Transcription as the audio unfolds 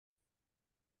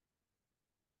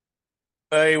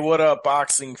Hey, what up,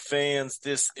 boxing fans?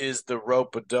 This is the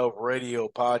Rope a Dope Radio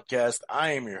Podcast.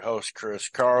 I am your host, Chris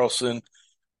Carlson.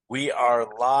 We are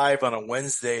live on a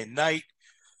Wednesday night.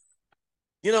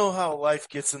 You know how life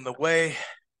gets in the way,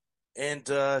 and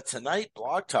tonight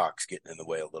Blog Talk's getting in the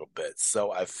way a little bit.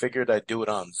 So I figured I'd do it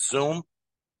on Zoom.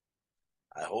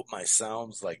 I hope my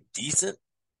sound's like decent.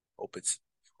 Hope it's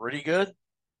pretty good.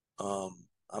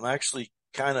 I'm actually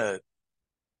kind of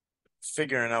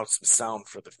figuring out some sound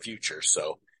for the future.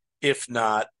 So if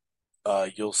not,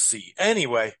 you'll see.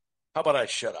 Anyway, how about I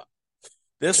shut up?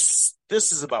 This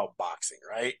is about boxing,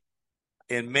 right?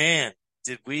 And man,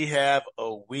 did we have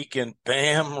a weekend.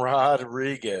 Bam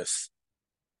Rodriguez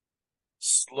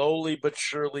slowly but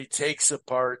surely takes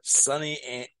apart Sonny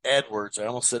Edwards. I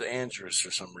almost said Andrews for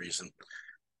some reason.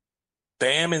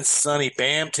 Bam and Sonny.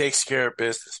 Bam takes care of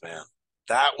business, man.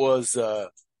 That was a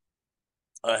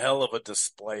hell of a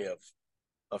display of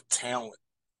talent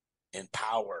and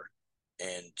power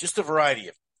and just a variety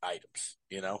of items.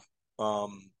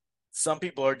 Some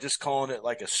people are just calling it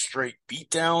like a straight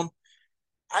beatdown.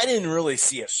 I didn't really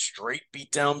see a straight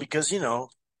beatdown because,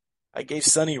 I gave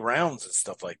Sonny rounds and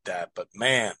stuff like that. But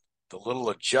man, the little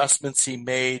adjustments he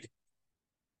made,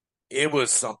 it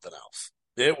was something else.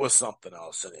 It was something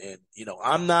else. And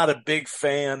I'm not a big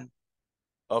fan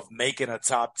of making a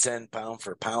top 10 pound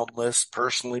for pound list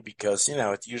personally because,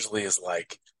 it usually is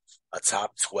like a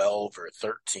top 12 or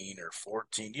 13 or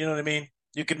 14. You know what I mean?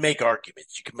 You can make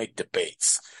arguments. You can make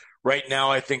debates. Right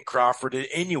now, I think Crawford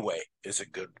anyway is a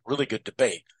really good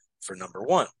debate for number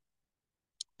one.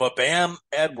 But Bam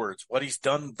Edwards, what he's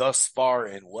done thus far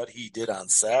and what he did on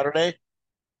Saturday,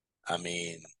 I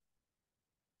mean,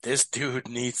 this dude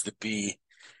needs to be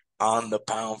on the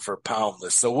pound for pound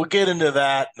list. So we'll get into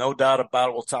that. No doubt about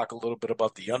it. We'll talk a little bit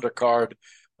about the undercard.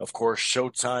 Of course,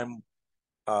 Showtime,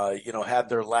 had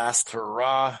their last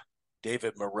hurrah.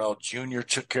 David Morrell Jr.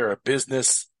 took care of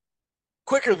business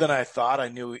quicker than I thought. I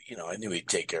knew he'd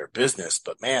take care of business,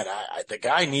 but man, the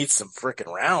guy needs some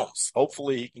freaking rounds.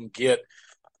 Hopefully he can get,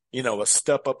 a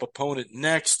step up opponent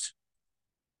next.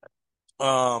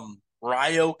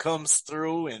 Rayo comes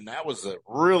through, and that was a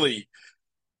really,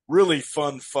 really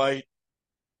fun fight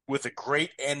with a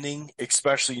great ending,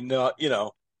 especially now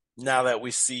that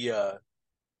we see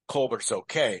Colbert's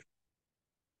okay.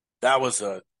 That was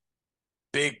a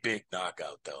big, big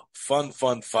knockout, though.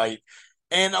 Fun fight.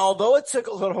 And although it took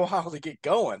a little while to get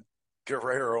going,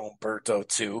 Guerrero Humberto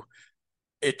too,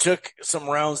 it took some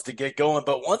rounds to get going.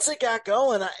 But once it got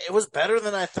going, it was better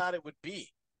than I thought it would be.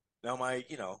 Now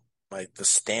the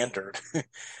standard,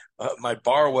 my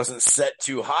bar wasn't set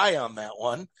too high on that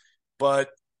one,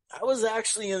 but I was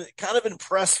actually kind of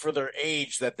impressed for their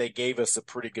age that they gave us a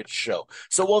pretty good show.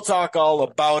 So we'll talk all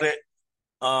about it.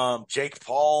 Jake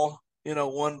Paul,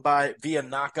 won via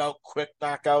knockout, quick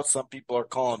knockout. Some people are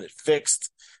calling it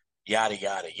fixed, yada,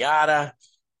 yada, yada.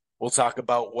 We'll talk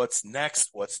about what's next.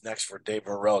 What's next for Dave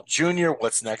Morrell Jr.?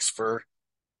 What's next for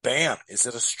Bam? Is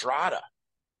it Estrada?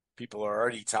 People are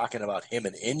already talking about him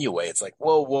and Inoue. It's like,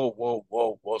 whoa, whoa, whoa,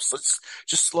 whoa, whoa. So let's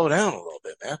just slow down a little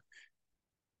bit, man.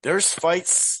 There's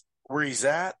fights where he's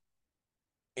at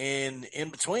in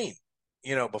between,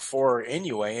 before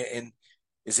Inoue. And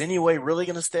is Inoue really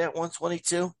going to stay at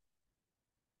 122?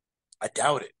 I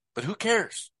doubt it, but who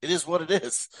cares? It is what it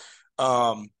is.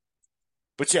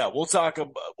 But yeah, we'll talk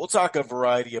a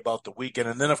variety about the weekend,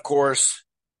 and then of course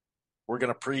we're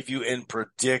going to preview and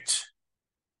predict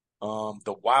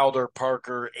the Wilder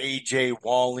Parker, AJ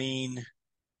Wallin,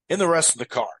 and the rest of the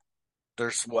card.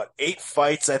 There's 8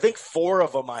 fights. I think 4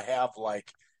 of them I have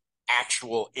like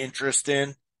actual interest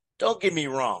in. Don't get me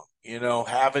wrong,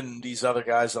 having these other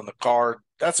guys on the card,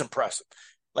 that's impressive.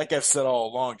 Like I've said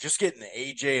all along, just getting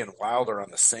AJ and Wilder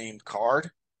on the same card,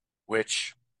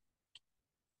 which,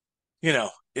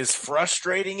 is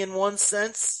frustrating in one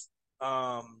sense.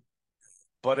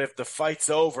 But if the fight's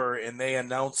over and they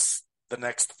announce the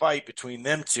next fight between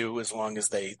them two, as long as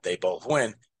they both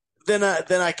win, then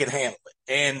I can handle it.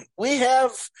 And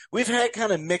we've had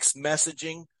kind of mixed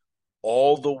messaging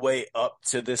all the way up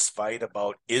to this fight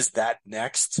about is that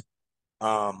next.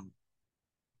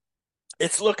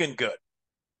 It's looking good.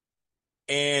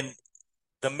 And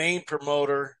the main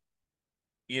promoter,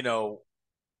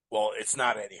 well, it's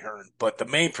not Eddie Hearn, but the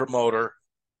main promoter,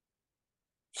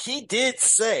 he did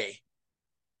say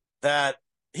that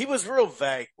he was real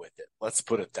vague with it. Let's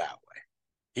put it that way.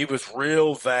 He was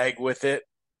real vague with it.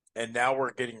 And now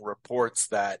we're getting reports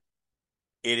that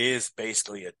it is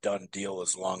basically a done deal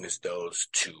as long as those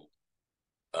two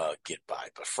get by.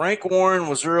 But Frank Warren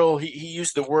was real. He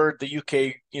used the word the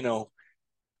UK,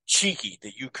 cheeky.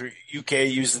 The UK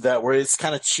uses that word. It's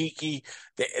kind of cheeky.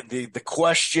 The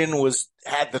question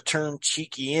had the term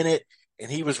cheeky in it,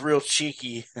 and he was real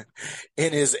cheeky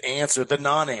in his answer, the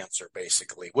non-answer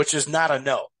basically, which is not a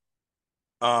no.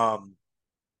 Um,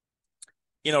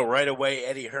 right away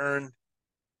Eddie Hearn,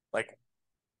 like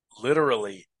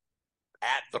literally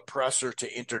at the presser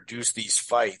to introduce these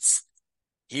fights,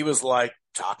 he was like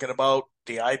talking about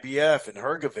the IBF and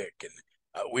Hergovic, and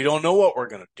we don't know what we're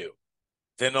gonna do.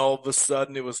 Then all of a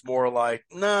sudden it was more like,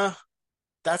 nah,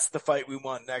 that's the fight we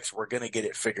want next. We're going to get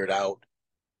it figured out.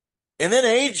 And then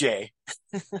AJ,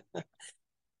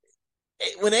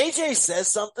 when AJ says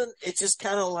something, it's just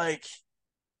kind of like,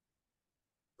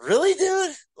 really,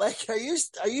 dude? Like, are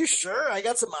you sure? I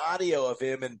got some audio of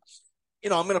him, and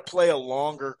I'm going to play a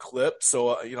longer clip.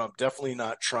 So, I'm definitely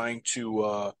not trying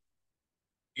to,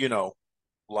 you know,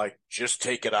 like just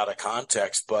take it out of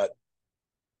context, but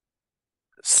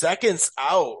seconds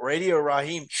out, Radio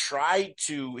Raheem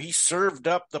he served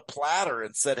up the platter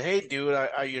and said, hey, dude,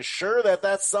 are you sure that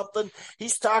that's something?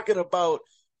 He's talking about,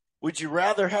 would you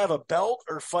rather have a belt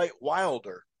or fight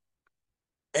Wilder?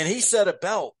 And he said a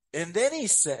belt. And then he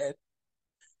said,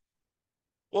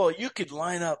 well, you could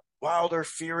line up Wilder,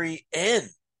 Fury, and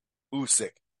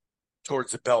Usyk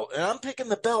towards the belt. And I'm picking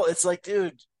the belt. It's like,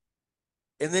 dude.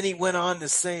 And then he went on to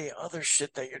say other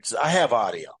shit I have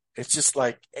audio. It's just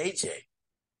like, AJ,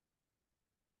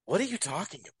 what are you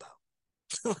talking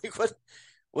about? Like,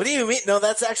 what do you mean? No,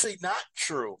 that's actually not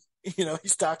true.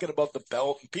 He's talking about the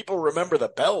belt, and people remember the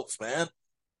belts, man.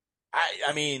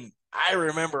 I mean, I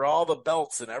remember all the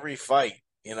belts in every fight.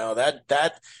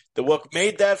 What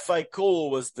made that fight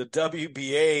cool was the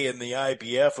WBA and the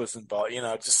IBF was involved.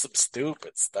 Just some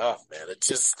stupid stuff, man.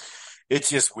 It's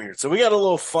just weird. So we got a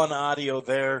little fun audio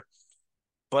there,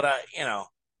 but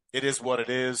it is what it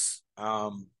is.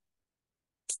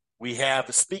 We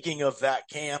have, speaking of that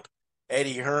camp,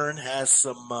 Eddie Hearn has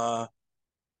some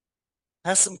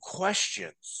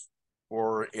questions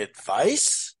or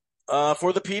advice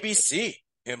for the PBC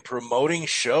in promoting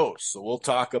shows. So we'll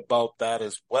talk about that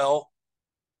as well.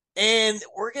 And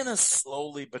we're going to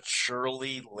slowly but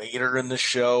surely later in the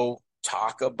show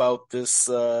talk about this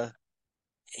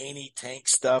Haney tank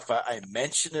stuff. I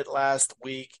mentioned it last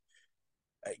week.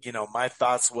 My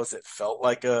thoughts was it felt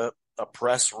like a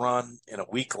press run, and a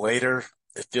week later,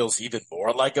 it feels even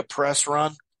more like a press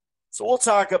run. So we'll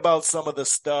talk about some of the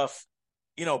stuff,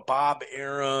 Bob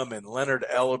Arum and Leonard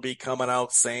Ellerbe coming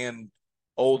out saying,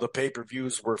 oh, the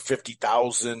pay-per-views were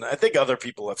 50,000. I think other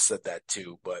people have said that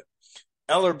too, but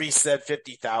Ellerbe said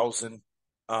 50,000.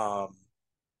 Now,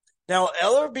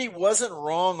 Ellerbe wasn't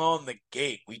wrong on the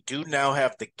gate. We do now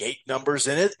have the gate numbers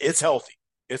in it. It's healthy.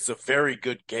 It's a very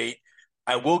good gate.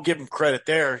 I will give him credit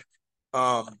there.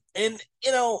 And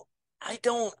I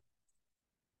don't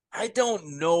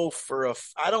know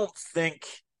I don't think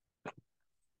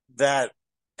that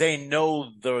they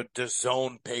know the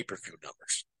DAZN pay-per-view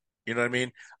numbers. You know what I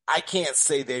mean? I can't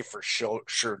say they for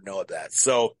sure know that.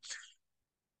 So,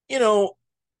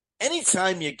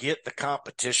 anytime you get the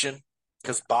competition,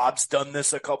 because Bob's done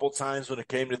this a couple times when it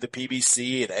came to the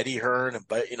PBC and Eddie Hearn and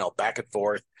back and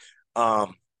forth.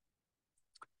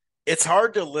 It's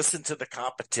hard to listen to the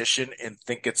competition and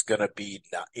think it's going to be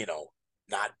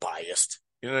not biased.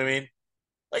 You know what I mean?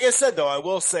 Like I said, though, I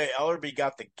will say Ellerbe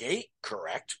got the gate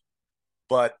correct,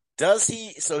 but does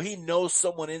he? So he knows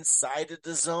someone inside of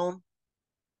the zone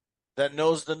that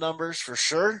knows the numbers for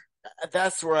sure.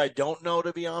 That's where I don't know,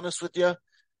 to be honest with you.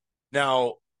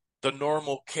 Now, the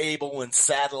normal cable and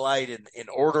satellite and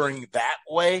ordering that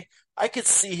way, I could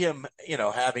see him,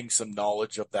 having some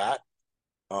knowledge of that.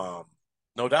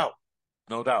 No doubt.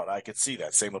 No doubt. I could see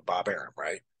that. Same with Bob Arum,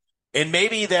 right? And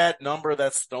maybe that number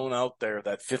that's thrown out there,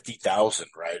 that 50,000,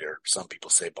 right? Or some people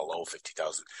say below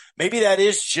 50,000. Maybe that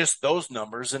is just those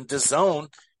numbers and DAZN,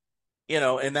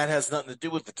 and that has nothing to do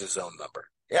with the DAZN number.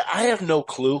 Yeah, I have no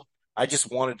clue. I just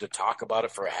wanted to talk about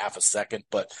it for a half a second,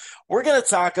 but we're going to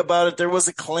talk about it. There was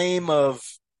a claim of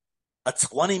a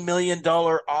 $20 million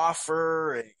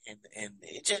offer, and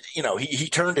it just, he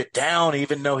turned it down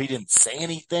even though he didn't say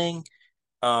anything.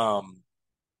 I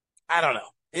don't know.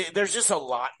 There's just a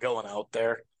lot going out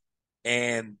there.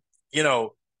 And,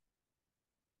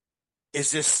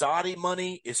 is this Saudi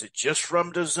money? Is it just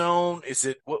from DAZN? Is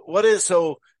it, what is,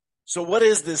 so what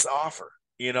is this offer?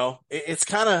 It's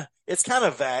kind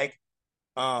of vague.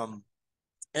 And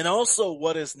also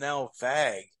what is now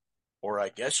vague, or I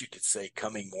guess you could say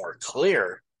coming more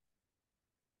clear.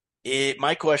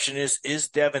 My question is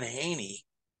Devin Haney,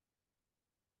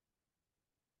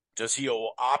 does he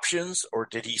owe options, or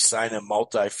did he sign a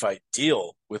multi-fight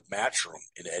deal with Matchroom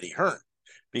and Eddie Hearn?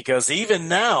 because even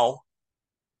now,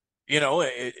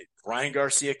 Ryan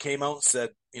Garcia came out and said,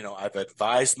 I've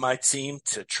advised my team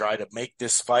to try to make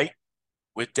this fight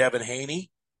with Devin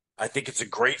Haney. I think it's a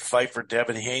great fight for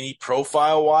Devin Haney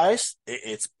profile wise.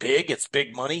 It's big. It's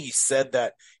big money. He said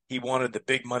that he wanted the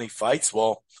big money fights.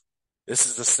 Well, this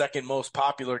is the second most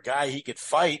popular guy he could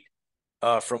fight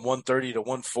from 130 to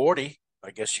 140.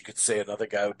 I guess you could say another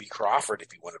guy would be Crawford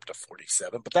if he went up to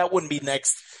 47, but that wouldn't be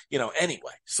next,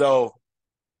 anyway. So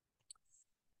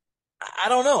I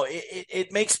don't know.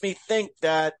 It makes me think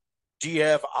that, do you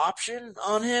have option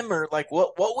on him, or like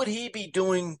what would he be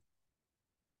doing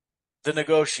the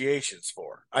negotiations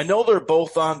for? I know they're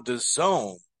both on the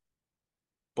zone,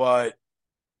 but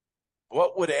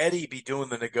what would Eddie be doing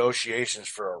the negotiations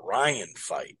for a Ryan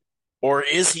fight? Or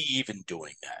is he even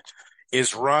doing that?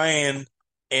 Is Ryan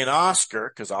and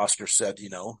Oscar, because Oscar said,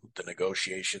 the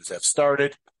negotiations have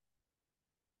started.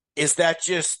 Is that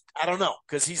just, I don't know,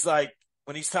 because he's like,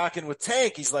 when he's talking with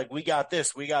Tank, he's like, we got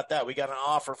this, we got that, we got an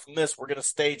offer from this, we're going to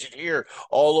stage it here.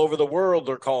 All over the world,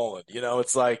 they're calling.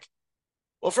 It's like,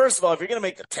 well, first of all, if you're going to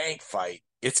make the Tank fight,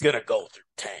 it's going to go through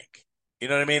Tank. You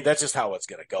know what I mean? That's just how it's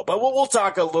going to go. But we'll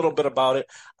talk a little bit about it.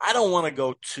 I don't want to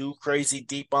go too crazy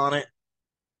deep on it.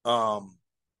 But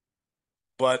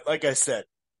like I said,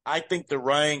 I think the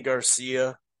Ryan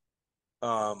Garcia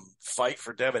fight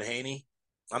for Devin Haney,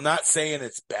 I'm not saying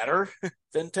it's better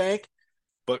than Tank,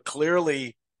 but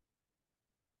clearly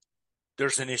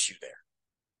there's an issue there,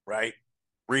 right?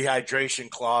 Rehydration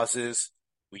clauses.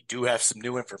 We do have some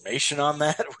new information on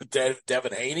that with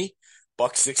Devin Haney,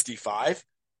 buck 65.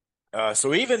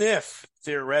 So even if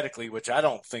theoretically, which I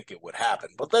don't think it would happen,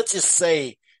 but let's just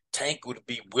say Tank would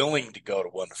be willing to go to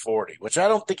 140, which I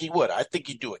don't think he would. I think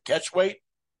he'd do a catch weight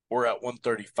or at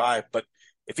 135. But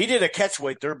if he did a catch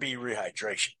weight, there'd be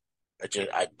rehydration.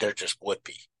 There just would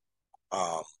be.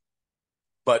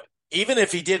 But even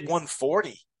if he did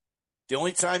 140, the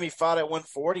only time he fought at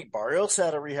 140, Barrios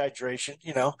had a rehydration,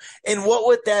 And what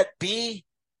would that be?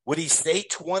 Would he say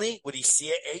 20? Would he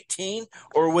say 18?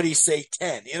 Or would he say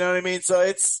 10? You know what I mean? So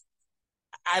I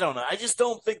don't know. I just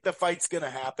don't think the fight's going to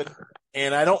happen.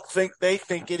 And I don't think they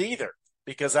think it either,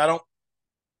 because I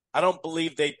don't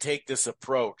believe they'd take this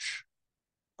approach.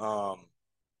 I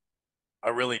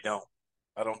really don't.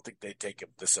 I don't think they'd take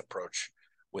this approach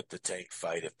with the Tank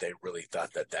fight if they really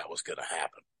thought that was going to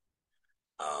happen.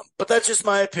 But that's just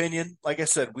my opinion. Like I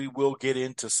said, we will get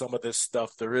into some of this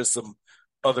stuff. There is some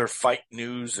other fight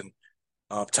news and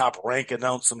Top Rank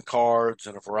announced some cards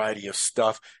and a variety of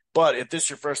stuff. But if this is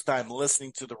your first time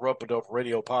listening to the Rope-A-Dope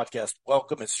Radio podcast,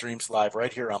 welcome. It streams live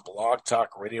right here on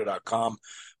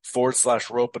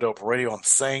blogtalkradio.com/Rope-A-Dope Radio. I'm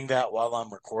saying that while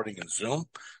I'm recording in Zoom,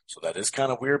 so that is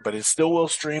kind of weird, but it still will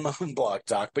stream on Blog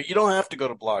Talk. But you don't have to go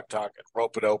to Blog Talk and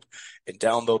Rope-A-Dope and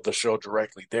download the show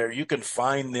directly there. You can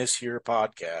find this here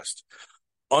podcast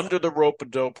under the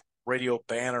Rope-A-Dope Radio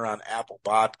banner on Apple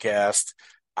Podcast,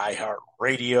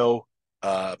 iHeartRadio.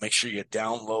 Make sure you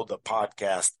download the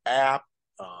podcast app,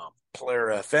 Player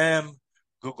FM,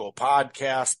 Google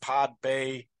Podcasts,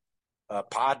 Podbay,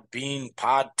 Podbean,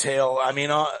 Podtail. I mean,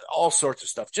 all sorts of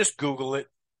stuff. Just Google it,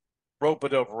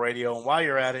 Rope-A-Dope Radio. And while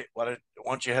you're at it, why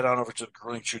don't you head on over to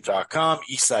thegrillingshoe.com,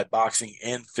 Eastside Boxing,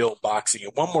 and Phil Boxing.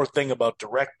 And one more thing about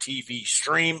DirecTV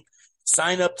Stream.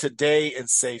 Sign up today and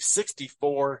save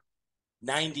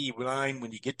 $64.99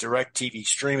 when you get DirecTV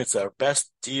Stream. It's our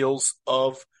best deals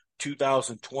of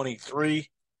 2023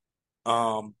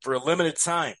 for a limited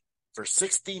time. For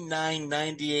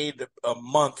 $69.98 a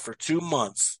month for 2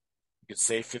 months, you can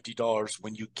save $50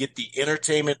 when you get the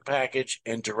entertainment package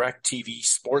and DirecTV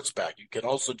Sports Pack. You can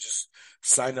also just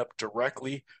sign up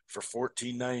directly for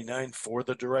 $14.99 for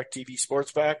the DirecTV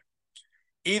Sports Pack.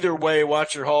 Either way,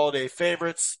 watch your holiday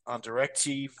favorites on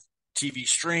DirecTV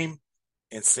Stream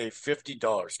and save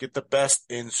 $50. Get the best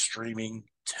in streaming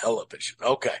television.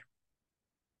 Okay.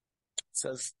 It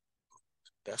says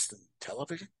best in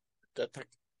television?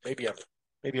 Maybe I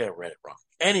read it wrong.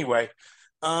 Anyway,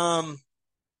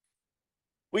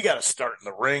 we got to start in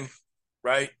the ring,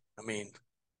 right? I mean,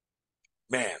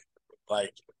 man,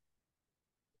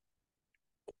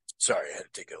 sorry, I had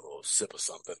to take a little sip of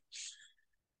something.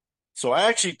 So I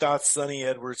actually thought Sonny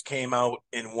Edwards came out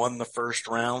and won the first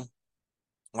round.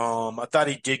 I thought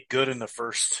he did good in the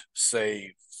first,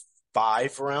 say,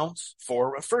 5 rounds,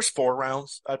 first 4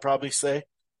 rounds, I'd probably say.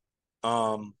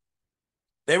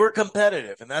 They were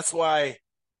competitive, and that's why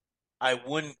I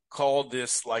wouldn't call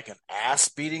this like an ass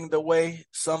beating the way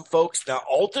some folks. Now,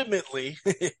 ultimately,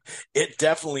 it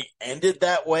definitely ended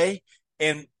that way.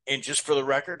 And just for the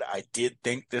record, I did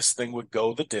think this thing would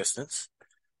go the distance.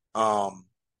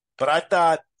 But I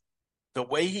thought the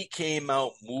way he came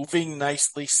out moving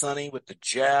nicely, Sonny, with the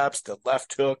jabs, the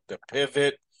left hook, the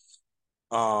pivot.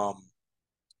 Um,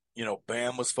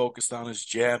 Bam was focused on his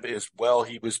jab as well.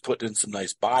 He was putting in some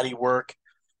nice body work.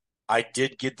 I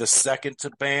did get the second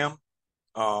to Bam.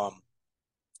 Um,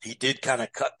 he did kind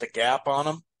of cut the gap on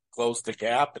him, close the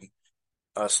gap, and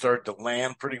started to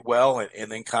land pretty well,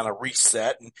 and then kind of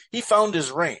reset. And he found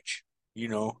his range, you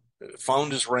know,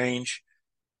 found his range,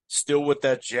 still with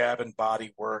that jab and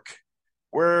body work.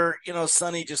 Where,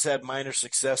 Sonny just had minor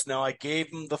success. Now, I gave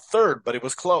him the third, but it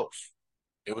was close.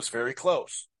 It was very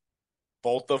close.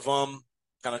 Both of them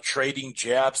kind of trading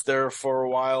jabs there for a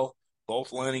while,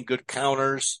 both landing good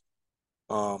counters.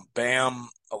 Bam,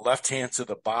 a left hand to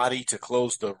the body to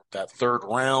close that third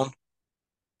round.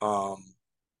 Um,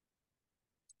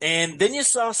 and then you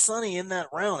saw Sonny in that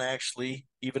round, actually,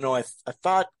 even though I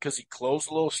thought because he closed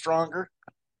a little stronger,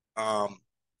 um,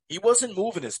 he wasn't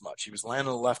moving as much. He was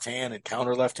landing the left hand and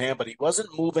counter left hand, but he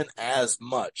wasn't moving as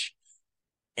much.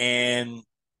 And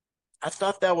I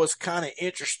thought that was kind of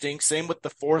interesting. Same with the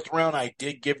fourth round. I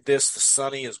did give this to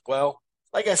Sonny as well.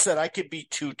 Like I said, I could be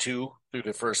 2-2 through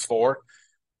the first four.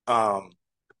 Um,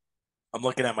 I'm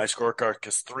looking at my scorecard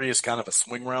because three is kind of a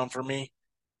swing round for me.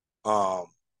 Um,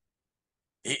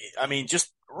 I mean,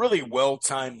 just really well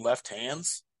timed left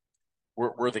hands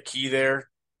were the key there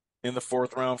in the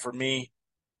fourth round for me.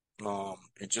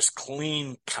 And just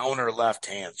clean counter left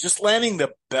hands, just landing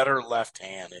the better left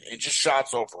hand and just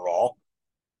shots overall.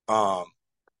 Um,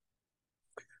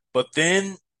 but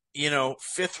then,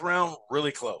 fifth round,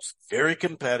 really close, very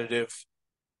competitive.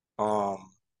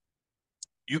 Um,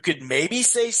 you could maybe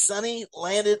say Sonny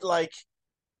landed like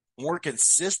more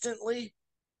consistently.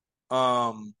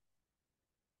 Um,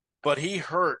 but he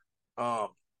hurt. Um,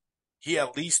 he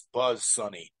at least buzzed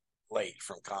Sonny late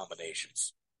from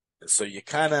combinations. And so you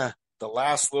kind of, the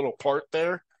last little part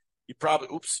there, you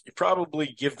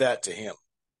probably give that to him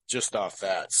just off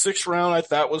that. Sixth round, I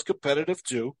thought was competitive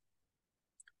too.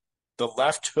 The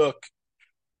left hook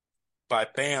by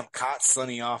Bam caught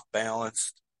Sonny off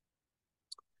balance.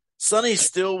 Sonny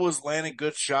still was landing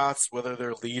good shots, whether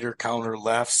they're lead or counter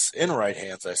lefts and right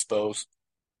hands, I suppose.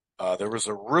 There was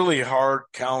a really hard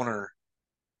counter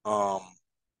um,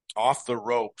 off the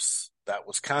ropes that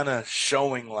was kind of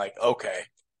showing like, okay,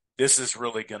 this is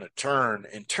really going to turn.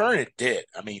 And turn it did.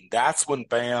 I mean, that's when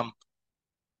Bam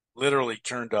literally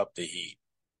turned up the heat.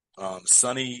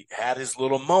 Sonny had his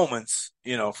little moments,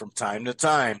 from time to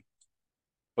time.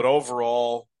 But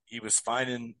overall,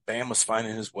 Bam was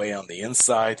finding his way on the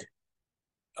inside.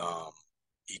 Um,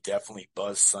 he definitely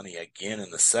buzzed Sonny again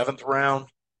in the seventh round.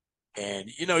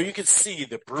 And, you could see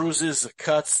the bruises, the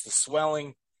cuts, the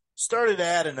swelling started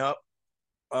adding up,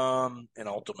 and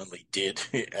ultimately did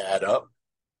add up.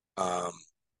 Um,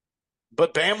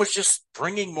 but Bam was just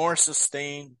bringing more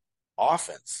sustained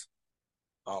offense.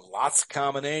 Lots of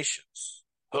combinations,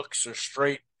 hooks or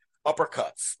straight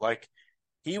uppercuts. Like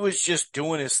he was just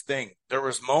doing his thing. There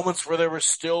was moments where there was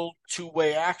still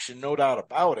two-way action, no doubt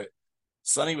about it.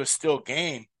 Sonny was still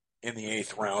game in the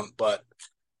eighth round, but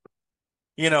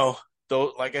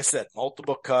though, like I said,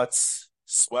 multiple cuts,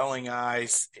 swelling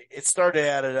eyes, it started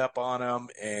added up on him.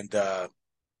 And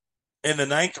in the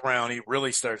ninth round, he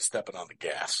really started stepping on the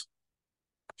gas.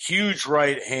 Huge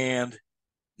right hand,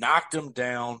 knocked him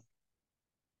down,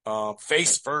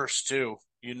 face first too.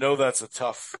 That's a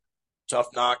tough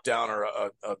knockdown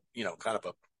or kind of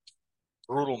a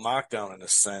brutal knockdown in a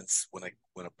sense when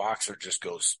a boxer just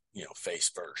goes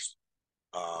face first.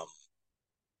 Um,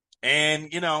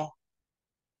 and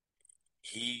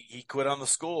he quit on the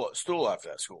stool after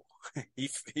that school. he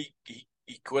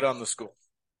quit on the school.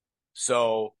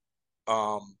 So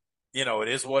it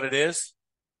is what it is.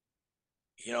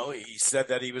 He said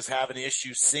that he was having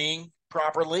issues seeing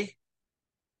properly.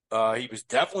 He was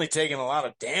definitely taking a lot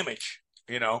of damage,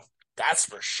 that's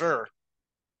for sure.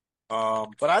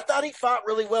 But I thought he fought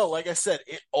really well. Like I said,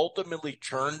 it ultimately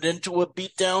turned into a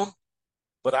beatdown,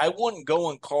 but I wouldn't go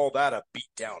and call that a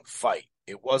beatdown fight.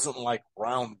 It wasn't like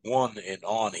round one and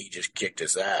on, he just kicked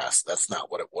his ass. That's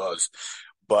not what it was.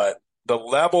 But the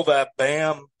level that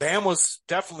Bam was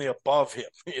definitely above him,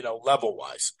 level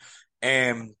wise.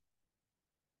 And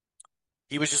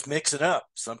he was just mixing up,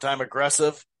 sometime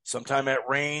aggressive, sometime at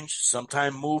range,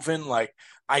 sometime moving. Like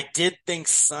I did think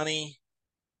Sonny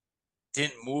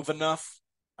didn't move enough.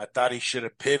 I thought he should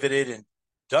have pivoted and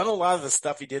done a lot of the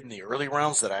stuff he did in the early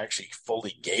rounds that I actually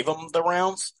fully gave him the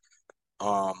rounds.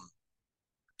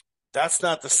 That's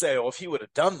not to say, if he would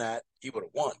have done that, he would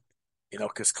have won.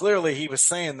 Because clearly he was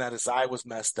saying that his eye was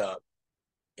messed up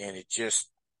and it just,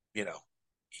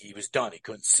 he was done. He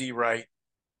couldn't see right.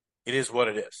 it is what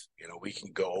it is. We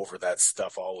can go over that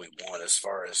stuff all we want as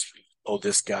far as, oh,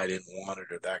 this guy didn't want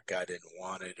it or that guy didn't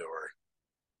want it or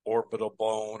orbital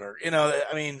bone or,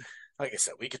 I mean, like I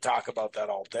said, we could talk about that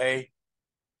all day.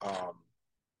 Um,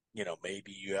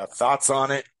 maybe you have thoughts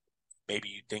on it. Maybe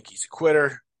you think he's a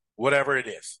quitter, whatever it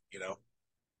is,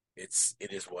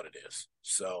 it is what it is.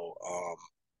 So,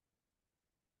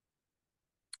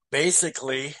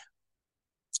 basically,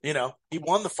 he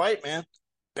won the fight, man.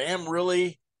 Bam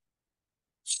really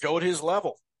showed his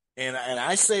level. And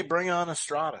I say bring on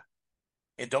Estrada.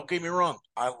 And don't get me wrong,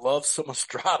 I love some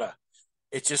Estrada.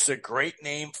 It's just a great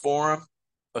name for him.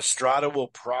 Estrada will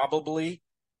probably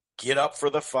get up for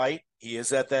the fight. He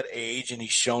is at that age, and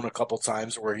he's shown a couple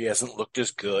times where he hasn't looked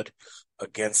as good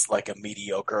against like a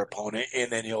mediocre opponent,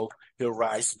 and then he'll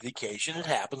rise to the occasion. It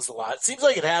happens a lot. It seems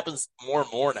like it happens more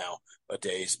and more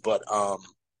nowadays. But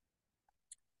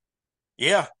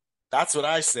yeah, that's what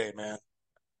I say, man.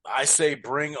 I say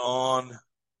bring on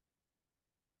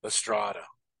Estrada,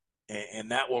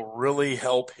 and that will really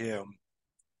help him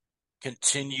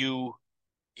continue,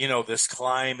 this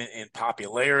climb in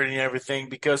popularity and everything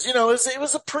because, it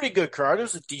was a pretty good crowd. It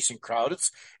was a decent crowd.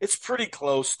 It's pretty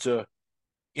close to,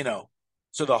 you know,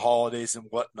 to the holidays and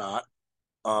whatnot.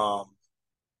 Um,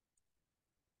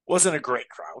 wasn't a great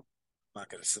crowd. I'm not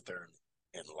going to sit there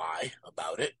and lie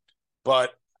about it,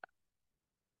 but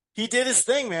he did his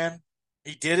thing, man.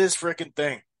 He did his freaking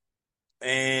thing.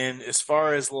 And as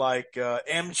far as like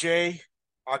MJ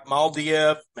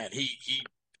Akhmaldiev, man,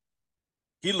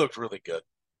 he looked really good.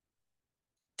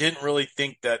 Didn't really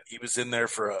think that he was in there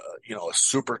for a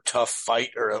super tough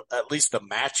fight or at least a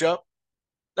matchup.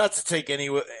 Not to take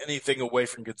anything away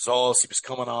from Gonzalez, he was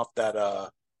coming off that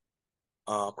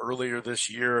earlier this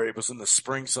year. It was in the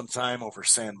spring sometime over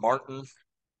San Martin,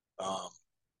 um,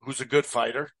 who's a good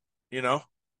fighter. You know,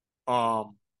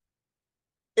 um,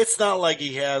 it's not like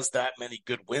he has that many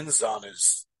good wins on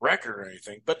his record or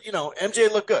anything, but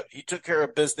MJ looked good. He took care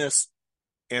of business,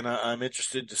 and I'm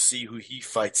interested to see who he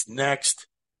fights next.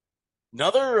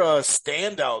 Another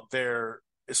standout there,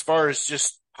 as far as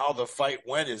just how the fight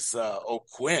went, is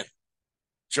O'Quinn.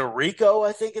 Jericho,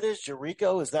 I think it is.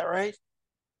 Jericho, is that right?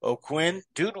 O'Quinn,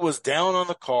 dude was down on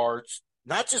the cards,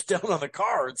 not just down on the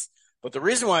cards, but the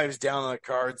reason why he was down on the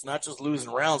cards, not just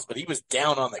losing rounds, but he was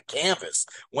down on the canvas.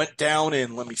 Went down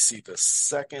in, let me see, the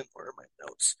second, where are my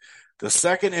notes? The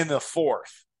second and the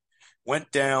fourth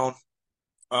went down.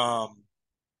 Um,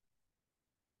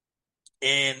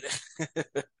 and,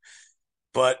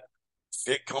 but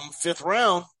it come fifth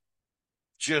round,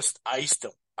 just iced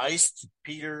him, iced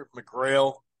Peter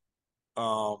McGrail.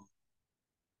 Um,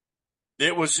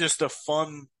 it was just a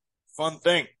fun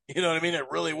thing. You know what I mean? It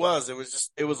really was.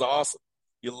 It was awesome.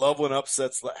 You love when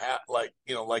upsets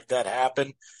like that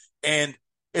happen. And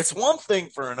it's one thing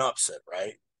for an upset,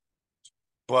 right?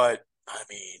 But I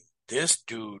mean, this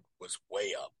dude was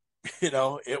way up.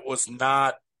 It was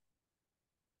not,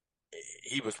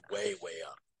 he was way, way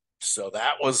up. So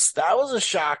that was a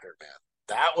shocker, man.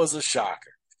 That was a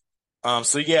shocker.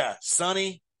 So yeah,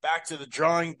 Sonny, back to the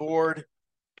drawing board.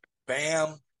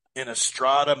 Bam in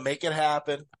Estrada, make it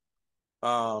happen.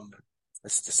 Um,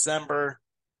 it's December.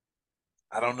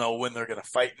 I don't know when they're going to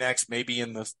fight next. Maybe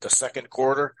in the second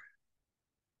quarter,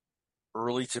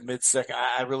 early to mid second.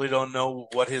 I really don't know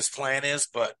what his plan is,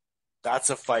 but that's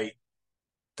a fight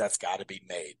that's got to be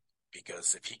made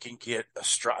because if he can get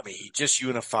Estrada, I mean, he just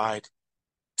unified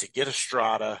to get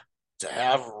Estrada, to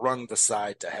have Rung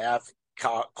Desai, to have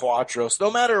Quadros.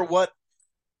 No matter what,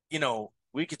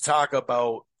 we could talk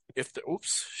about if the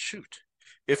oops shoot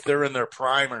if they're in their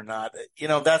prime or not.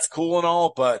 That's cool and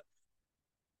all, but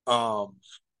um,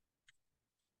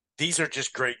 these are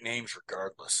just great names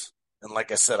regardless. And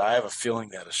like I said, I have a feeling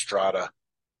that Estrada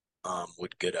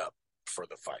would get up for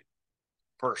the fight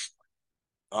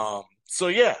personally. So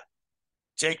yeah,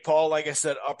 Jake Paul, like I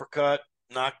said, uppercut,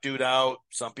 knocked dude out.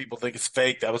 Some people think it's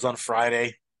fake. That was on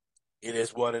Friday. It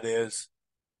is what it is.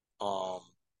 Um,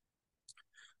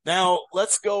 Now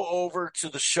let's go over to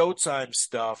the Showtime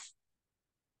stuff,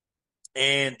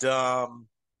 and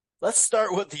let's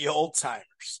start with the old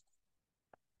timers,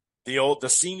 the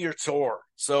senior tour.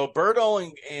 So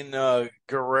Berto and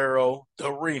Guerrero, the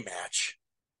rematch,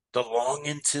 the long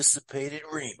anticipated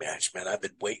rematch. Man, I've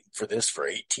been waiting for this for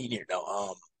 18 years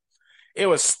now. It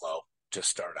was slow to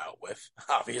start out with,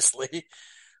 obviously,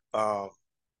 um,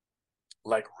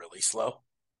 like really slow,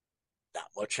 not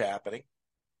much happening.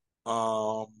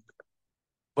 Um,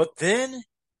 but then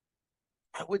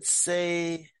I would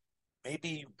say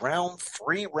maybe round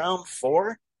three, round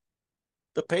four,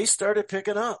 the pace started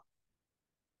picking up.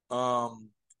 Um,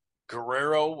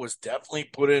 Guerrero was definitely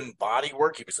put in body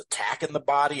work. He was attacking the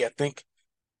body. I think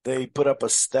they put up a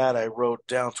stat I wrote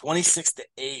down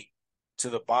 26-8 to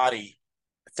the body.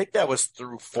 I think that was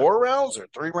through 4 rounds or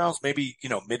 3 rounds, maybe,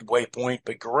 midway point.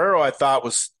 But Guerrero, I thought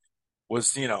was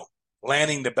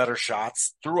landing the better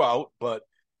shots throughout, but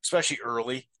especially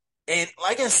early. And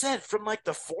like I said, from like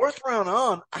the fourth round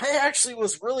on, I actually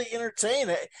was really entertained.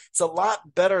 It's a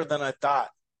lot better than I thought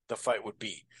the fight would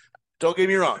be. Don't get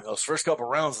me wrong; those first couple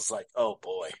rounds, it's like, oh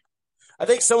boy. I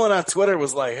think someone on Twitter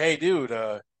was like, "Hey, dude,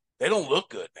 they don't look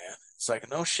good, man." It's like,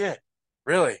 no shit,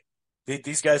 really.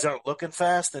 These guys aren't looking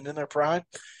fast and in their prime.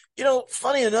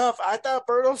 Funny enough, I thought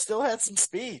Berto still had some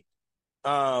speed.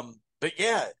 But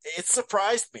yeah, it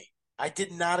surprised me. I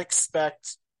did not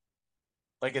expect.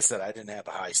 Like I said, I didn't have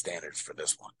high standards for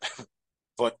this one.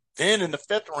 But then in the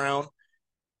fifth round,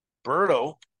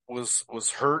 Berto was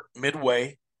hurt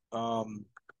midway through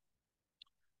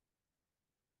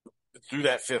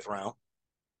that fifth round.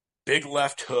 Big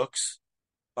left hooks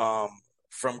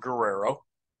from Guerrero.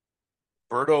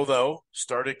 Berto, though,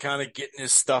 started kind of getting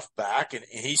his stuff back, and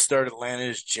he started landing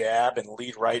his jab and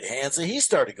lead right hands, and he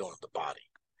started going to the body.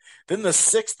 Then the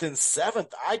sixth and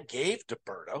seventh, I gave to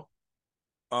Berto.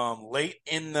 Late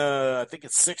in I think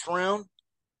it's sixth round,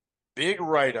 big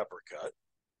right uppercut.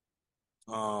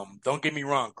 Don't get me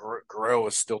wrong, Guerrero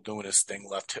is still doing his thing,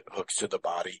 left hooks to the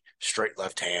body, straight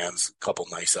left hands, a couple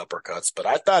nice uppercuts. But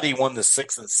I thought he won the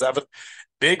sixth and seventh.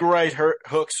 Big right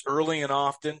hooks early and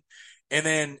often. And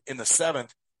then in the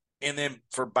seventh, and then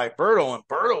by Berto, and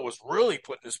Berto was really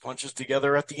putting his punches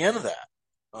together at the end of that.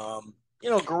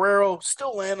 Guerrero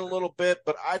still landing a little bit,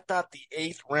 but I thought the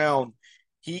eighth round,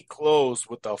 he closed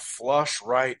with a flush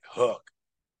right hook.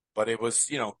 But it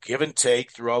was, give and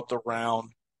take throughout the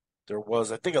round. There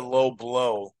was, I think, a low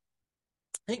blow.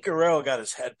 I think Guerrero got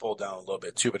his head pulled down a little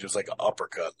bit too, but it was like an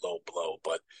uppercut, low blow.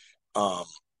 But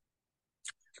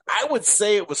I would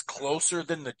say it was closer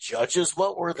than the judges.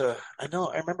 I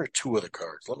remember two of the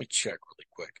cards. Let me check really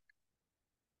quick.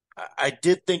 I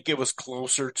did think it was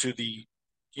closer to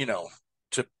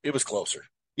it was closer.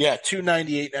 Yeah,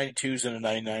 298 92s and a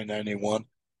 99 91.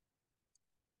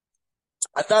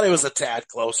 I thought it was a tad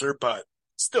closer, but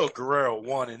still Guerrero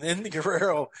won. And then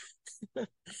Guerrero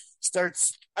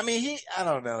starts. I mean, I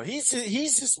don't know. He's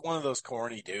just one of those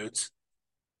corny dudes.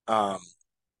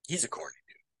 He's a corny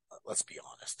dude. Let's be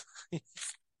honest.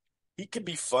 He can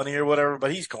be funny or whatever,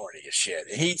 but he's corny as shit.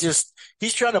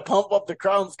 He's trying to pump up the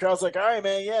crowd. And the crowd's like, all right,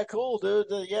 man, yeah, cool, dude,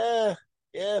 yeah,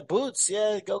 boots,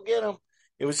 yeah, go get him.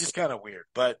 It was just kind of weird,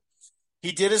 but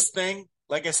he did his thing.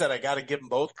 Like I said, I got to give them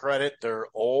both credit. They're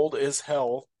old as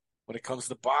hell when it comes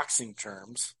to boxing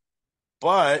terms.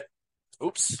 But,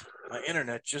 oops, my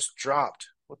internet just dropped.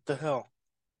 What the hell?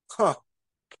 Huh.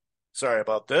 Sorry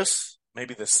about this.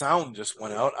 Maybe the sound just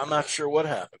went out. I'm not sure what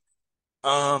happened.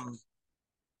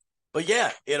 But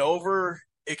yeah, it over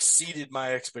exceeded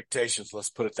my expectations.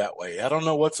 Let's put it that way. I don't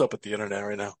know what's up with the internet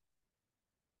right now.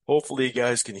 Hopefully you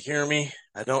guys can hear me.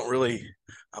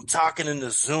 I'm talking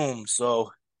into Zoom,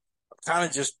 so I'm kind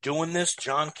of just doing this.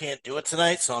 John can't do it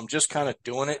tonight, so I'm just kind of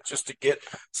doing it just to get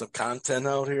some content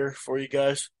out here for you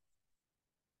guys.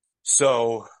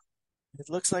 So it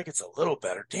looks like it's a little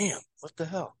better. Damn, what the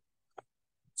hell?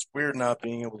 It's weird not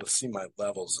being able to see my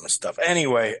levels and stuff.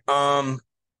 Anyway,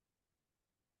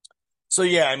 so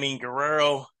yeah, I mean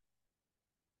Guerrero,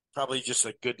 probably just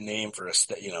a good name for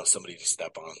somebody to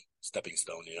step on, stepping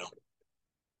stone.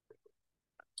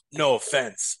 No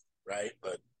offense, right?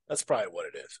 But that's probably what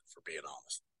it is, for being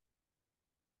honest.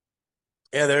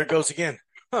 Yeah, there it goes again.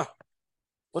 Huh?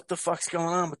 What the fuck's going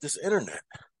on with this internet?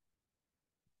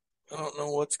 I don't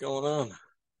know what's going on.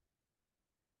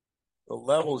 The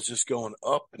level's just going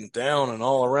up and down and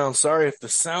all around. Sorry if the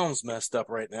sound's messed up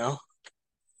right now.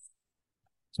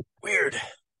 Weird.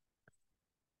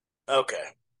 Okay.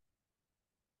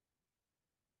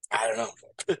 I don't know.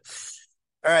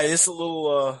 All right, it's a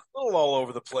little all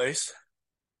over the place.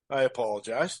 I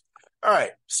apologize. All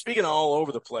right, speaking of all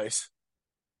over the place,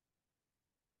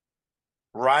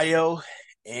 Rayo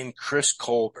and Chris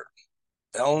Colbert.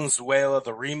 Valenzuela,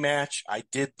 the rematch. I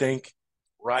did think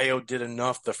Rayo did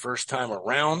enough the first time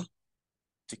around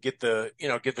to get the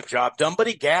job done, but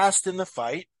he gassed in the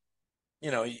fight.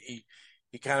 He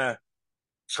kind of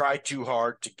tried too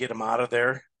hard to get him out of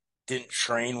there. Didn't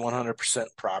train 100%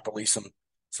 properly. Some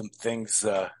things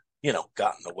got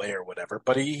in the way or whatever.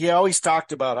 But he always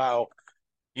talked about how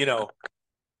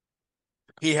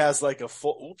he has like a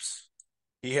full. Oops.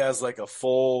 He has like a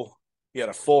full. He had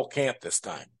a full camp this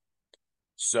time,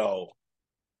 so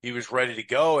he was ready to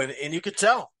go, and you could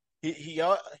tell he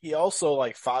also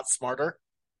like fought smarter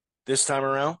this time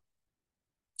around.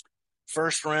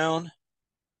 first round.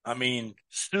 I mean,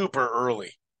 super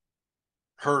early.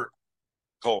 Hurt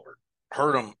Colbert.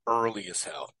 Hurt him early as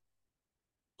hell.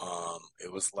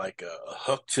 It was like a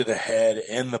hook to the head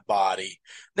and the body.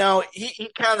 Now he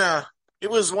kind of it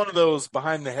was one of those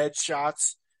behind the head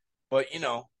shots, but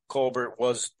Colbert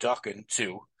was ducking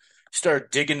too. He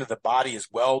started digging to the body as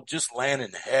well, just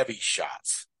landing heavy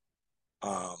shots.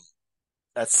 Um,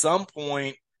 at some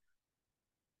point,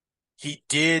 he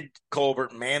did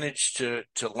Colbert manage to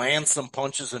land some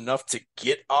punches enough to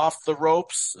get off the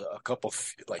ropes, a couple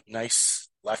like nice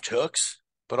left hooks,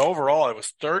 but overall it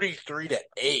was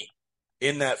 33-8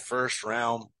 in that first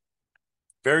round.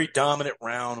 Very dominant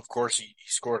round. Of course, he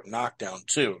scored a knockdown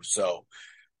too. So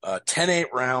 10-8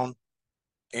 round,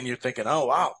 and you're thinking, oh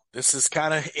wow, this is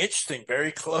kind of interesting.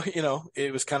 Very close.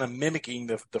 It was kind of mimicking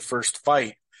the first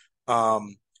fight.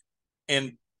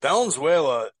 And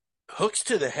Valenzuela hooks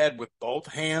to the head with both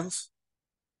hands.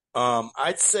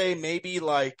 I'd say maybe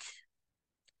like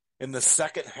in the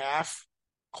second half,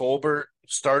 Colbert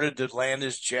started to land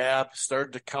his jab,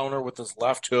 started to counter with his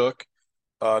left hook.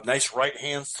 Nice right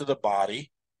hands to the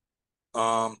body.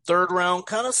 Third round,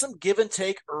 kind of some give and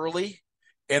take early.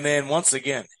 And then once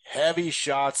again, heavy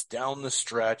shots down the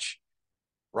stretch.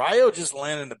 Rayo just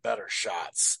landing the better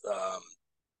shots.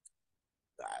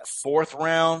 Fourth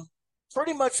round,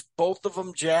 pretty much both of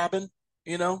them jabbing,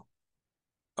 you know.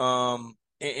 And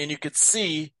you could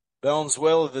see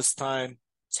Valenzuela this time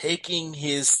taking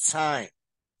his time,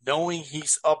 knowing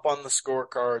he's up on the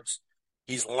scorecards.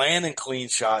 He's landing clean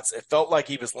shots. It felt like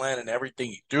he was landing everything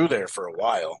he threw there for a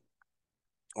while.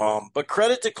 But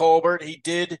credit to Colbert,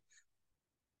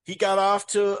 he got off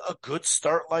to a good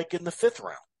start like in the fifth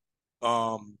round.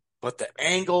 But the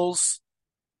angles,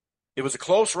 it was a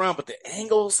close round, but the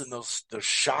angles and those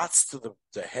shots to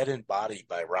the head and body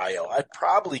by Rayo, I'd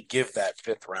probably give that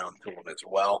fifth round to him as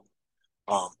well.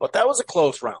 But that was a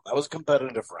close round. That was a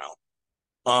competitive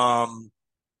round.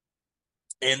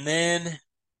 And then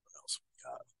what else we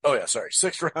got? Oh yeah, sorry,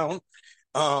 sixth round.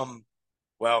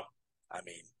 Well, I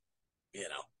mean,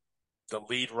 the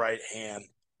lead right hand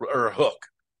or hook,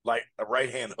 like a right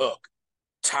hand hook,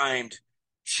 timed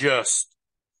just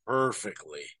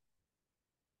perfectly,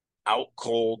 out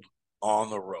cold on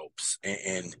the ropes.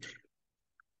 And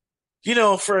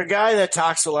for a guy that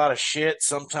talks a lot of shit,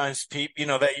 sometimes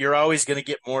people, that you're always going to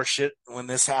get more shit when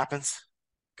this happens.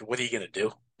 What are you going to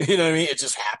do? You know what I mean? It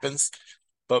just happens.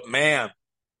 But man,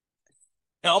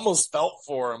 I almost felt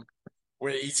for him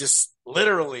where he just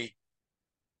literally,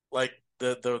 like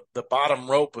the bottom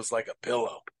rope was like a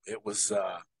pillow. It was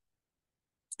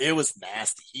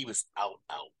nasty. He was out.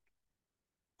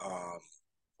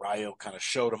 Rayo kind of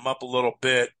showed him up a little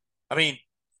bit. I mean,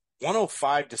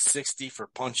 105-60 for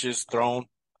punches thrown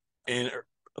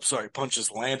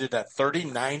punches landed at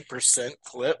 39%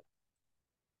 clip.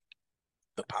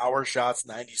 The power shots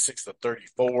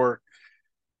 96-34.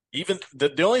 Even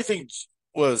the only thing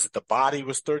was the body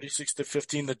was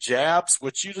 36-15. The jabs,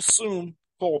 which you'd assume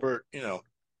Colbert,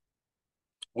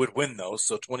 would win those,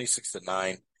 so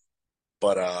 26-9.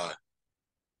 But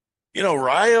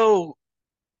Rayo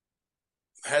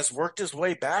has worked his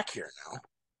way back here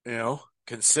now.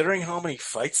 Considering how many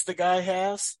fights the guy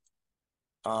has,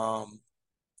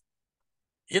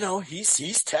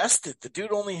 he's tested. The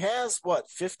dude only has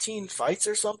 15 fights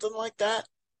or something like that.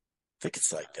 I think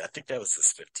it's like that. I think that was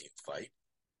his 15th fight.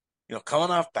 Coming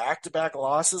off back-to-back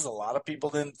losses, a lot of people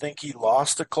didn't think he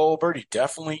lost to Colbert. He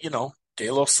definitely,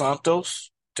 De Los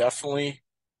Santos definitely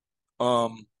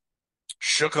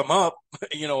shook him up,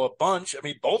 a bunch. I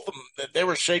mean, both of them, they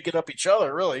were shaking up each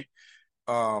other, really,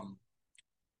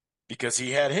 because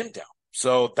he had him down.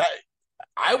 So that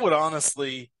I would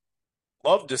honestly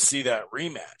love to see that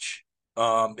rematch.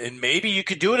 And maybe you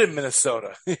could do it in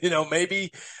Minnesota.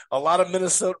 Maybe a lot of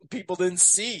Minnesota people didn't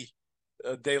see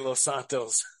De Los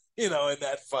Santos, in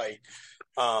that fight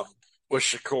with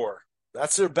Shakur.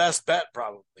 That's their best bet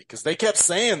probably because they kept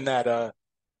saying that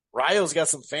Rayo's got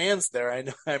some fans there. I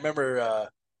remember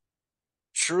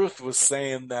Truth was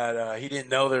saying that he didn't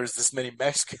know there was this many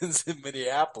Mexicans in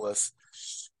Minneapolis.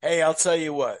 Hey, I'll tell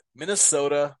you what,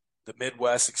 Minnesota, the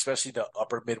Midwest, especially the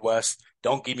upper Midwest,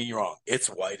 don't get me wrong, it's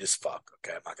white as fuck.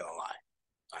 Okay, I'm not gonna lie.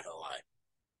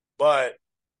 But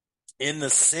in the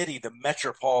city, the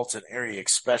metropolitan area,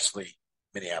 especially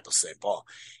Minneapolis, St. Paul,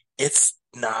 it's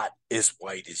not as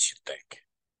white as you think.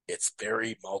 It's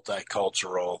very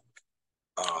multicultural.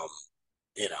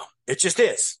 It just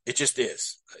is. It just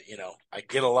is. I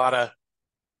get a lot of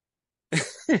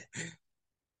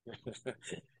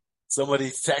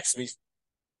somebody text me.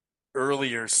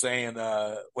 earlier saying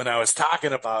when I was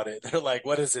talking about it, they're like,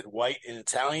 "What is it? White in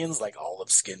Italians? Like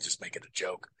olive skin?" Just making a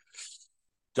joke.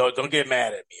 Don't get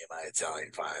mad at me and my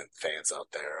Italian fans out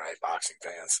there, right? Boxing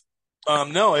fans.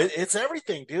 No, it's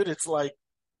everything, dude. It's like,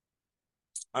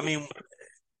 I mean,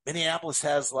 Minneapolis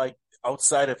has like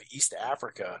outside of East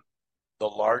Africa the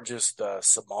largest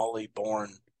Somali-born,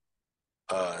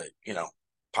 you know,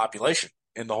 population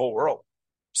in the whole world.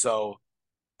 So,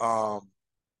 um,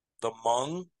 the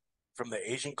Hmong from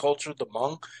the Asian culture, the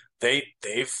Hmong,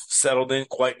 they've settled in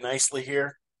quite nicely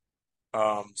here.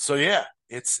 So yeah,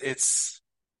 it's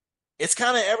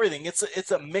kind of everything.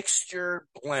 It's a mixture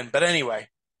blend. But anyway,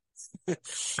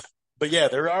 but yeah,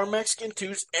 there are Mexican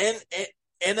too, and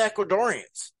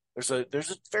Ecuadorians.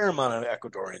 There's a fair amount of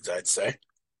Ecuadorians, I'd say.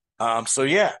 So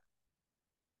yeah,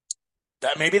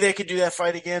 that maybe they could do that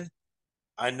fight again.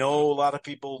 I know a lot of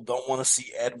people don't want to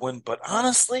see Edwin, but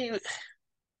honestly,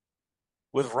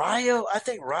 with Rayo, I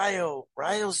think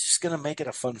Rayo's just gonna make it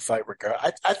a fun fight.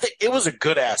 I think it was a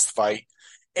good ass fight,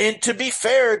 and to be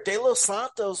fair, De Los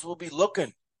Santos will be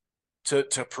looking to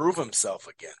prove himself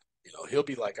again. You know, he'll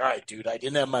be like, all right, dude, I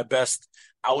didn't have my best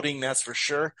outing, that's for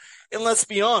sure. And let's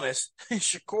be honest,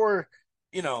 Shakur,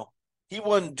 you know, he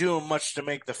wasn't doing much to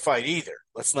make the fight either.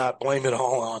 Let's not blame it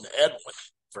all on Edwin,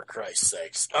 for Christ's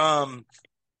sakes.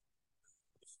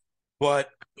 But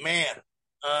man,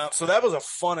 so that was a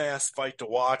fun ass fight to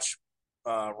watch.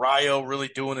 Rayo really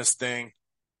doing his thing.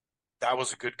 That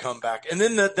was a good comeback. And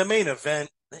then the main event,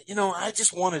 you know, I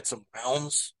just wanted some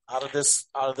rounds out of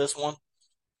this one.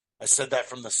 I said that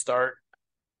from the start.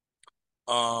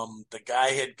 The guy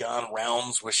had gone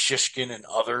rounds with Shishkin and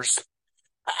others.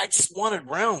 I just wanted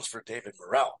rounds for David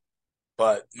Morrell.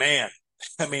 But man,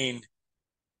 I mean,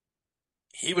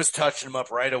 he was touching him up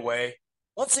right away.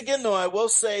 Once again, though, I will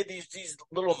say these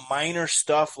little minor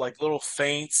stuff like little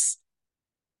feints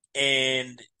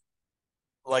and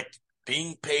like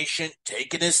being patient,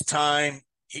 taking his time.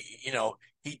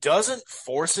 He doesn't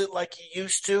force it like he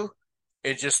used to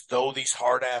and just throw these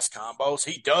hard ass combos.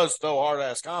 He does throw hard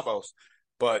ass combos,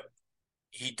 but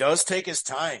he does take his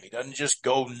time. He doesn't just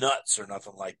go nuts or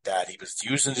nothing like that. He was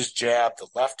using his jab, the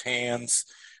left hands,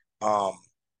 um,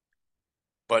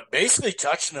 but basically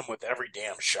touching him with every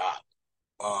damn shot.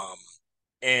 Um,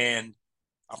 and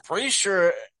I'm pretty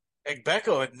sure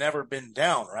Egbeko had never been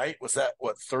down, right? Was that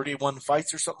what 31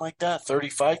 fights or something like that? 30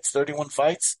 fights, 31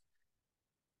 fights,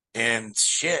 and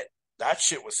shit. That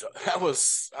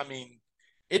was. I mean,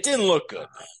 it didn't look good,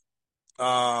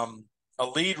 man. A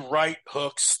lead right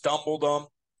hook stumbled him,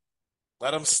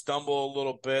 let him stumble a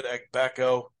little bit.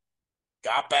 Egbeko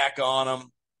got back on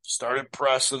him, started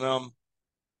pressing him,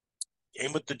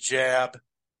 came with the jab,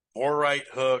 more right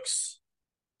hooks,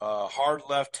 hard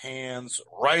left hands,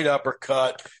 right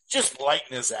uppercut, just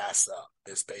lighting his ass up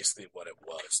is basically what it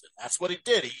was. And that's what he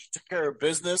did. He took care of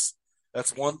business.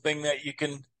 That's one thing that you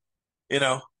can, you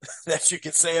know, that you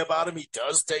can say about him. He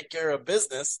does take care of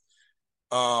business.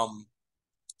 Um,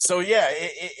 so yeah,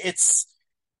 it's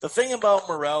the thing about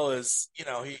Morrell is,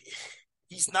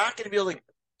 he's not going to be able to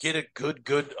get a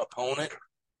good opponent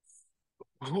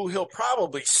who he'll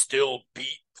probably still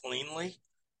beat cleanly,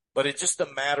 but it's just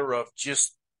a matter of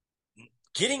just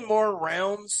getting more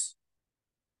rounds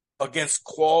against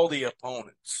quality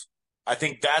opponents. I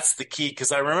think that's the key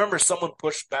because I remember someone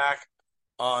pushed back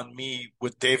on me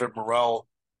with David Morrell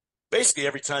basically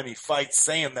every time he fights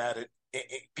saying that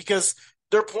because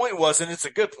their point was, and it's a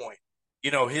good point,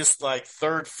 his like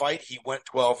third fight, he went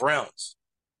 12 rounds.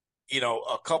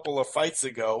 A couple of fights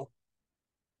ago,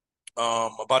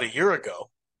 about a year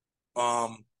ago, a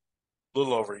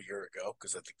little over a year ago,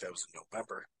 because I think that was in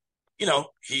November,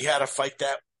 he had a fight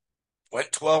that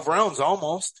went 12 rounds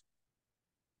almost.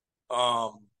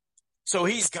 So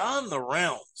he's gone the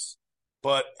rounds,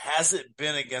 but hasn't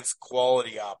been against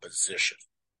quality opposition.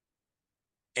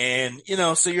 And,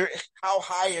 so how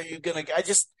high are you going to, I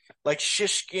just like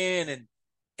Shishkin and,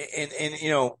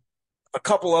 a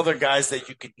couple other guys that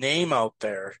you could name out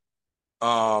there.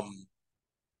 And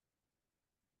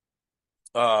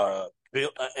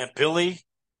Billy,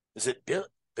 is it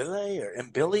Billy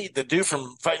and Billy, the dude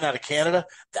from fighting out of Canada?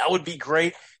 That would be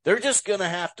great. They're just going to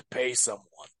have to pay someone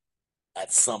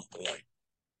at some point.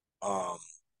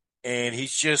 And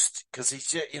he's just, cause he's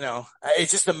just,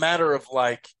 it's just a matter of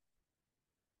like,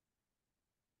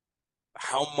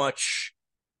 how much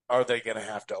are they going to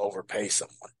have to overpay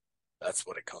someone? That's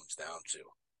what it comes down to.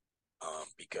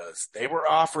 Because they were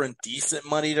offering decent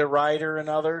money to Ryder and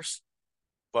others,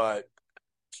 but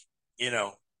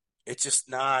it's just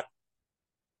not.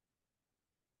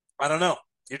 I don't know.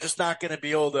 You're just not going to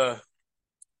be able to.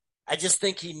 I just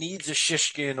think he needs a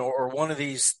Shishkin or one of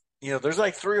these there's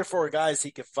like three or four guys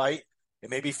he could fight and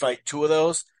maybe fight two of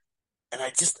those. And I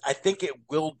think it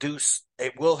will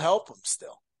help him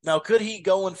still. Now, could he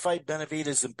go and fight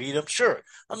Benavidez and beat him? Sure.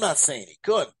 I'm not saying he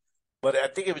could, but I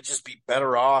think it would just be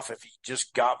better off if he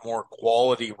just got more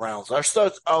quality rounds.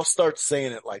 I'll start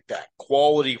saying it like that,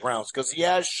 quality rounds, because he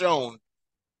has shown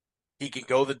he can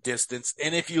go the distance.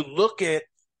 And if you look at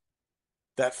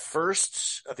that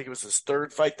first, I think it was his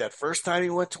third fight, that first time he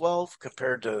went 12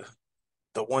 compared to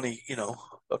the one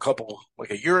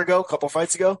like a year ago, a couple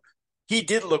fights ago, he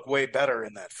did look way better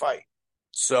in that fight.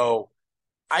 So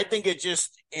I think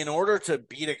in order to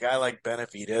beat a guy like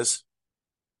Benavidez,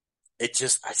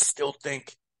 I still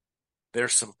think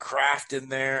there's some craft in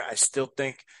there. I still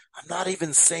think, I'm not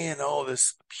even saying, oh,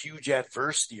 this huge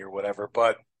adversity or whatever,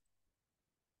 but,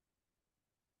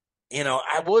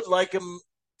 I would like him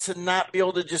to not be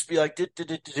able to just be like,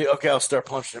 okay, I'll start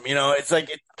punching him. It's like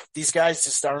these guys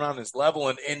just aren't on his level,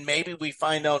 and maybe we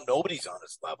find out nobody's on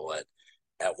his level at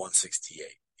 168.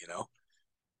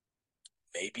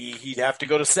 Maybe he'd have to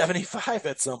go to 75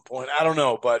 at some point. I don't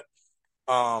know, but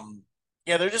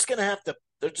yeah, they're just gonna have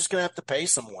to pay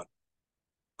someone.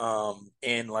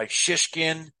 And like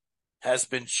Shishkin has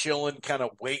been chilling, kind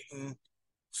of waiting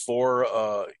for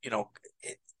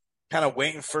kind of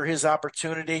waiting for his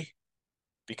opportunity,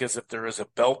 because if there is a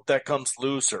belt that comes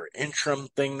loose or interim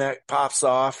thing that pops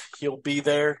off, he'll be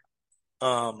there.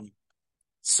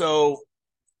 So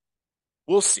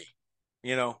we'll see.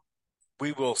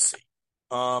 We will see.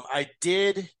 I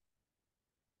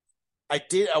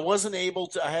wasn't able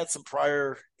to, I had some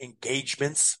prior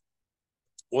engagements,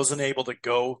 wasn't able to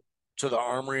go to the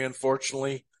Armory,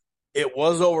 unfortunately. It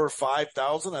was over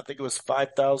 5,000. I think it was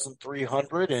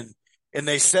 5,300. And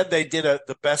they said they did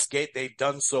the best gate they've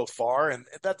done so far. And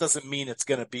that doesn't mean it's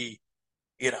going to be,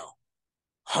 you know,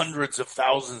 hundreds of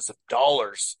thousands of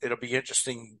dollars. It'll be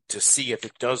interesting to see if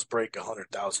it does break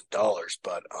 $100,000.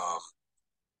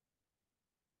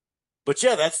 But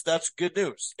yeah, that's good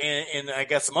news. And I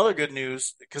got some other good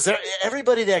news, because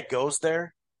everybody that goes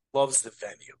there loves the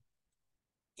venue.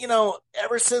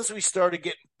 Ever since we started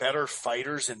getting better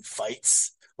fighters in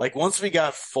fights, like once we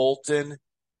got Fulton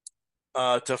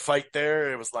to fight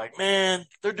there, it was like, man,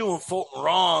 they're doing Fulton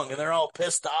wrong and they're all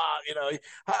pissed off.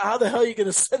 How the hell are you going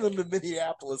to send them to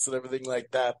Minneapolis and everything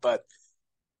like that? But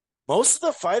most of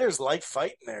the fighters like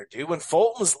fighting there, dude. When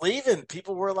Fulton was leaving,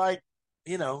 people were like,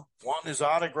 wanting his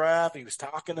autograph. He was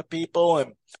talking to people,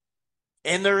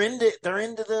 and they're into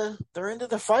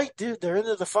the fight, dude. They're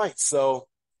into the fight. So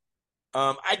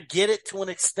I get it to an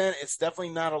extent. It's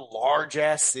definitely not a large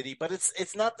ass city, but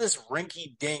it's not this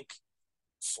rinky dink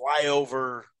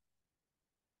flyover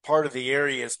part of the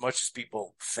area as much as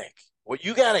people think. Well,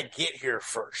 you got to get here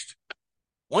first.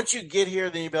 Once you get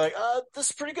here, then you'll be like, this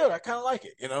is pretty good. I kind of like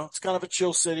it. It's kind of a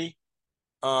chill city.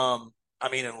 I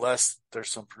mean, unless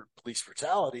there's some police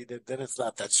brutality, then it's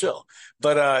not that chill.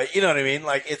 But you know what I mean?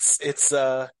 Like it's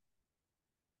a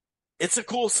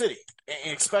cool city,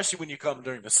 especially when you come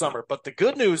during the summer. But the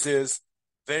good news is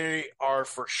they are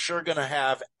for sure going to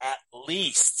have at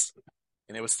least,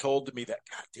 and it was told to me that,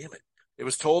 God damn it, it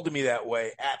was told to me that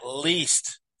way, at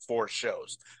least 4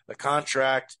 shows. The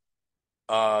contract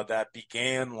that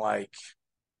began like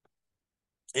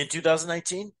in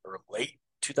 2019 or late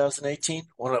 2018,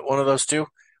 one of those two,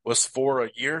 was for a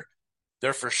year.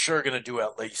 They're for sure going to do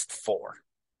at least 4,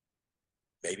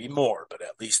 maybe more, but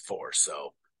at least 4.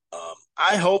 So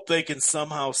I hope they can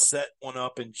somehow set one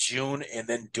up in June and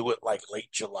then do it like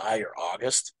late July or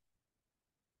August.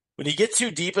 When you get too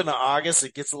deep into August,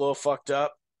 it gets a little fucked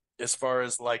up as far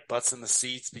as like butts in the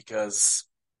seats, because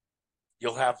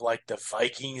you'll have like the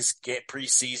Vikings get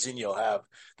preseason, you'll have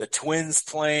the Twins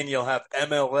playing, you'll have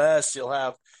MLS, you'll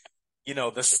have,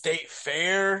 the state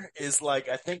fair is like,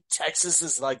 I think Texas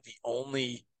is like the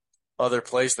only other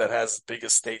place that has as big a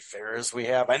state fair as we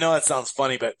have. I know that sounds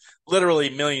funny, but literally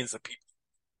millions of people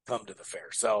come to the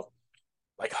fair. So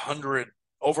like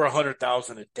over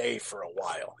 100,000 a day for a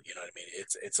while. You know what I mean?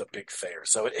 It's a big fair.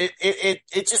 So it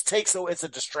just takes, it's a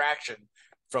distraction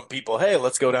from people. Hey,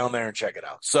 let's go down there and check it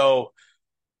out. So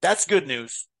that's good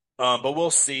news. But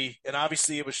we'll see. And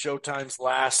obviously it was Showtime's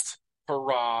last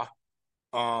hurrah.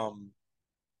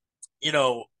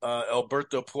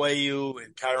 Alberto Pueyu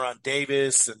and Kyron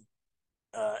Davis and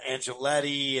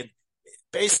Angeletti, and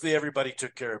basically everybody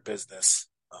took care of business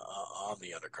on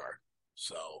the undercard.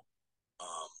 So,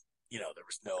 there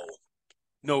was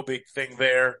no big thing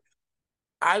there.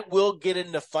 I will get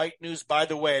into fight news. By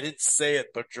the way, I didn't say it,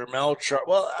 but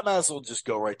well, I might as well just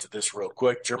go right to this real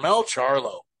quick. Jermell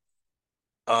Charlo,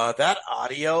 that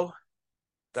audio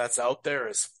that's out there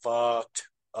is fucked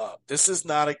up. This is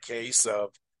not a case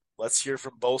of Let's hear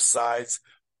from both sides.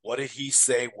 What did he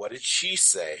say? What did she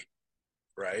say?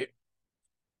 Right?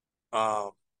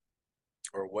 Um,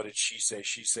 or what did she say?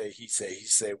 She say, he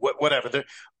say, whatever.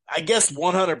 I guess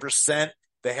 100%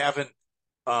 they haven't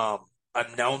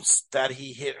announced that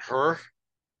he hit her.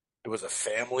 It was a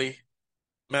family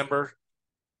member.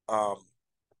 Um,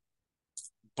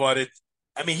 but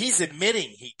I mean, he's admitting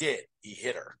he did. He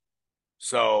hit her.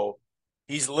 So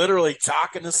he's literally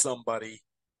talking to somebody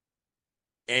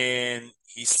and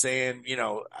he's saying,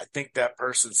 I think that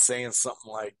person's saying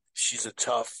something like she's a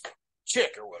tough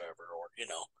chick or whatever, or,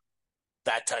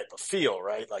 that type of feel,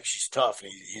 right? Like she's tough.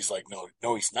 And he's like, no,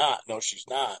 no, he's not. No, she's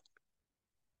not.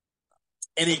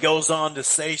 And he goes on to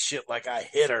say shit like, I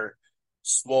hit her,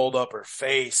 swolled up her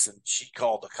face, and she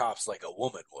called the cops like a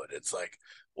woman would. It's like,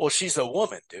 well, she's a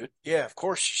woman, dude. Yeah, of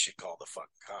course she should call the fucking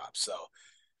cops. So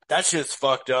that shit's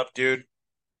fucked up, dude.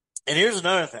 And here's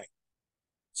another thing.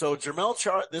 So Jermell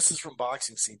Charlo, this is from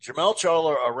Boxing Scene. Jermell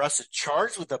Charlo arrested,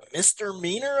 charged with a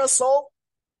misdemeanor assault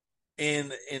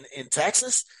in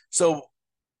Texas. So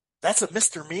that's a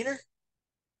misdemeanor.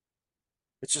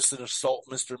 It's just an assault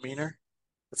misdemeanor.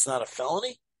 It's not a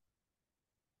felony.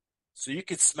 So you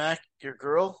could smack your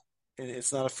girl and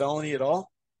it's not a felony at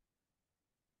all.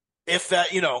 If that,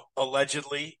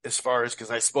 allegedly, as far as, because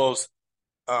I suppose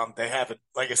they haven't,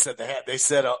 like I said, they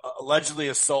said allegedly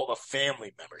assault a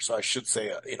family member. So I should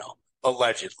say,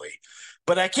 allegedly.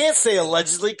 But I can't say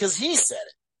allegedly because he said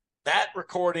it. That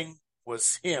recording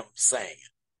was him saying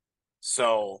it.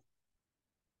 So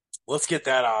let's get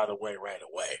that out of the way right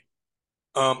away.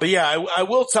 But yeah, I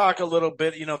will talk a little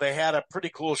bit. They had a pretty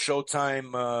cool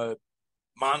Showtime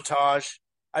montage.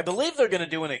 I believe they're going to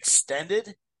do an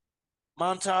extended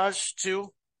montage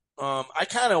too. I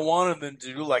kind of wanted them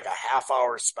to do like a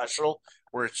half-hour special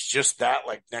where it's just that,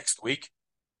 like next week.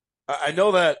 I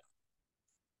know that,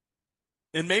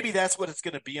 and maybe that's what it's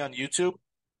going to be on YouTube.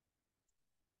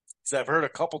 Because I've heard a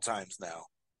couple times now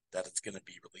that it's going to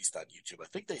be released on YouTube. I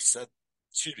think they said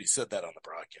that on the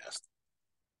broadcast.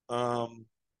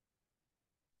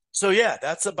 So yeah,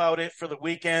 that's about it for the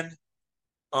weekend.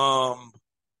 Um,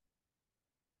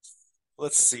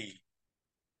 let's see.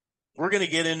 We're going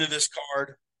to get into this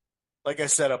card. Like I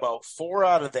said, about 4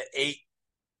 out of the 8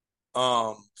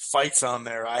 fights on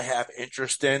there I have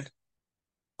interest in.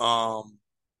 Where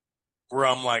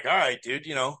I'm like, all right, dude,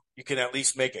 you can at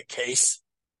least make a case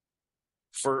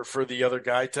for the other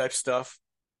guy type stuff.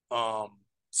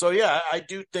 So yeah, I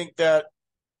do think that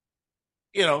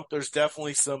there's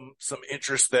definitely some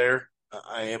interest there.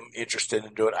 I am interested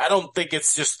into it. I don't think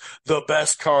it's just the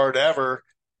best card ever,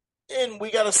 and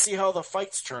we got to see how the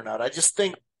fights turn out. I just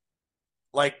think,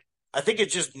 like, I think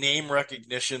it's just name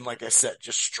recognition, like I said,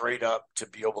 just straight up to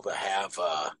be able to have,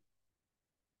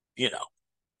 you know,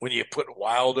 when you put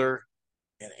Wilder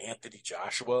and Anthony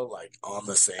Joshua like on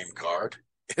the same card,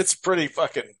 it's pretty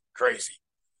fucking crazy.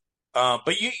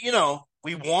 But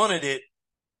we wanted it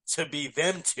to be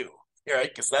them two, right?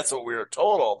 Because that's what we were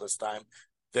told all this time,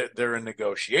 that they're in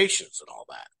negotiations and all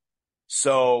that.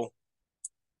 So,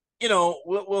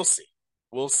 we'll see.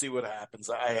 We'll see what happens.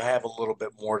 I have a little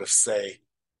bit more to say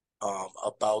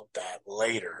about that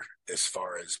later, as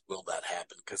far as will that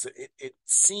happen? Because it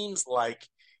seems like,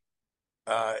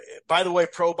 by the way,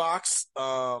 Pro Box,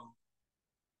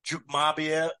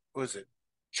 Jukmabiev, was it?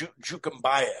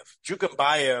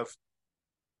 Jukambayev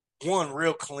won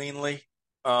real cleanly.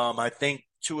 I think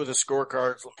 2 of the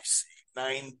scorecards, let me see,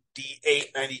 98,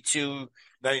 92,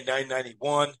 99,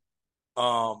 91.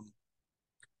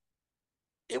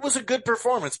 It was a good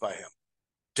performance by him.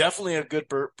 Definitely a good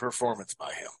performance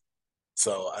by him.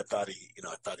 So I thought he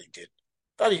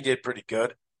did pretty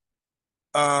good.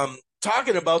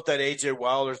 Talking about that AJ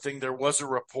Wilder thing, there was a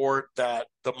report that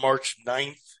the March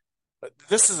 9th,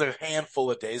 this is a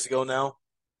handful of days ago now,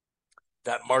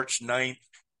 that March 9th,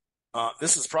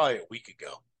 this is probably a week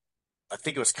ago. I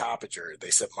think it was Coppinger. They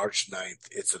said March 9th,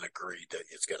 it's an agreed that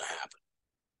it's going to happen.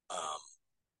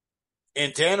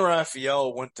 And Dan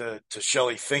Raphael went to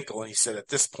Shelley Finkel and he said, at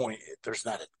this point, there's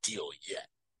not a deal yet.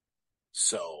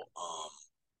 So,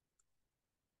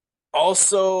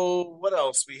 also, what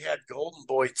else? We had Golden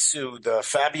Boy 2, the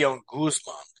Fabian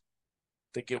Guzman.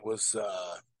 I think it was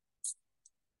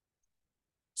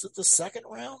it the second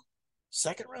round?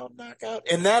 Second round knockout?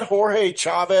 And that Jorge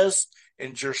Chavez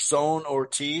and Gerson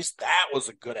Ortiz, that was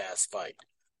a good ass fight.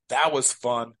 That was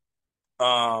fun.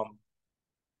 Yeah.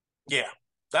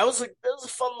 That was a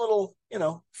fun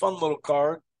little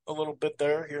card. A little bit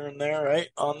there, here and there, right?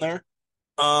 On there.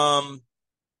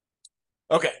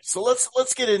 Okay, so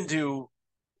let's get into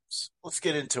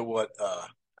what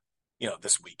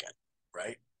this weekend,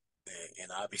 right?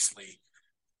 And obviously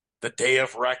the Day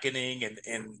of Reckoning, and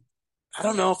I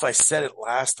don't know if I said it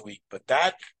last week, but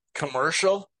that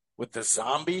commercial with the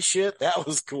zombie shit, that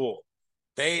was cool.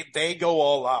 They go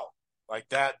all out like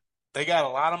that. They got a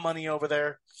lot of money over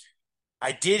there.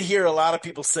 I did hear a lot of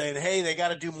people saying, "Hey, they got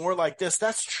to do more like this."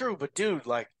 That's true, but dude,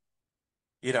 like,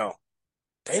 you know,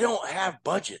 they don't have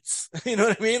budgets. You know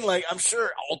what I mean? Like, I'm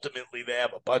sure ultimately they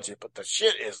have a budget, but the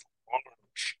shit is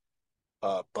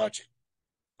large budget.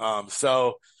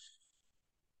 So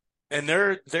and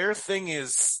their thing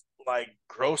is like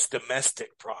gross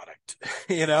domestic product.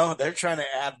 They're trying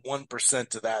to add 1%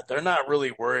 to that. They're not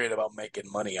really worried about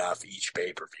making money off each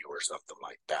pay-per-view or something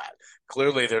like that.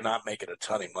 Clearly they're not making a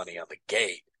ton of money on the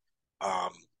gate. Um,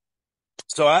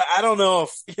 so I don't know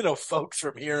if, folks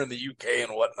from here in the UK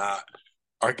and whatnot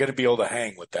are going to be able to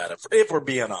hang with that if we're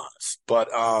being honest. But,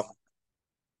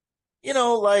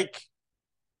 like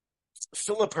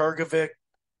Philip Hergovic,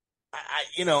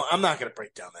 I'm not going to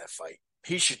break down that fight.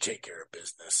 He should take care of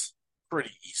business pretty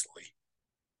easily.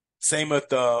 Same with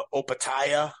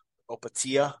Opatia,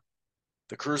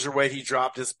 the cruiserweight. He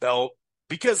dropped his belt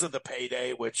because of the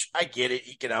payday, which I get it.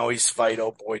 He can always fight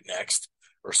Oh Boy next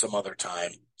or some other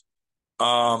time.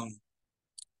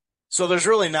 So there's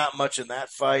really not much in that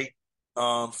fight.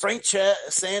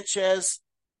 Sanchez,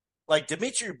 like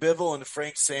Dimitri Bivol and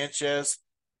Frank Sanchez,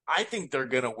 I think they're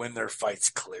going to win their fights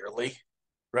clearly,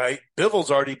 right? Bivol's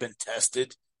already been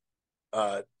tested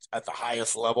at the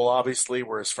highest level, obviously,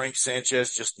 whereas Frank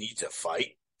Sanchez just needs a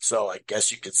fight. So I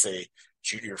guess you could say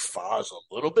Junior Fa is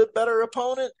a little bit better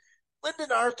opponent.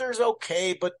 Lyndon Arthur's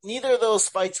okay, but neither of those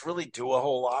fights really do a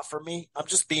whole lot for me. I'm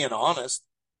just being honest,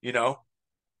 you know?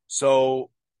 So,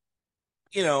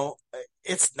 you know,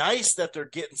 it's nice that they're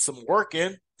getting some work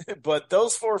in, but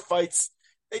those four fights,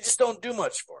 they just don't do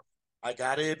much for me. I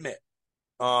got to admit.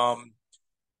 Um,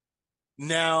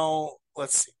 Now,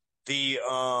 let's see.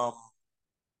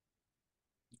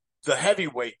 The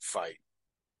heavyweight fight.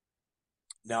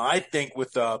 Now, I think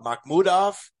with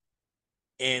Makhmudov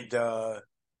and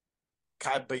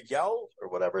Kabayel or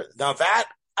whatever. Now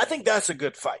I think that's a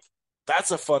good fight.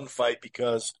 That's a fun fight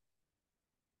because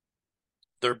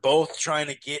they're both trying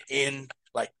to get in,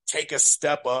 like take a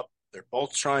step up. They're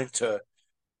both trying to,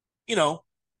 you know,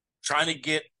 trying to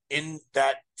get in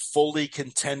that fully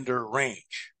contender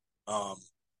range. Um,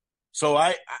 so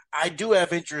I do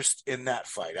have interest in that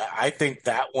fight. I think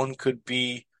that one could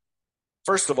be,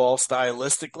 first of all,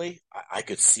 stylistically, I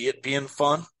could see it being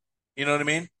fun. You know what I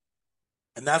mean?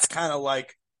 And that's kind of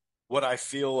like what I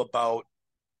feel about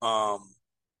um,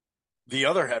 the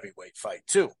other heavyweight fight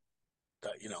too.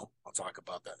 I'll talk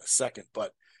about that in a second.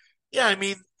 But yeah, I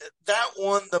mean that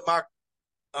one, the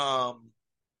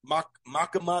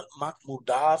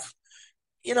Makhmudov.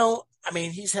 I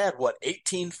mean he's had what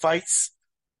 18 fights,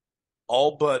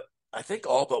 all but I think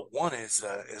all but one has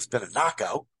been a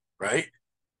knockout, right?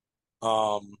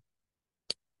 Um,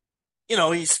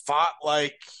 he's fought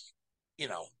like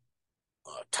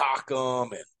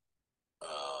Takam and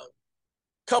a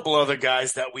couple other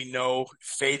guys that we know,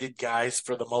 faded guys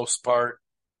for the most part.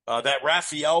 That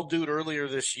Raphael dude earlier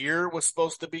this year was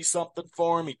supposed to be something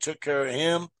for him. He took care of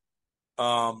him.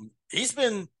 He's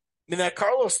been, I mean, that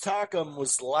Carlos Takam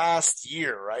was last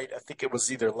year, right? I think it was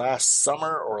either last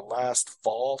summer or last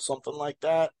fall, something like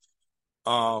that.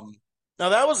 Now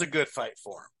that was a good fight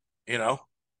for him.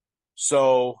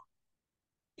 So,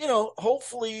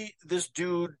 hopefully this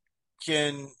dude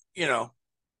can, can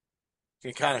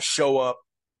kind of show up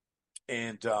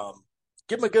and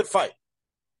give him a good fight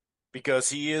because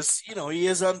he is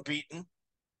unbeaten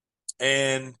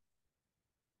and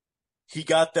he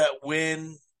got that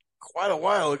win quite a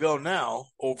while ago now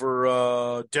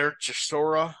over Derek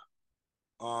Chisora.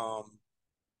 Um,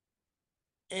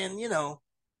 and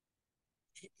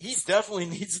he's definitely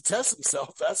needs to test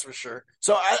himself, that's for sure.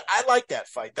 So I like that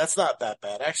fight. That's not that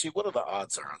bad. Actually, what are the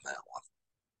odds are on that one?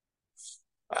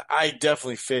 I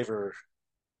definitely favor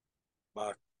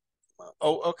my.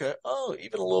 Oh, okay. Oh,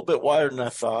 even a little bit wider than I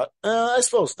thought. I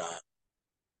suppose not.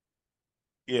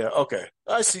 Yeah, okay.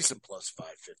 I see some plus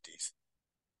 550s.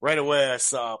 Right away, I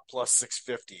saw plus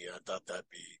 650. I thought that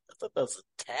was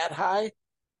a tad high,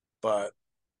 but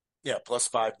yeah, plus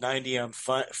 590 on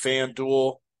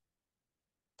FanDuel.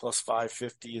 Plus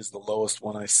 550 is the lowest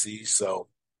one I see. So,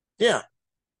 yeah,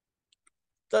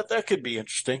 that could be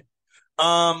interesting.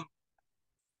 Um,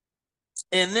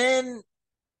 and then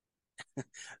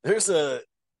there's a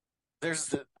there's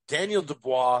the Daniel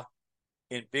Dubois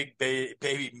and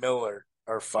Baby Miller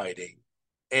are fighting,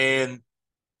 and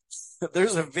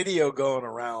there's a video going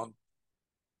around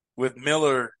with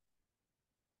Miller.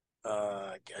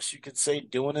 I guess you could say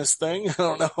doing his thing. I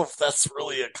don't know if that's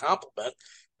really a compliment.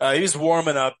 He was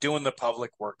warming up, doing the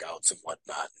public workouts and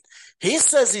whatnot. He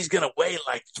says he's going to weigh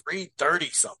like 330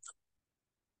 something.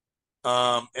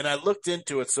 And I looked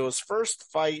into it. So his first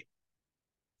fight,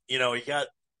 he got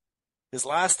his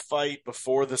last fight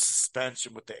before the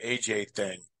suspension with the AJ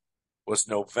thing was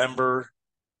November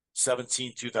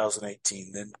 17,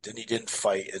 2018. Then he didn't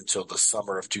fight until the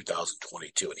summer of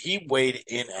 2022. And he weighed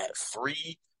in at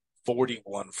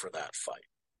 341 for that fight.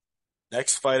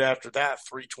 Next fight after that,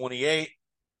 328.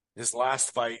 His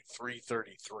last fight,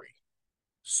 333.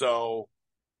 So,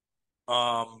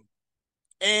 um,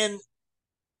 and,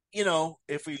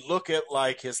 if we look at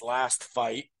like his last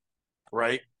fight,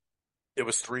 right, it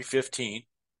was 315.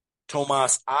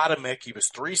 Tomas Adamek, he was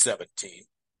 317.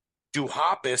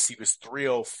 Duhapis, he was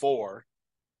 304.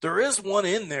 There is one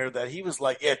in there that he was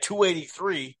like,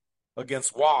 283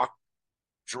 against Walk.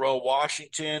 Jarrell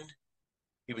Washington,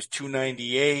 he was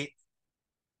 298.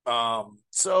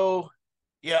 So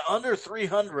yeah, under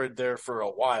 300 there for a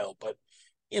while, but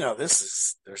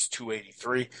there's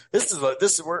 283.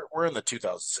 We're in the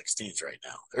 2016s right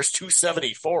now. There's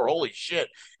 274. Holy shit.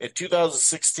 In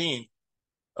 2016.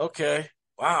 Okay.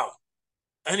 Wow.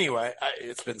 Anyway,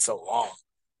 it's been so long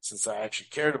since I actually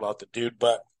cared about the dude,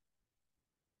 but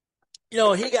he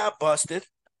got busted,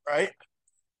 right?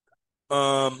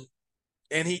 And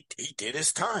he did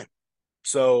his time.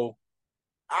 So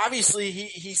obviously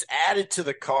he's added to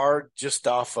the card just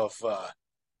off of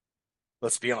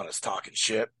let's be honest, talking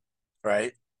shit,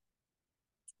 right?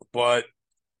 But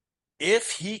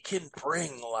if he can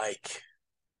bring like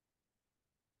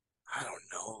I don't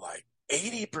know, like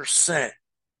 80%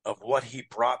 of what he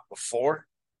brought before,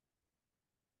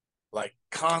 like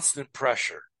constant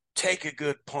pressure, take a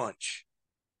good punch,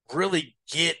 really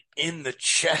get in the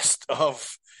chest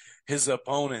of his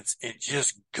opponents and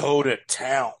just go to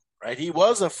town, right? He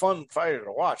was a fun fighter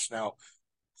to watch. Now,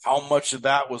 how much of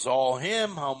that was all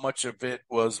him? How much of it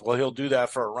was, well, he'll do that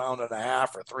for a round and a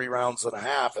half or 3 rounds and a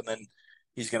half, and then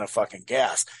he's going to fucking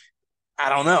gas. I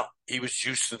don't know. He was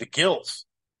juiced to the gills.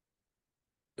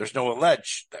 There's no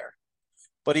allege there.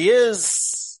 But he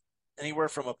is anywhere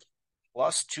from a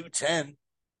plus 210.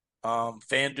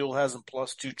 FanDuel has him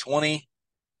plus 220,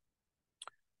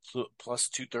 plus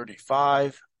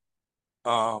 235.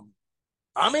 I'm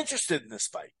interested in this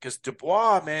fight because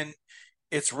Dubois, man,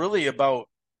 it's really about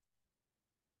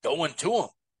going to him,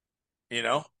 you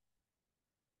know?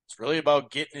 It's really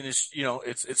about getting in his,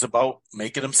 it's about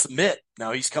making him submit.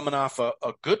 Now he's coming off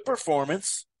a good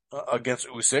performance against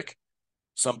Usyk.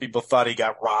 Some people thought he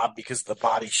got robbed because of the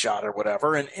body shot or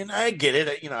whatever, and I get it.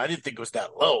 I didn't think it was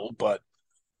that low, but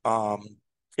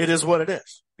it is what it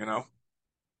is.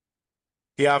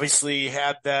 He obviously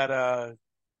had that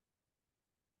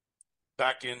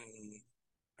back in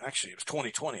actually it was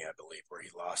 2020, I believe, where he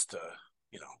lost to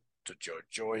Joe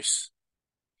Joyce.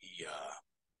 He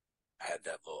had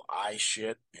that little eye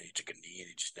shit, and he took a knee, and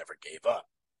he just never gave up.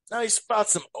 Now he's fought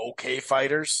some okay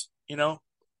fighters,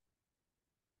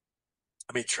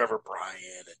 I mean, Trevor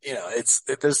Bryan,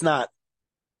 there's not,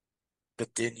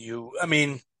 but then I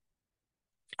mean,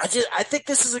 I think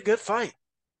this is a good fight.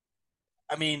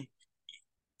 I mean,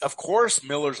 of course,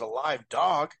 Miller's a live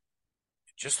dog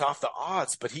just off the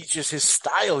odds, but his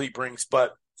style he brings.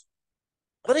 But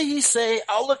what did he say?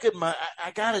 I'll look at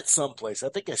I got it someplace. I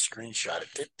think I screenshot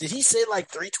it. Did he say like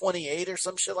 328 or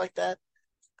some shit like that?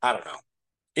 I don't know.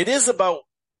 It is about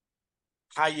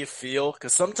how you feel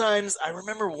because sometimes I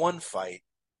remember one fight.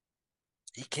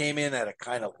 He came in at a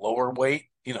kind of lower weight,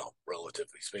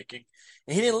 relatively speaking,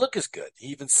 and he didn't look as good. He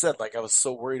even said, like, I was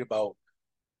so worried about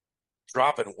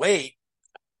dropping weight,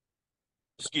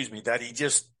 excuse me, that he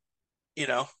just, he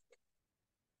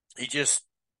just,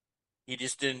 he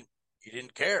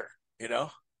didn't care,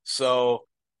 So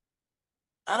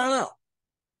I don't know.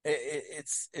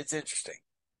 It's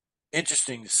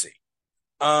interesting to see.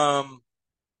 Um,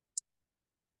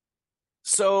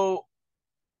 so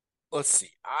let's see.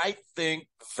 I think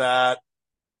that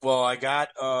I got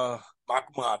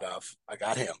Makhmadov. I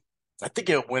got him. I think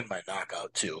he'll win my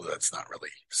knockout too. That's not really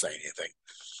saying anything.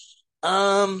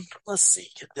 Let's see.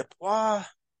 Dubois,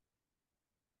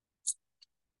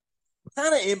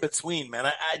 kind of in between, man.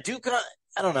 I do kind of,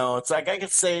 I don't know. It's like I can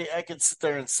sit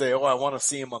there and say, oh, I want to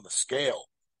see him on the scale,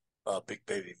 Big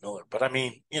Baby Miller. But I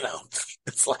mean,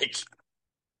 it's like,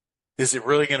 is it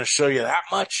really going to show you that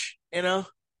much? And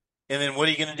then what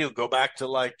are you going to do? Go back to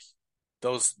like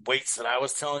those weights that I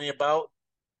was telling you about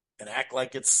and act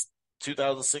like it's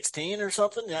 2016 or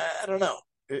something? I don't know.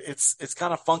 It's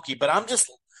kind of funky, but I'm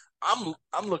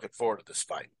looking forward to this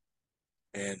fight,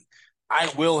 and I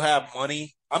will have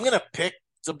money. I'm going to pick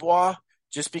Dubois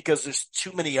just because there's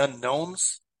too many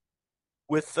unknowns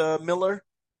with Miller,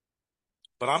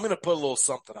 but I'm going to put a little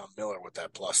something on Miller with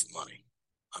that plus money.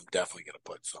 I'm definitely going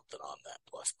to put something on that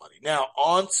plus money. Now,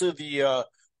 on to the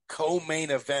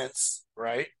co-main events,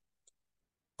 right?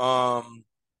 Um,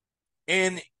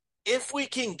 and if we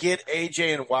can get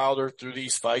AJ and Wilder through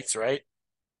these fights, right?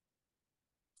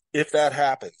 If that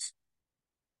happens,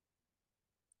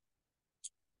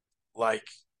 like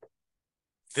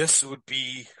this would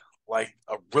be like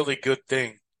a really good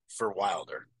thing for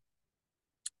Wilder,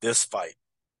 this fight,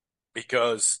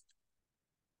 because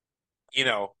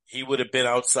he would have been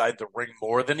outside the ring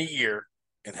more than a year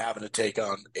and having to take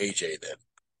on AJ then.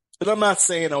 But I'm not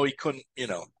saying, he couldn't,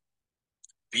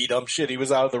 beat up shit. He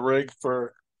was out of the ring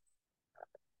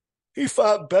he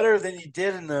fought better than he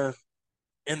did in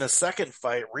the second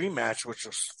fight rematch, which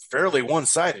was fairly one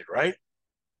sided, right?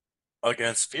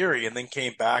 Against Fury, and then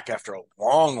came back after a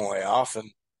long layoff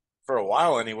and for a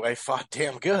while anyway, fought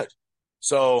damn good.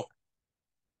 So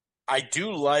I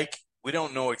do like, we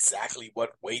don't know exactly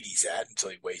what weight he's at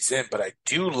until he weighs in, but I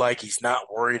do like he's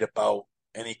not worried about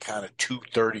any kind of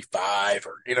 235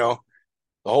 or, the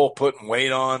whole putting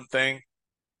weight on thing.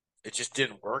 It just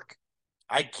didn't work.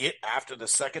 I get after the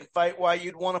second fight why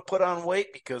you'd want to put on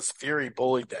weight because Fury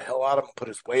bullied the hell out of him, put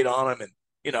his weight on him, and,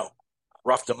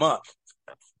 roughed him up.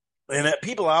 And that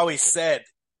people always said,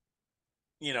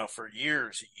 for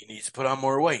years, he needs to put on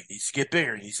more weight. He needs to get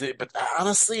bigger. But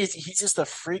honestly, he's just a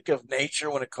freak of nature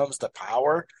when it comes to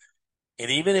power. And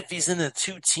even if he's in the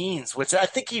two teens, which I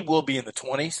think he will be in the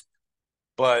 20s,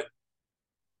 but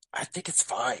I think it's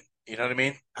fine. You know what I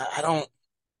mean?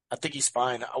 I think he's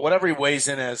fine. Whatever he weighs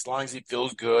in, as long as he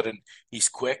feels good and he's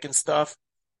quick and stuff.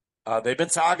 They've been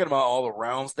talking about all the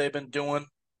rounds they've been doing.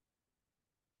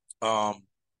 So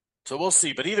we'll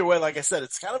see. But either way, like I said,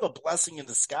 it's kind of a blessing in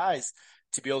disguise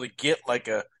to be able to get like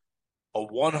a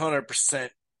 100%,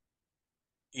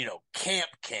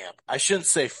 camp. I shouldn't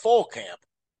say full camp,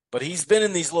 but he's been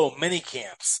in these little mini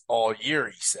camps all year,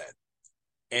 he said.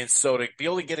 And so to be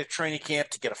able to get a training camp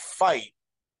to get a fight,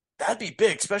 that'd be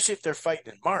big, especially if they're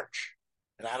fighting in March.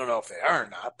 And I don't know if they are or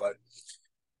not, but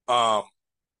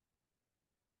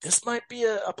this might be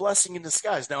a blessing in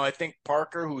disguise. Now, I think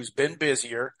Parker, who's been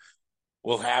busier,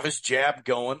 will have his jab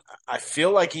going. I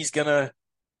feel like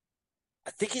I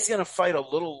think he's gonna fight a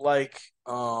little like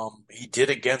he did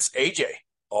against AJ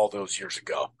all those years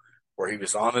ago, where he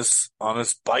was on his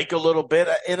bike a little bit,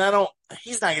 and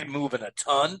he's not gonna move in a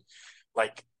ton,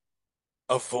 like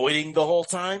avoiding the whole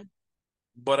time.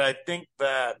 But I think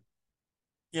that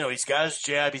he's got his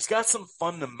jab, he's got some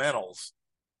fundamentals.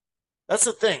 That's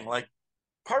the thing. Like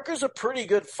Parker's a pretty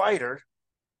good fighter.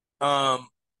 Um,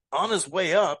 on his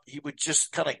way up, he would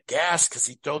just kind of gas because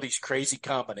he'd throw these crazy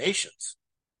combinations.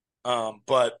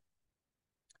 But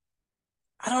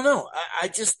I don't know. I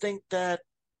just think that,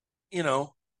 you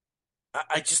know,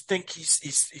 I just think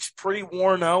he's pretty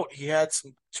worn out. He had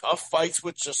some tough fights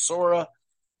with Chisora.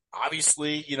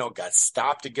 Obviously, got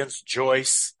stopped against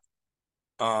Joyce.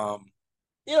 Um,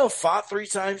 fought three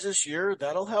times this year.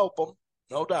 That'll help him,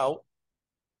 no doubt.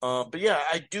 But yeah,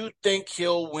 I do think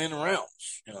he'll win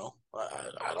rounds.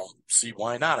 I don't see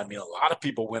why not. I mean, a lot of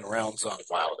people win rounds on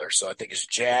Wilder, so I think his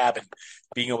jab and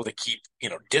being able to keep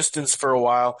distance for a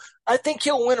while, I think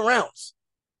he'll win rounds.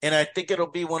 And I think it'll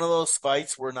be one of those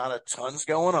fights where not a ton's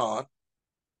going on,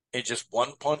 and just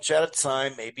one punch at a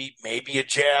time. Maybe a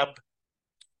jab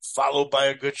followed by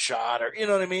a good shot, or you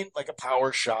know what I mean, like a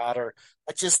power shot. Or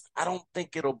I don't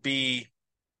think it'll be.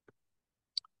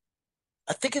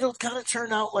 I think it'll kind of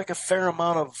turn out like a fair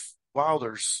amount of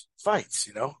Wilder's fights.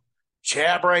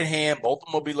 Jab, right hand, both of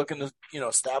them will be looking to,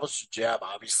 establish the jab.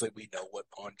 Obviously, we know what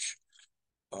punch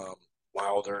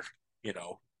Wilder,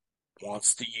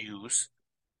 wants to use.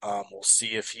 We'll see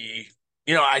if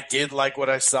I did like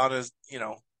what I saw in his,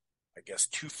 I guess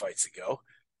 2 fights ago,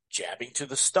 jabbing to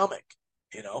the stomach,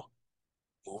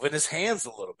 moving his hands a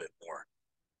little bit more,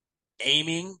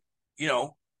 aiming,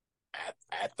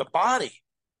 at the body,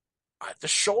 at the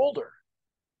shoulder.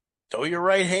 Throw your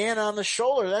right hand on the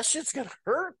shoulder. That shit's going to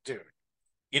hurt, dude.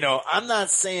 I'm not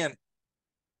saying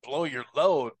blow your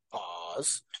load,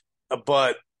 pause,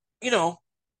 but, throw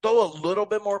a little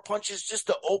bit more punches just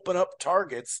to open up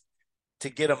targets to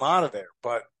get him out of there.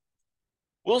 But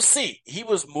we'll see. He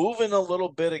was moving a little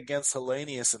bit against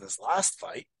Hellenius in his last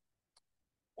fight.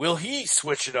 Will he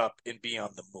switch it up and be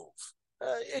on the move?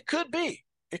 It could be.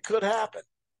 It could happen.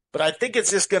 But I think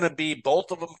it's just going to be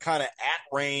both of them kind of at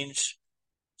range,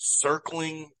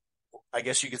 circling. I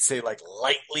guess you could say like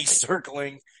lightly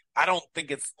circling. I don't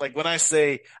think it's like when I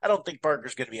say I don't think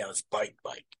Parker's going to be on his bike.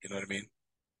 You know what I mean?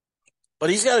 But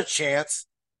he's got a chance.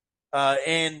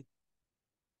 And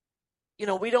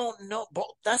we don't know. But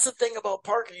that's the thing about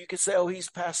Parker. You could say, oh, he's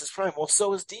past his prime. Well,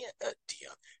 so is Dion.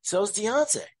 So is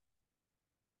Deontay.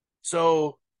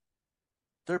 So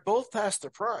they're both past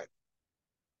their prime.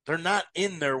 They're not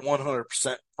in their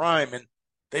 100% prime, and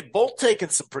they've both taken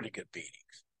some pretty good beatings.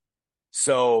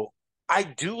 So I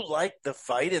do like the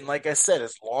fight, and like I said,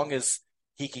 as long as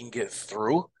he can get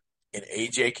through and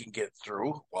AJ can get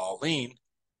through while lean,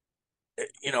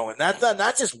 and that's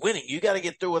not just winning. You got to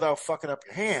get through without fucking up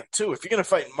your hand too. If you're gonna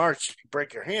fight in March, if you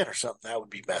break your hand or something, that would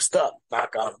be messed up.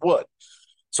 Knock on wood.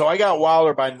 So I got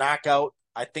Wilder by knockout.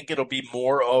 I think it'll be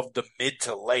more of the mid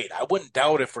to late. I wouldn't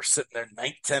doubt if we're sitting there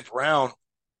ninth, 10th round,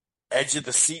 edge of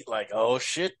the seat, like, oh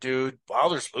shit, dude,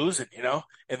 Wilder's losing,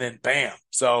 and then bam.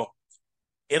 So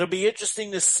it'll be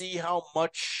interesting to see how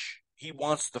much he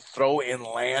wants to throw and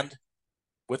land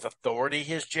with authority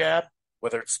his jab,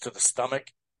 whether it's to the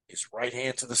stomach, his right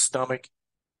hand to the stomach.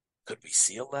 Could we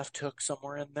see a left hook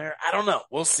somewhere in there? I don't know.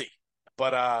 We'll see.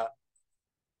 But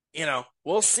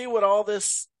we'll see what all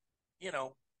this,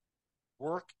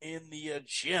 work in the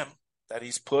gym that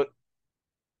he's put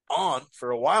on for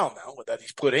a while now, that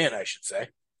he's put in, I should say,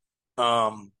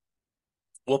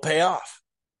 will pay off.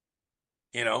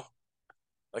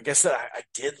 Like I said, I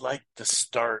did like the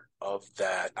start of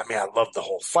that. I mean, I love the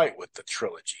whole fight with the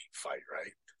trilogy fight,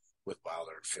 right? With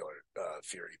Wilder and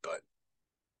Fury, but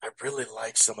I really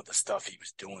liked some of the stuff he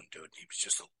was doing, dude. He was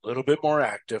just a little bit more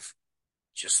active,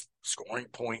 just scoring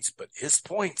points, but his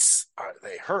points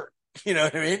they hurt. You know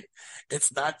what I mean?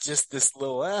 It's not just this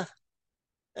little,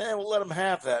 we'll let him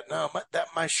have that. No,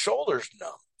 my shoulder's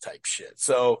numb type shit.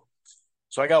 So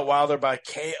I got Wilder by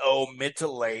KO mid to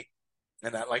late,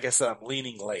 and that, like I said, I'm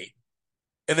leaning late.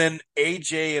 And then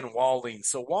AJ and Wallin.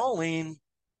 So Wallin,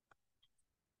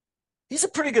 he's a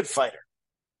pretty good fighter.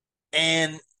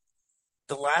 And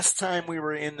the last time we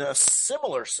were in a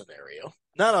similar scenario,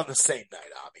 not on the same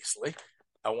night, obviously.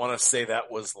 I want to say that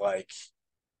was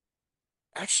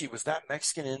actually, was that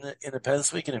Mexican in the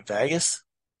Independence Weekend in Vegas?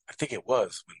 I think it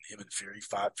was when him and Fury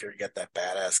fought. Fury got that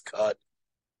badass cut.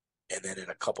 And then in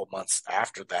a couple months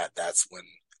after that, that's when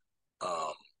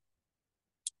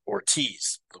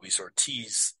Luis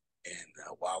Ortiz and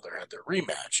Wilder had their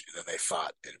rematch. And then they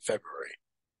fought in February.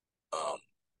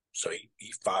 So he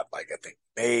fought I think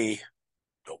May,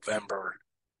 November,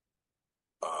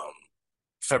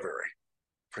 February.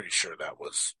 Pretty sure that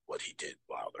was what he did,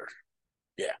 Wilder.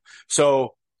 Yeah.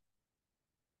 So,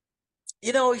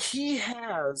 he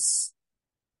has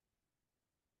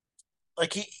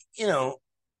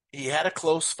he had a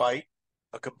close fight,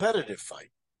 a competitive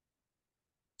fight.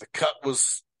 The cut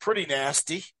was pretty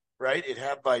nasty, right? It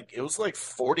was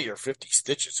 40 or 50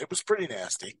 stitches. It was pretty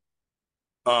nasty.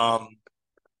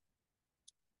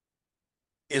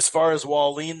 As far as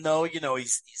Wallin, though,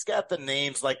 he's got the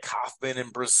names like Kaufman in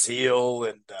Brazil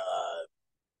and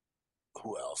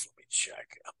who else? Let me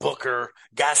check. Booker,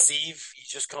 Garcia. He's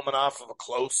just coming off of a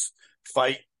close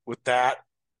fight with that.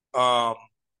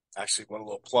 Actually won a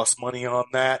little plus money on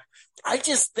that. I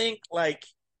just think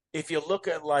if you look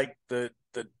at the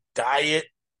diet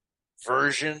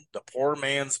version, the poor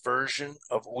man's version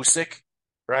of Usyk,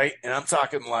 right? And I'm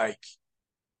talking okay, I'm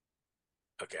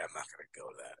not going to go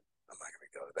to that. I'm not going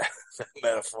to go to that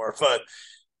metaphor, but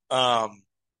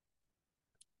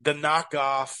the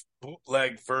knockoff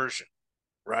bootleg version,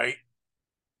 right?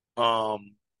 I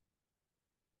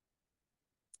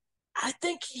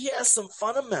think he has some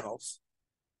fundamentals.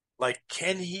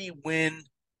 Can he win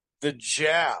the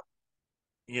jab,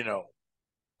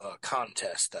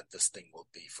 contest that this thing will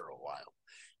be for a while?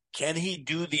 Can he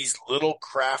do these little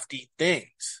crafty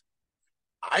things?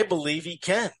 I believe he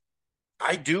can.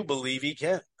 I do believe he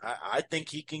can. I think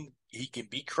he can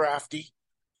be crafty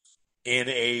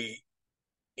in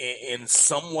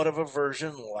somewhat of a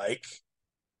version like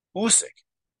Usyk.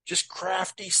 Just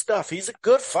crafty stuff. He's a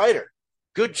good fighter.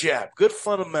 Good jab, good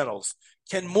fundamentals,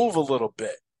 can move a little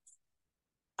bit.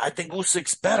 I think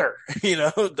Usyk's better,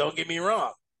 don't get me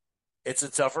wrong. It's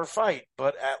a tougher fight,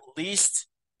 but at least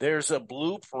there's a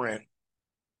blueprint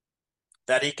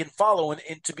that he can follow. And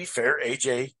to be fair,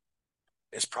 AJ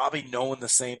is probably knowing the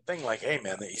same thing. Hey,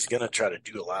 man, he's going to try to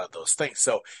do a lot of those things.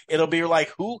 So it'll be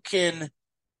who can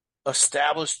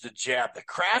establish the jab, the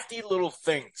crafty little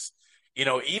things,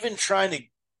 even trying to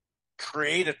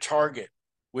create a target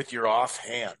with your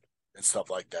offhand and stuff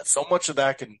like that. So much of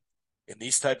that in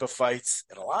these type of fights,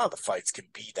 and a lot of the fights can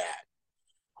be that.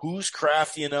 Who's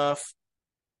crafty enough?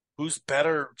 Who's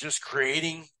better just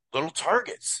creating little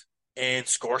targets and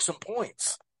score some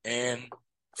points and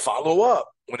follow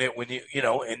up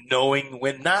and knowing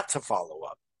when not to follow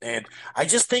up. And I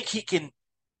just think he can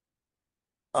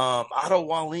Otto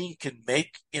Wallin can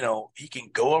make, he can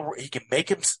go over, he can make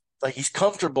him like he's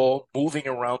comfortable moving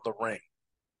around the ring.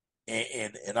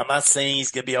 And I'm not saying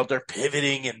he's going to be out there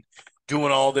pivoting and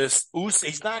doing all this.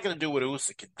 He's not going to do what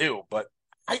Usyk can do, but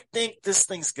I think this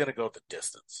thing's going to go the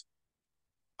distance.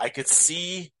 I could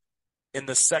see in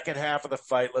the second half of the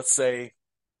fight, let's say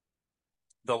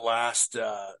the last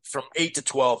from 8 to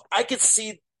 12, I could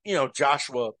see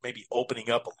Joshua maybe opening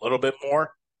up a little bit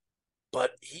more,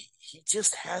 but he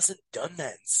just hasn't done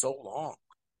that in so long.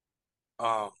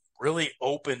 Really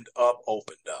opened up,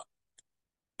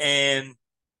 and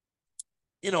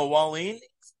Wallin,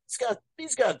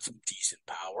 he's got some decent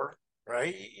power,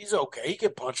 right? He's okay. He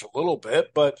can punch a little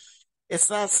bit, but it's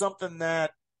not something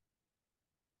that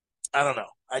I don't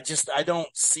know. I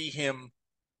don't see him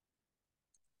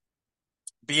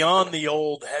beyond the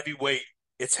old heavyweight.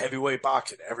 It's heavyweight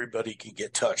boxing. Everybody can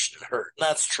get touched and hurt. And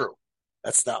that's true.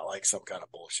 That's not like some kind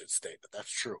of bullshit statement.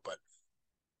 That's true. But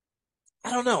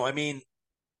I don't know. I mean,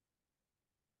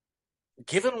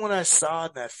 given what I saw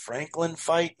in that Franklin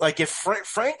fight, like if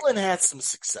Franklin had some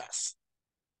success,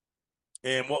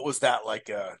 and what was that like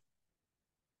a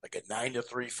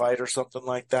 9-3 fight or something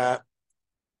like that?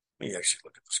 Let me actually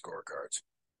look at the scorecards.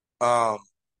 Um,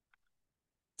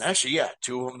 Actually, yeah,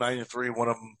 two of them 9-3, one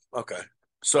of them. Okay,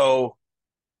 so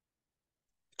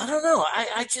I don't know.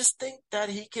 I just think that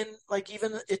he can, like,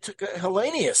 even it took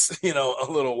Hellenius,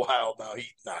 a little while. Now he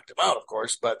knocked him out, of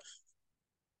course, but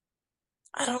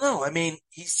I don't know. I mean,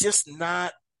 he's just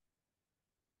not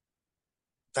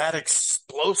that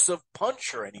explosive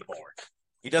puncher anymore.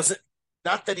 He doesn't.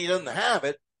 Not that he doesn't have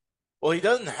it. Well, he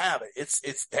doesn't have it.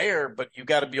 It's there, but you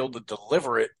got to be able to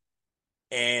deliver it.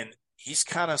 And he's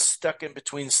kind of stuck in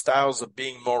between styles of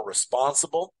being more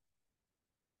responsible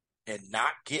and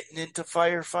not getting into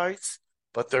firefights.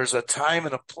 But there's a time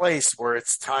and a place where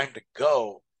it's time to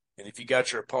go. And if you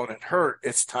got your opponent hurt,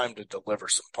 it's time to deliver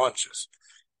some punches.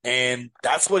 And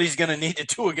that's what he's going to need to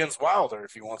do against Wilder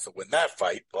if he wants to win that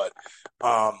fight. But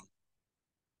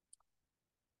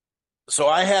so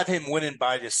I have him winning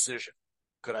by decision.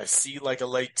 Could I see like a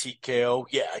late TKO?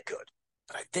 Yeah, I could.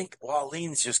 But I think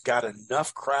Wallin's just got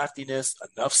enough craftiness,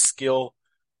 enough skill,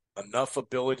 enough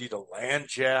ability to land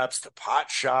jabs, to pot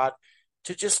shot,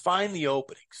 to just find the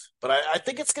openings. But I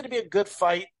think it's going to be a good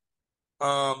fight.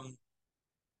 I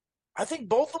think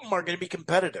both of them are going to be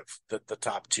competitive. The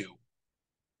top two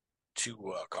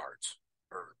cards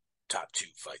or top two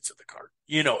fights of the card.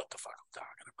 You know what the fuck I'm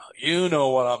talking about. You know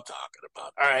what I'm talking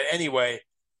about. All right. Anyway,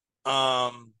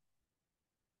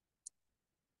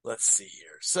 let's see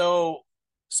here. So,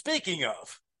 speaking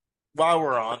of, while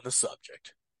we're on the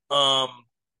subject,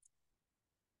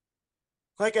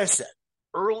 like I said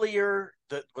earlier,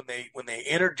 that when they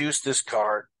introduced this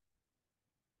card,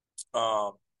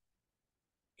 um,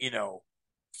 you know,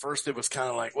 first it was kind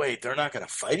of like, wait, they're not going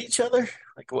to fight each other?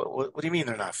 Like, what do you mean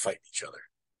they're not fighting each other?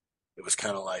 It was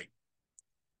kind of like,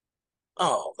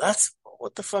 oh, that's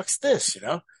what the fuck's this,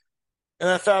 And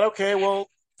I thought, okay, well,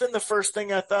 then the first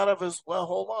thing I thought of is, well,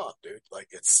 hold on, dude. Like,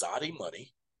 it's Saudi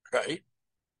money, right?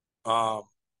 Um,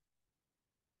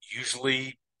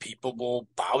 Usually people will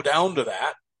bow down to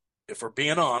that if we're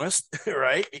being honest,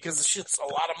 right? Because the shit's a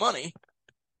lot of money.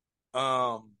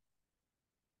 Um,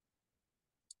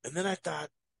 and then I thought,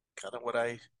 kind of what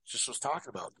I just was talking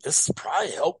about. This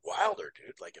probably helped Wilder,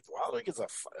 dude. Like, if Wilder gets a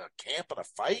camp and a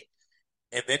fight,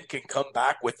 and then can come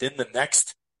back within the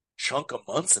next chunk of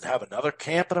months and have another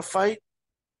camp and a fight,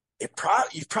 you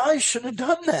probably shouldn't have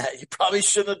done that. You probably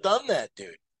shouldn't have done that,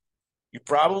 dude. You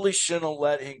probably shouldn't have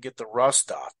let him get the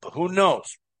rust off. But who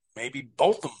knows? Maybe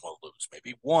both of them will lose.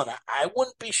 Maybe one. I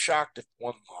wouldn't be shocked if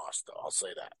one lost, though. I'll say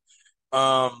that.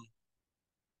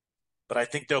 But I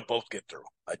think they'll both get through.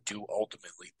 I do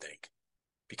ultimately think.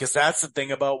 Because that's the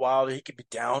thing about Wilder. He could be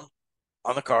down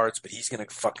on the cards, but he's going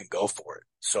to fucking go for it.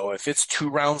 So if it's 2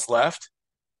 rounds left,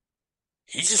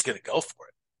 he's just going to go for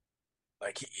it.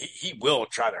 Like, he will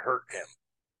try to hurt him.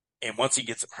 And once he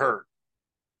gets him hurt,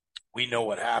 we know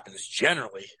what happens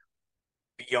generally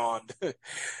beyond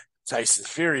Tyson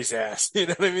Fury's ass. You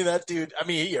know what I mean? That dude, I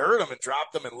mean, he hurt him and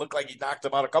dropped him and looked like he knocked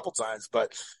him out a couple times,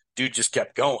 but dude just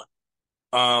kept going.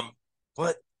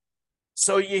 But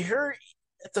so you heard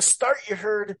at the start, you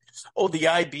heard, oh, the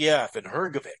IBF and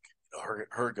Hrgovic.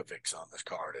 Hrgovic's on this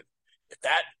card. And if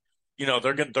that,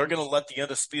 they're gonna let the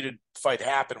undisputed fight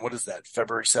happen. What is that?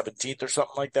 February 17th or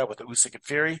something like that with Usyk and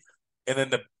Fury, and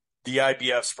then the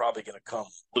IBF's probably gonna come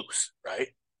loose, right?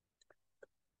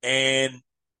 And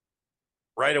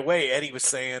right away, Eddie was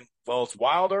saying, well, it's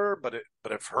Wilder, but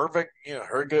if Hrgovic,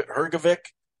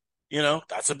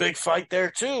 that's a big fight there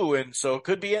too, and so it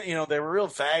could be, they were real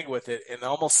vague with it, and it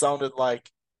almost sounded like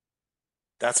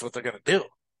that's what they're going to do,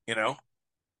 you know?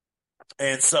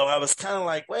 And so I was kind of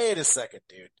like, wait a second,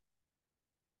 dude.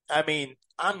 I mean,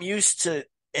 I'm used to,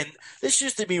 and this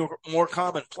used to be more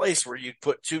commonplace where you'd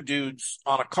put two dudes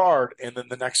on a card and then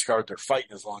the next card they're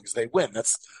fighting as long as they win.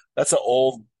 That's an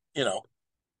old, you know,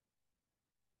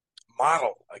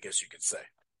 model, I guess you could say.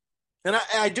 And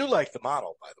I do like the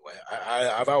model, by the way.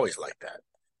 I've always liked that.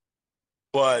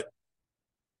 But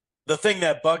the thing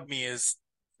that bugged me is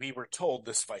we were told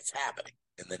this fight's happening,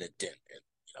 and then it didn't.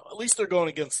 And at least they're going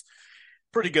against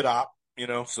pretty good op,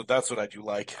 so that's what I do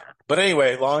like. But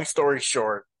anyway, long story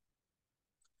short,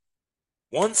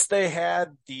 once they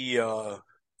had the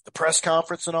press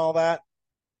conference and all that,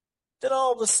 then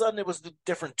all of a sudden it was a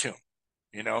different tune.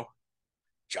 You know,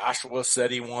 Joshua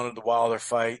said he wanted the Wilder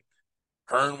fight.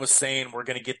 Hearn was saying we're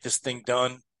going to get this thing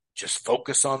done. Just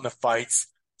focus on the fights.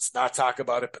 Let's not talk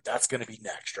about it, but that's going to be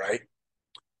next, right?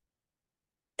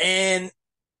 And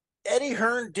Eddie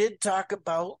Hearn did talk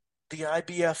about the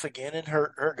IBF again in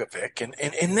Hergovic,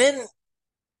 and then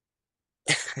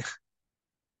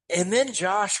and then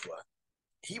Joshua,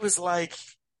 he was like,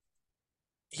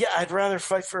 "Yeah, I'd rather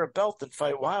fight for a belt than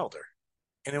fight Wilder,"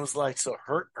 and it was like, so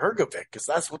Hergovic, because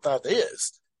that's what that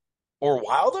is, or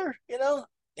Wilder,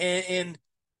 and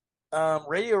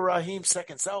Radio Raheem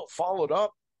Seconds Out followed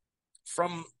up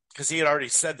from because he had already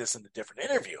said this in a different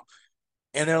interview,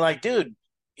 and they're like, "Dude,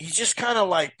 he's just kind of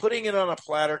like putting it on a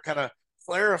platter, kind of."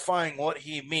 Clarifying what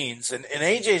he means, and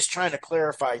AJ's trying to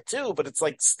clarify too, but it's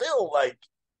like still like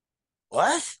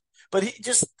what? But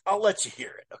I'll let you hear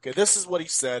it. Okay, this is what he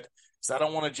said, because I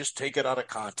don't want to just take it out of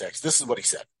context. This is what he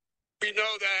said. We know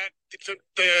that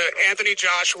the Anthony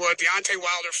Joshua, Deontay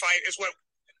Wilder fight is what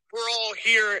we're all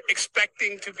here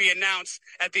expecting to be announced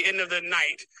at the end of the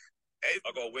night.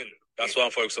 I got to win. That's why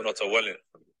I'm focused on not to win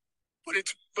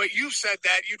it. But you said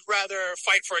that you'd rather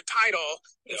fight for a title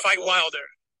than fight Wilder.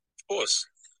 Of course.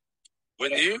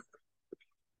 Wouldn't you?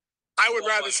 I would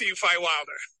rather see you fight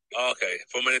Wilder. Okay,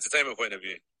 from an entertainment point of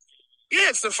view. Yeah,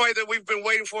 it's the fight that we've been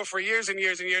waiting for years and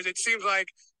years and years. It seems like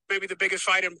maybe the biggest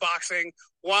fight in boxing.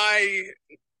 Why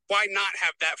not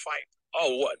have that fight?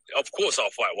 Oh, what? Of course I'll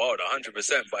fight Wilder, 100%.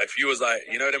 But if you was like,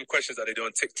 them questions that they do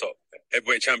on TikTok,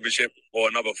 heavyweight championship or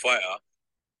another fighter,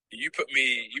 you put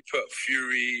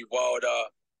Fury, Wilder,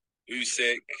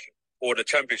 Usyk, or the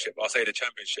championship. I'll say the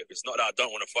championship. It's not that I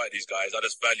don't want to fight these guys. I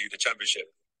just value the championship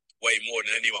way more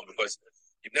than anyone, because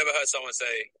you've never heard someone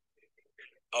say,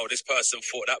 oh, this person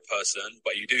fought that person,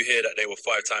 but you do hear that they were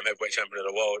 5-time heavyweight champion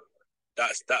of the world.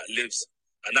 That lives,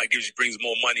 and that brings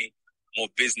more money, more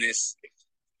business,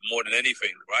 more than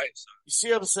anything, right? So, you see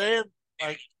what I'm saying?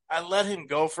 Like, I let him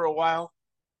go for a while.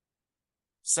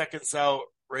 Seconds Out,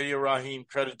 Radio Raheem,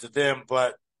 credit to them,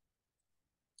 but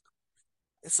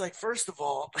it's like, first of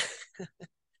all,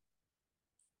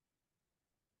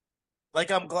 like,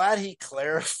 I'm glad he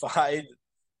clarified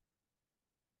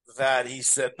that he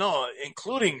said, no,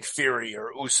 including Fury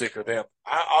or Usyk or them,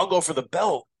 I'll go for the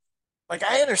belt. Like,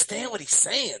 I understand what he's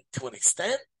saying to an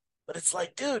extent, but it's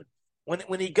like, dude, when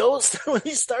he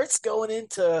starts going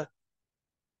into,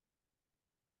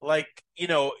 like,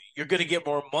 you're going to get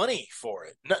more money for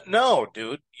it. No,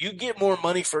 dude, you get more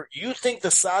money you think the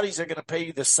Saudis are going to pay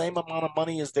you the same amount of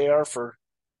money as they are for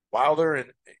Wilder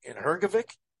and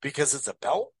Hergovic because it's a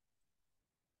belt?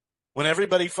 When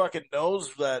everybody fucking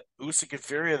knows that Usyk and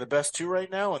Fury are the best two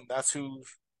right now, and that's who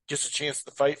gets a chance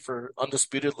to fight for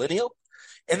undisputed lineal.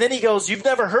 And then he goes, you've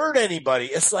never heard anybody.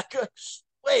 It's like,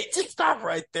 wait, just stop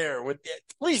right there.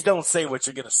 Please don't say what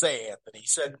you're going to say, Anthony. He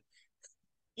said,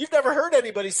 you've never heard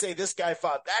anybody say this guy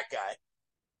fought that guy.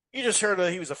 You just heard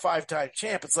that he was a 5-time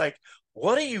champ. It's like,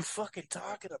 what are you fucking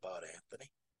talking about, Anthony?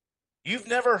 You've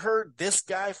never heard this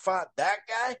guy fought that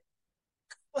guy?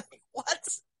 Like, what?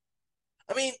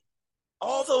 I mean,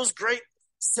 all those great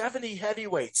 70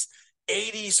 heavyweights,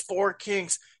 80s, 4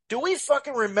 kings. Do we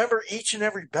fucking remember each and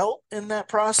every belt in that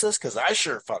process? Because I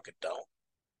sure fucking don't.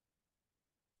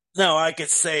 Now, I could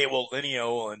say, well,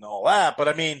 lineal and all that, but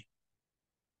I mean,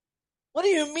 what do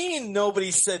you mean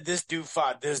nobody said this dude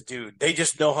fought this dude? They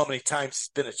just know how many times he's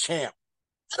been a champ.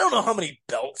 I don't know how many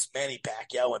belts Manny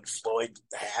Pacquiao and Floyd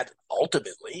had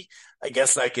ultimately. I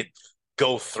guess I could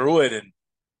go through it and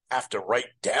have to write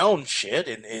down shit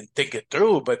and think it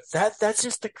through, but that's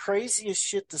just the craziest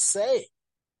shit to say.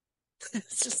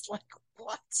 It's just like,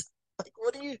 what? Like,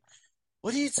 what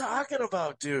are you talking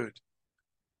about, dude?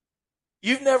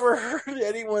 You've never heard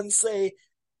anyone say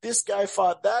this guy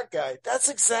fought that guy. That's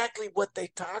exactly what they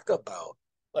talk about.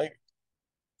 Like,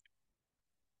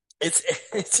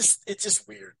 it's just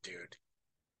weird, dude.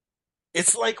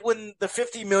 It's like when the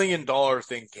 $50 million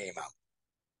thing came out.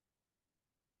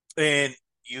 And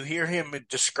you hear him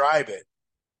describe it.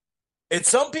 And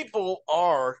some people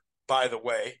are, by the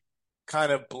way,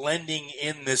 kind of blending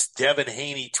in this Devin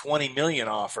Haney 20 million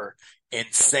offer and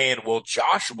saying, well,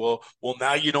 Joshua, well,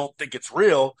 now you don't think it's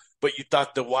real, but you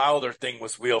thought the Wilder thing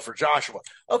was real for Joshua.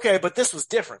 Okay, but this was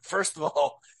different. First of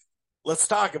all, let's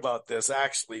talk about this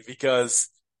actually, because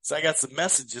so I got some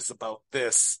messages about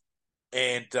this.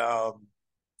 And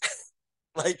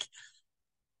like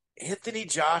Anthony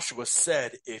Joshua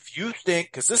said, if you think,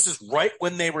 because this is right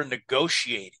when they were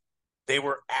negotiating, they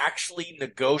were actually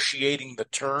negotiating the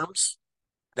terms.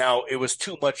 Now, it was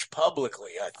too much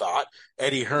publicly, I thought.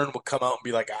 Eddie Hearn would come out and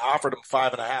be like, I offered him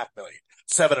 5.5 million,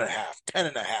 7.5,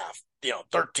 10.5,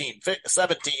 13,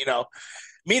 17,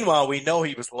 Meanwhile, we know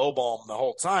he was lowballing the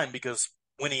whole time because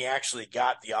when he actually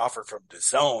got the offer from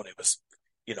DAZN, it was,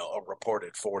 a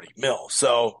reported 40 mil.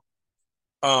 So,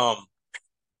 but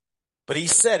he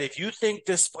said, if you think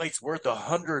this fight's worth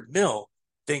 100 mil,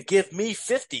 then give me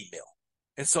 50 mil.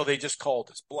 And so they just called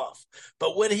his bluff.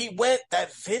 But when he went,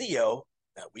 that video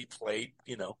that we played,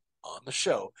 on the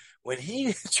show, when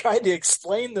he tried to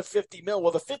explain the 50 mil,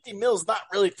 well, the 50 mil is not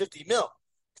really 50 mil.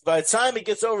 By the time it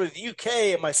gets over to the UK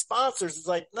and my sponsors, it's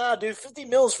like, nah, dude, 50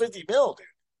 mil is 50 mil, dude.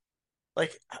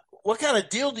 Like, what kind of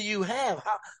deal do you have?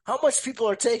 How much people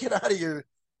are taking out of your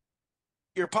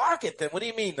pocket then? What do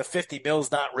you mean the 50 mil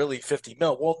is not really 50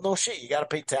 mil? Well, no shit. You got to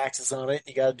pay taxes on it.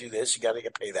 You got to do this. You got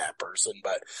to pay that person.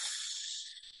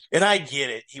 And I get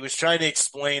it. He was trying to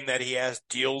explain that he has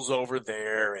deals over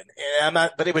there. And I'm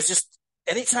not, but it was just,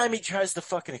 anytime he tries to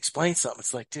fucking explain something,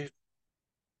 it's like, dude,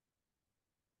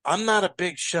 I'm not a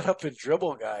big shut up and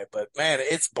dribble guy, but man,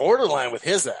 it's borderline with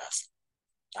his ass.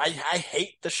 I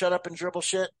hate the shut up and dribble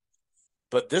shit.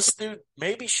 But this dude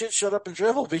maybe should shut up and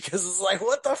dribble because it's like,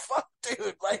 what the fuck,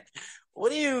 dude? Like, what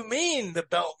do you mean the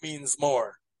belt means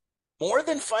more? More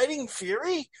than fighting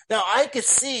Fury? Now, I could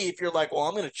see if you're like, well,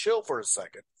 I'm going to chill for a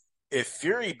second. If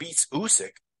Fury beats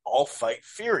Usyk, I'll fight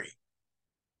Fury.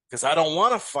 Because I don't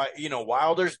want to fight.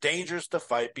 Wilder's dangerous to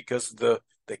fight because of the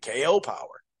KO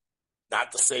power.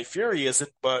 Not to say Fury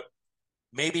isn't, but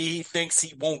maybe he thinks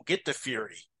he won't get the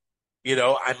Fury.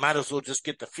 I might as well just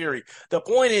get the Fury. The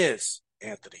point is,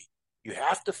 Anthony, you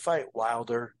have to fight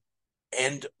Wilder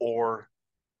and or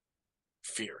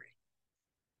Fury.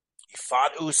 You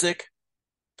fought Usyk.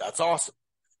 That's awesome.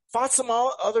 Fought some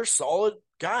other solid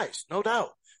guys, no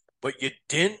doubt. But you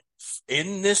didn't,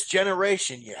 in this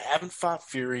generation, you haven't fought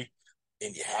Fury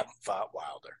and you haven't fought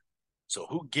Wilder. So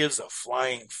who gives a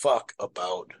flying fuck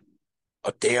about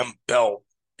a damn belt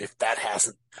if that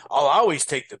hasn't? I'll always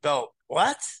take the belt.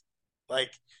 What?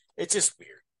 Like, it's just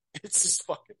weird. It's just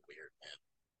fucking weird,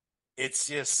 man. It's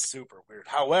just super weird.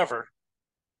 However,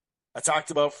 I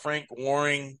talked about Frank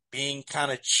Warring being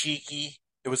kind of cheeky.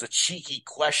 It was a cheeky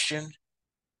question.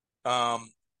 And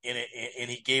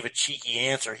he gave a cheeky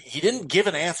answer. He didn't give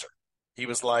an answer. He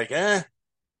was like,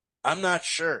 I'm not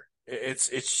sure.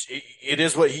 It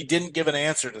is what he didn't give an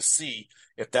answer to see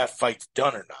if that fight's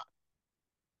done or not.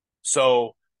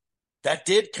 So that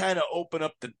did kind of open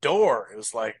up the door. It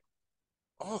was like,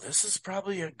 oh, this is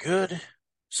probably a good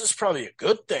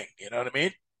thing. You know what I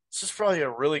mean? This is probably a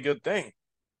really good thing.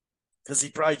 Because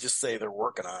he'd probably just say they're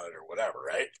working on it or whatever,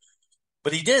 right?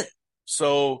 But he didn't.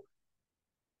 So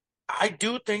I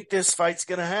do think this fight's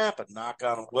going to happen, knock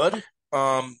on wood.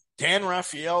 Dan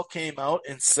Rafael came out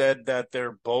and said that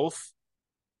they're both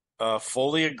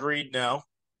fully agreed now.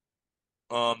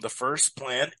 The first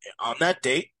plan on that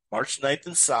date, March 9th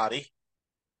in Saudi.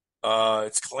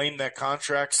 It's claimed that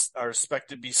contracts are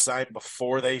expected to be signed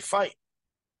before they fight.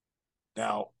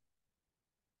 Now,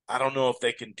 I don't know if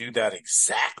they can do that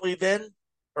exactly then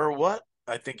or what.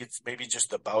 I think it's maybe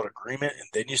just about agreement and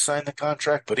then you sign the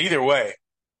contract. But either way,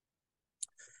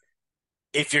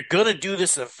 if you're going to do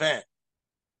this event,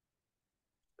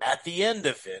 at the end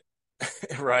of it,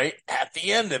 right? At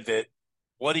the end of it,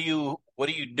 what are you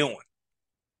doing?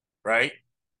 Right?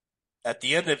 At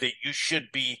the end of it, it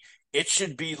should be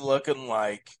looking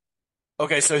like,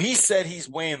 okay, so he said he's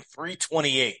weighing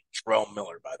 328, Jerome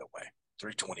Miller, by the way,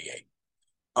 328.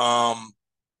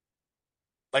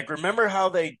 Like, remember how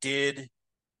they did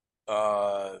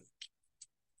Canelo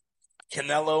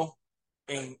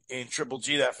in Triple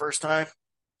G that first time?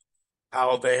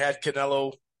 How they had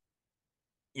Canelo,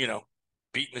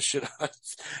 beating the shit out of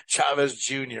Chavez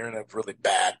Jr. in a really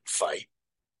bad fight.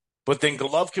 But then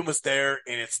Golovkin was there,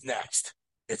 and it's next.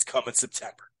 It's coming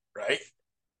September, right?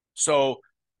 So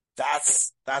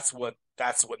that's what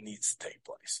needs to take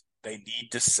place. They need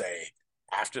to say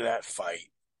after that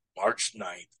fight, March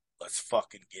 9th, let's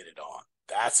fucking get it on.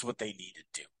 That's what they need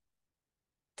to do.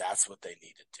 That's what they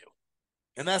need to do.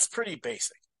 And that's pretty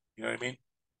basic. You know what I mean?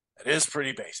 It is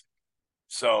pretty basic.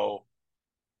 So,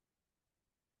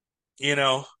 you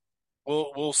know,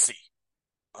 we'll see.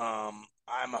 I'm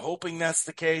hoping that's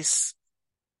the case,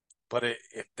 but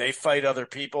if they fight other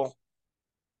people,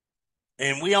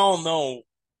 and we all know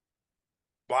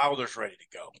Wilder's ready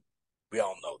to go, we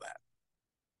all know that.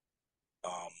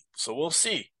 So we'll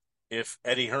see if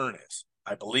Eddie Hearn is.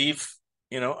 I believe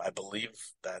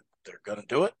that they're going to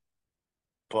do it,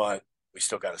 but we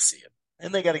still got to see it,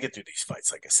 and they got to get through these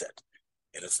fights, like I said.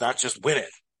 And it's not just winning;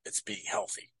 it's being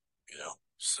healthy.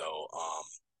 So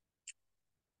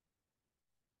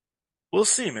we'll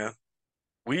see, man.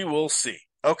 We will see.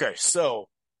 Okay, so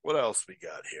what else we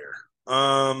got here?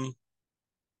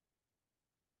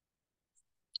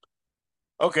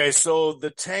 Okay, so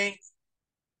the Tank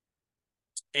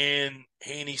and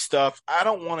Haney stuff.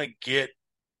 I'm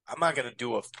not going to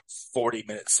do a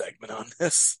 40-minute segment on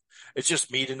this. It's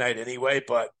just me tonight anyway,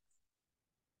 but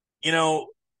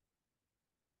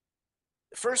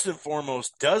first and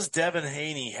foremost, does Devin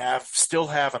Haney still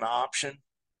have an option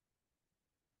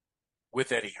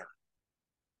with Eddie Hearn?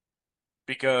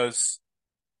 Because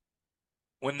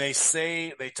when they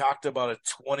say they talked about a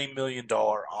 $20 million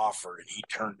offer and he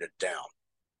turned it down.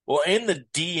 Well, in the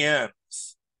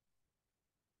DMs,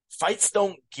 fights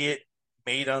don't get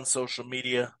made on social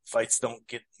media. Fights don't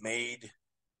get made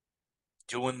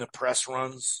doing the press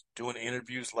runs, doing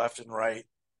interviews left and right.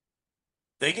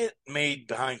 They get made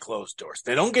behind closed doors.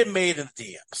 They don't get made in the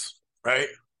DMs, right?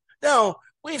 Now,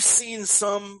 we've seen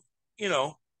some,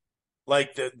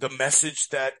 like the message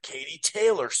that Katie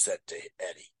Taylor sent to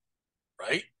Eddie,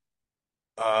 right?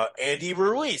 Andy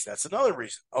Ruiz, that's another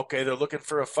reason. Okay, they're looking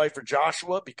for a fight for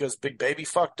Joshua because Big Baby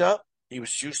fucked up. He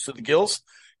was juiced to the gills.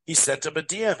 He sent him a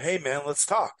DM. Hey, man, let's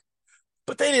talk.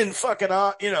 But they didn't fucking,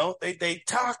 they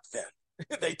talked then.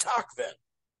 They talked then.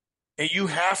 And you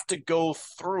have to go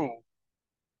through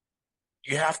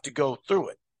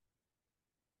it.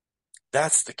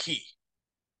 That's the key.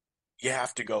 You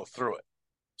have to go through it.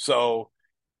 So,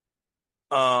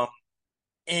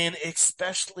 and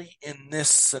especially in this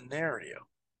scenario,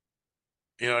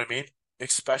 you know what I mean?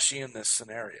 Especially in this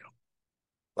scenario,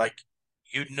 like,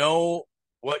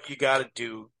 what you got to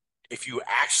do if you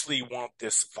actually want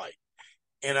this fight.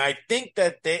 And I think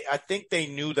they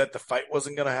knew that the fight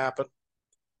wasn't going to happen.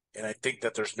 And I think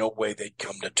that there's no way they'd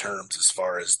come to terms as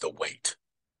far as the weight.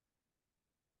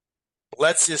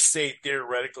 Let's just say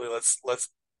theoretically,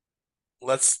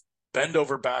 let's bend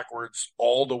over backwards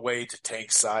all the way to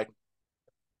Tank's side.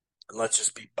 And let's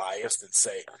just be biased and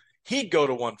say he'd go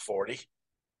to 140.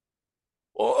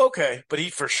 Well, okay, but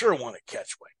he'd for sure want to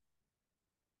catch weight.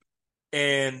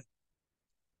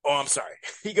 I'm sorry.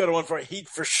 He'd go to 140. He'd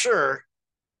for sure.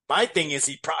 My thing is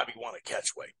he'd probably want to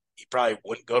catch weight. He probably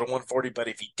wouldn't go to 140, but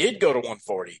if he did go to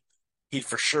 140, he'd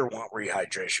for sure want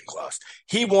rehydration clause.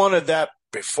 He wanted that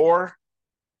before.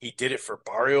 He did it for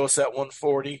Barrios at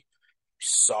 140. He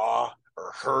saw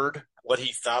or heard what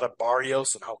he thought of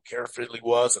Barrios and how careful he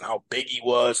was and how big he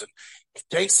was. And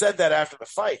Tank said that after the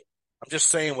fight. I'm just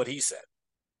saying what he said.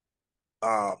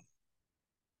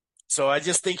 So I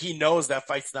just think he knows that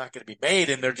fight's not going to be made,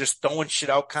 and they're just throwing shit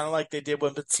out kind of like they did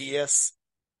with Matias.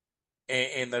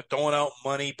 And they're throwing out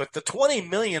money. But the $20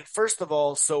 million, first of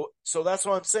all, so that's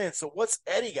what I'm saying. So what's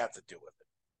Eddie got to do with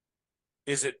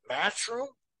it? Is it Matchroom?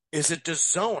 Is it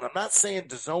DAZN? I'm not saying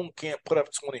DAZN can't put up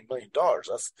 $20 million.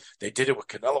 They did it with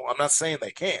Canelo. I'm not saying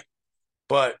they can't.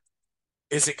 But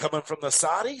is it coming from the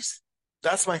Saudis?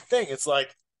 That's my thing. It's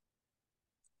like,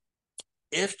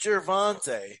 if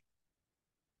Gervonta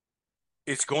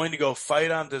is going to go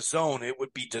fight on DAZN, it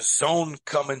would be DAZN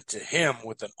coming to him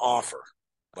with an offer,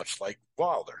 much like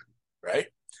Wilder, right?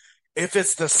 If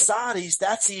it's the Saudis,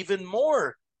 that's even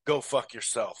more go fuck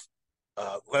yourself.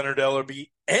 Leonard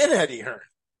Ellerbe and Eddie Hearn.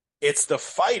 It's the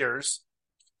fighters.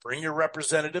 Bring your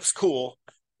representatives, cool,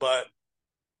 but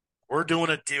we're doing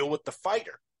a deal with the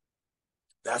fighter.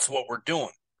 That's what we're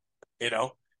doing,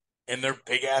 and they're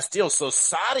big-ass deals. So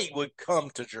Saudi would come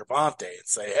to Gervonta and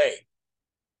say, hey,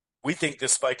 we think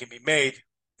this fight can be made.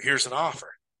 Here's an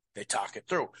offer. They talk it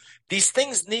through. These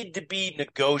things need to be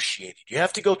negotiated. You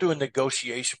have to go through a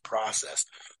negotiation process.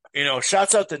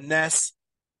 Shouts out to Ness.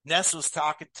 Ness was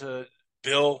talking to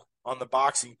Bill on the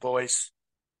Boxing Voice.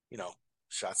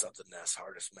 Shouts out to Ness,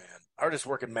 hardest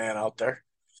working man out there.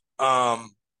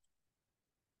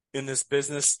 In this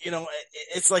business,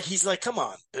 it's like he's like, come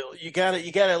on, Bill, you gotta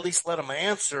at least let him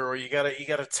answer, or you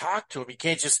gotta talk to him. You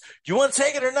can't just, you want to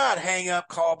take it or not? Hang up,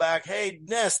 call back. Hey,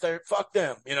 Ness, fuck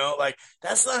them. Like,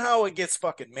 that's not how it gets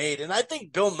fucking made. And I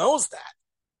think Bill knows that.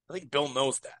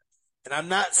 And I'm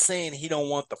not saying he don't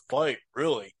want the fight,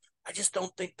 really. I just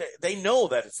don't think that they know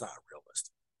that it's not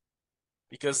realistic.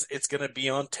 because it's going to be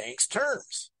on Tank's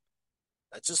terms.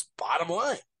 That's just bottom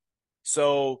line.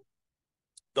 So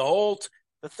the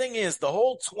thing is, the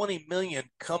whole 20 million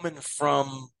coming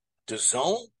from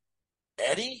DAZN,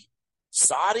 Eddie,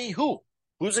 Saudi,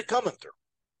 who's it coming through?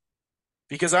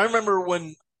 Because I remember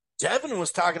when Devin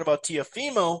was talking about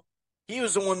Tiafimo, he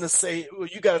was the one to say, well,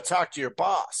 you got to talk to your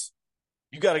boss.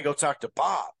 You got to go talk to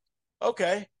Bob.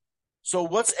 Okay. So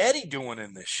what's Eddie doing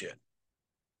in this shit?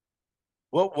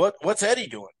 What's Eddie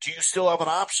doing? Do you still have an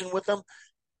option with him?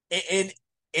 And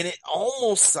it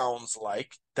almost sounds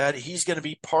like that he's going to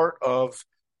be part of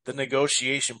the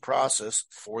negotiation process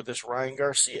for this Ryan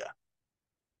Garcia.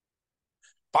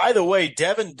 By the way,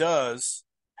 Devin does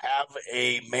have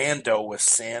a Mando with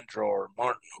Sandro or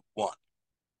Martin who won.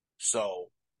 So,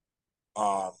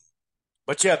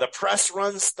 but yeah, the press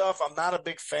run stuff, I'm not a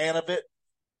big fan of it.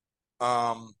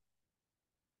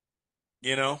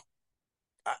 You know,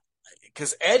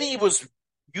 because Eddie was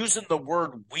using the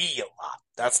word we a lot.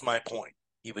 That's my point.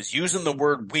 He was using the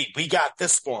word we. We got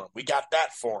this for him. We got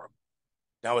that for him.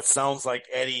 Now it sounds like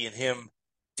Eddie and him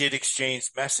did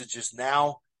exchange messages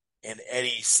now, and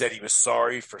Eddie said he was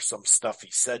sorry for some stuff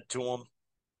he said to him,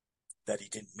 that he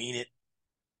didn't mean it.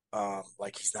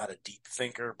 Like he's not a deep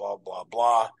thinker, blah, blah,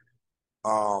 blah.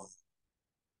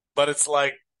 But it's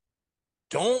like,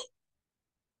 don't,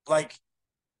 like,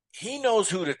 he knows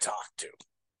who to talk to.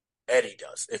 Eddie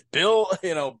does. If Bill,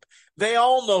 they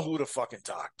all know who to fucking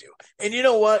talk to. And you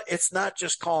know what? It's not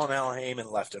just calling Al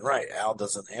Heyman left and right. Al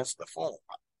doesn't answer the phone,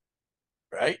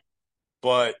 right?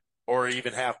 But, or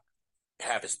even have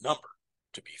his number,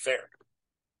 to be fair.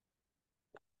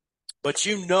 But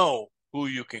you know who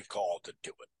you can call to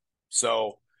do it.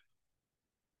 So,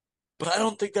 but I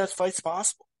don't think that fight's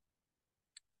possible.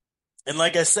 And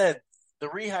like I said, the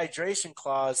rehydration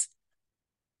clause,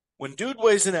 when dude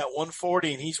weighs in at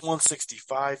 140 and he's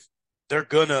 165, they're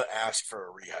going to ask for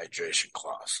a rehydration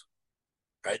clause,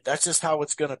 right? That's just how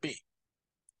it's going to be.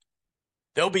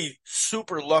 They'll be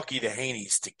super lucky, the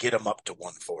Haneys, to get him up to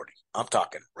 140. I'm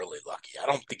talking really lucky. I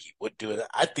don't think he would do it.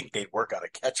 I think they'd work out a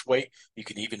catch weight. You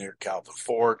can even hear Calvin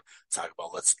Ford talk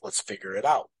about let's figure it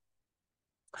out.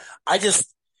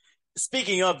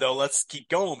 Speaking of, though, let's keep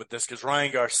going with this because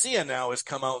Ryan Garcia now has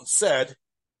come out and said,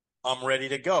 I'm ready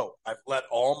to go. I've let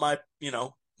all my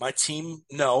team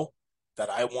know that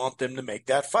I want them to make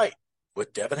that fight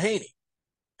with Devin Haney.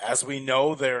 As we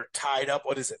know, they're tied up.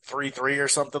 What is it, 3-3 or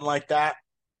something like that?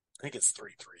 I think it's 3-3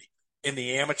 in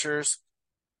the amateurs.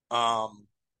 I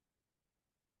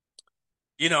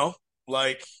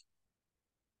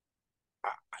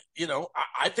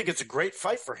think it's a great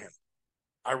fight for him.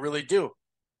 I really do.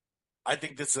 I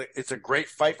think it's a great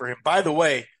fight for him. By the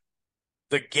way,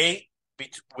 the gate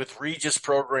with Regis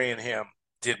Prograis and him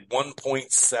did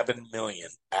 1.7 million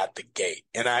at the gate.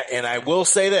 And I will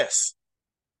say this.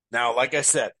 Now, like I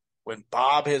said, when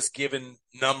Bob has given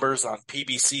numbers on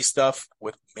PBC stuff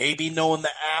with maybe knowing the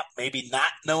app, maybe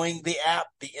not knowing the app,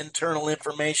 the internal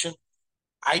information,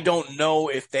 I don't know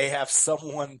if they have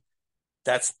someone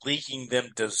that's leaking them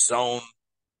to zone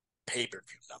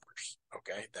pay-per-view numbers.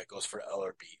 Okay, that goes for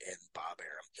LRB and Bob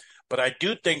Arum. But I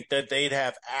do think that they'd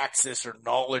have access or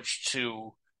knowledge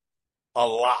to a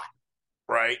lot,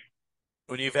 right?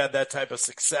 When you've had that type of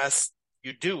success,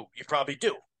 you probably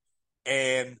do.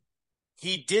 And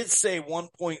he did say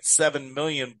 1.7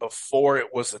 million before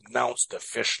it was announced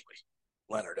officially.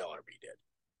 Leonard LRB did.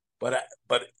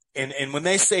 But when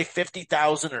they say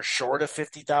 50,000 or short of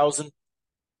 50,000,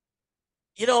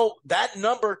 that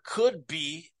number could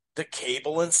be the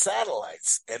cable and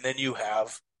satellites, and then you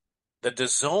have the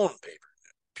DAZN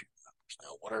pay-per-view numbers.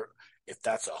 Now, if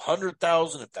that's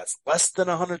 100,000, if that's less than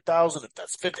 100,000, if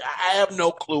that's 50, I have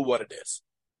no clue what it is.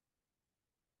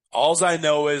 All I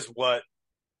know is what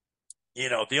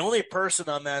the only person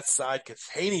on that side, because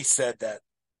Haney said that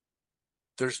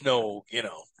there's no,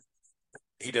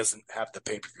 he doesn't have the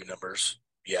pay-per-view numbers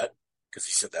yet, because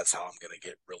he said that's how I'm going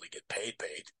to really get paid.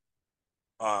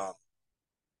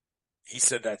 He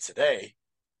said that today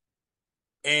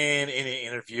and in an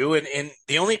interview, and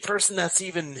the only person that's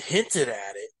even hinted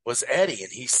at it was Eddie,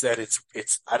 and he said it's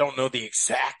I don't know the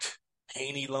exact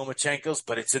Haney Lomachenko's,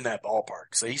 but it's in that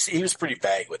ballpark. So he was pretty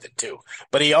vague with it too.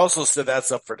 But he also said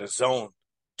that's up for the zone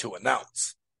to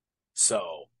announce.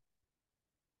 So,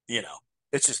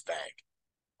 it's just vague.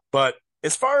 But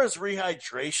as far as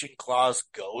rehydration clause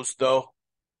goes, though,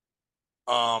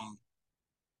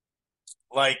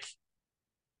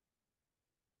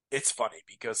 it's funny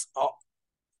because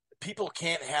people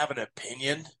can't have an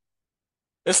opinion.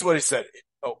 This is what he said.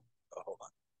 Oh, hold on.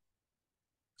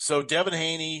 So Devin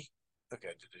Haney, okay,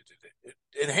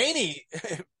 and Haney,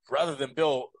 rather than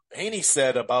Bill, Haney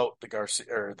said about the Garcia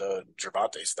or the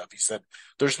Gervonta stuff. He said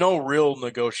there's no real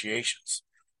negotiations.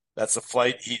 That's a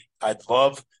flight I'd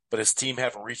love, but his team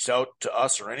haven't reached out to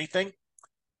us or anything.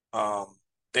 Um,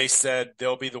 they said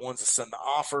they'll be the ones to send the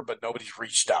offer, but nobody's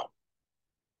reached out.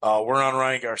 We're on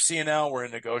Ryan Garcia now. We're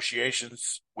in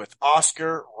negotiations with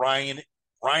Oscar,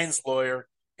 Ryan's lawyer,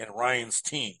 and Ryan's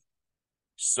team.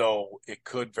 So it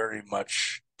could very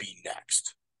much be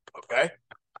next. Okay.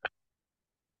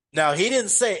 Now he didn't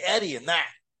say Eddie in that.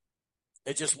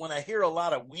 It just when I hear a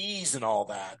lot of wheeze and all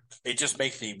that, it just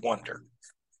makes me wonder,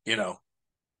 you know,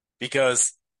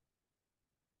 because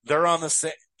they're on the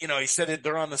same. He said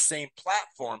they're on the same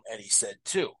platform. Eddie said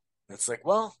too. And it's like,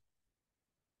 well,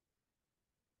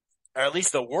 or at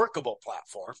least a workable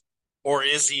platform, or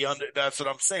is he under? That's what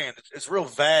I'm saying. It's real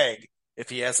vague if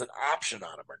he has an option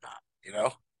on him or not.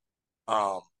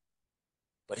 Um,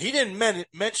 but he didn't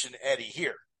mention Eddie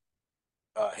here,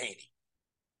 Haney.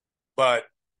 But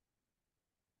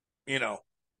you know,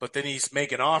 but then he's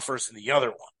making offers in the other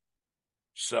one.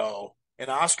 So, and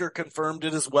Oscar confirmed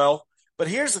it as well. But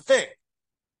here's the thing: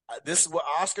 this is what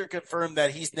Oscar confirmed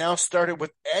that he's now started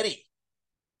with Eddie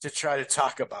to try to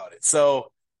talk about it.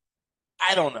 So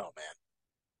I don't know, man.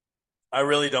 I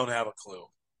really don't have a clue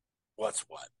what's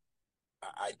what.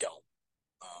 I don't.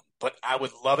 But I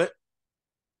would love it.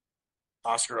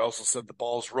 Oscar also said the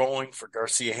ball's rolling for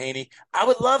Garcia Haney. I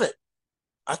would love it.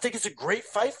 I think it's a great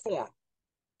fight for him.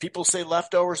 People say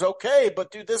leftovers okay,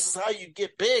 but dude, this is how you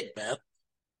get big, man.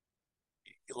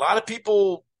 A lot of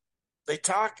people they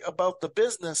talk about the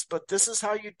business, but this is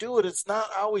how you do it. It's not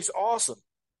always awesome.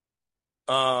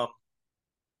 Um,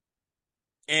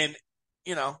 and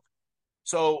you know,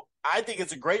 so I think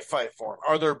it's a great fight for him.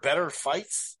 Are there better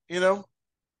fights,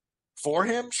 for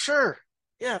him? Sure.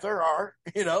 Yeah, there are,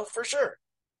 for sure.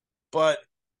 But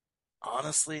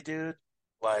honestly, dude,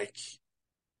 like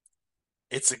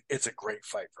it's a great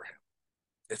fight for him.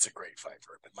 It's a great fight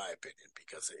for him, in my opinion,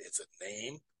 because it's a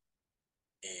name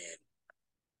and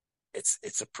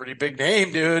it's a pretty big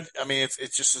name, dude. I mean,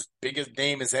 it's just as big a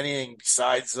name as anything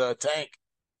besides Tank.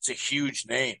 It's a huge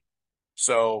name.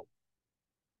 So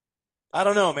I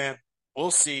don't know, man.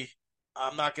 We'll see.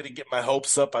 I'm not going to get my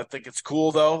hopes up. I think it's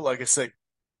cool though. Like I said,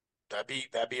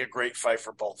 that'd be a great fight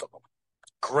for both of them.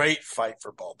 Great fight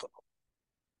for both of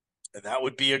them, and that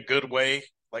would be a good way.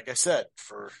 Like I said,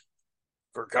 for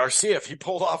Garcia, if he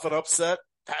pulled off an upset,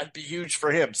 that'd be huge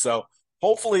for him. So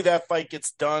hopefully that fight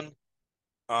gets done.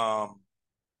 Um,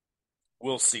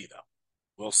 we'll see though.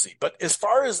 We'll see. But as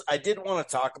far as I did want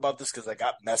to talk about this because I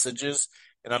got messages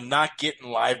and I'm not getting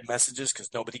live messages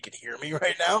because nobody can hear me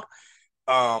right now.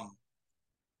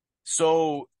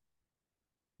 So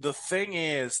the thing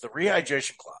is the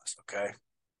rehydration clause, okay?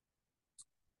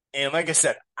 And like I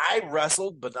said, I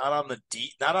wrestled, but not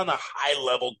on a high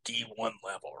level D1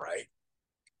 level, right?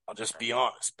 I'll just be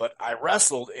honest. But I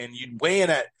wrestled and you'd weigh in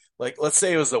at like let's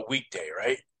say it was a weekday,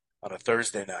 right? On a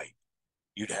Thursday night.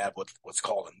 You'd have what's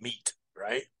called a meet,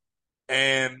 right?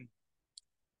 And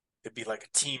it'd be like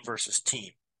a team versus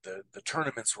team. The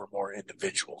tournaments were more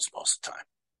individuals most of the time.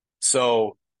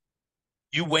 So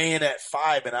you weigh in at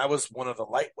 5, and I was one of the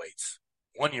lightweights.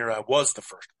 One year I was the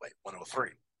first weight,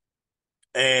 103.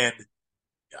 And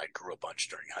I grew a bunch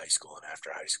during high school and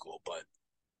after high school, but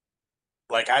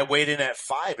like I weighed in at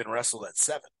 5 and wrestled at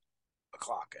 7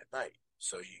 o'clock at night.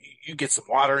 So you get some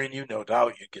water in you, no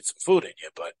doubt. You get some food in you,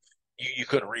 but you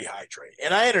couldn't rehydrate.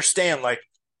 And I understand, like,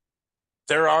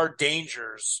 there are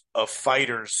dangers of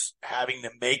fighters having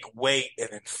to make weight and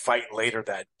then fight later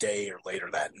that day or later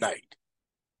that night,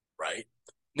 right?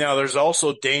 Now, there's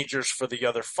also dangers for the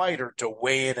other fighter to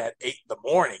weigh in at 8 in the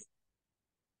morning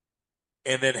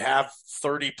and then have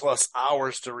 30 plus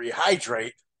hours to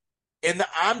rehydrate. And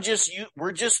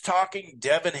we're just talking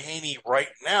Devin Haney right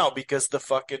now because the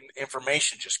fucking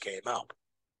information just came out.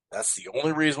 That's the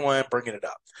only reason why I'm bringing it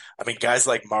up. I mean, guys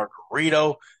like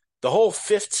Margarito, the whole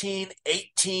 15,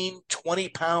 18, 20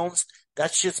 pounds,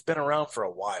 that shit's been around for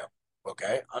a while.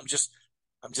 Okay. I'm just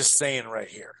saying right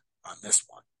here on this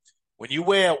one. When you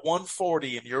weigh at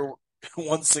 140 and you're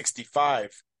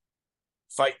 165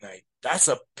 fight night, that's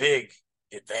a big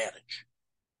advantage.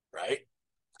 Right.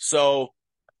 So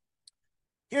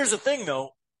here's the thing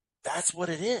though. That's what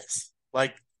it is.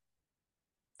 Like,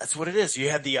 that's what it is. You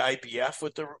had the IBF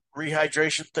with the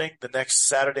rehydration thing the next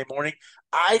Saturday morning.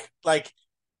 I'm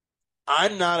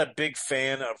not a big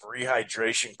fan of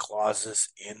rehydration clauses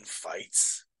in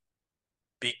fights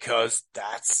because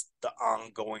that's the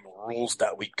ongoing rules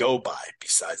that we go by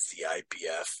besides the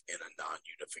IBF in a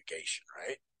non-unification,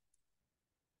 right?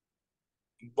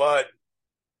 But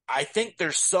I think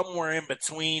there's somewhere in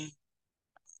between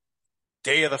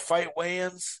day of the fight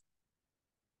weigh-ins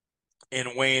and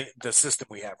weigh the system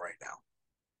we have right now.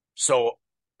 So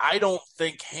I don't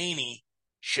think Haney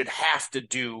should have to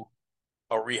do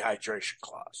a rehydration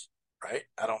clause, right?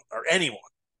 I don't, or anyone,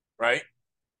 right?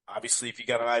 Obviously, if you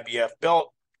got an IBF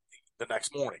belt the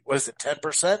next morning, what is it,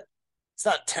 10%? It's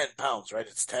not 10 pounds, right?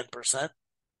 It's 10%,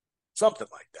 something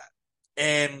like that.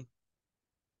 And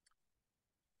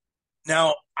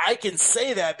now I can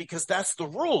say that because that's the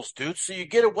rules, dude. So you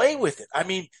get away with it. I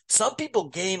mean, some people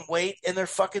gain weight and they're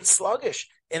fucking sluggish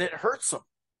and it hurts them.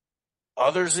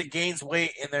 Others, it gains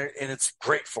weight and it's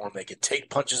great for them. They can take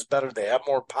punches better. They have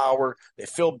more power. They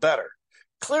feel better.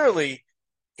 Clearly,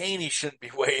 Haney shouldn't be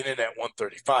weighing in at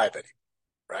 135 anymore,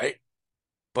 right?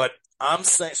 But I'm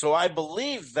saying, so I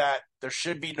believe that there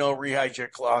should be no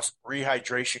rehydration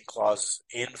clauses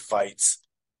in fights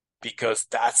because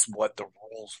that's what the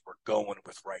rules we're going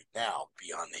with right now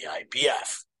beyond the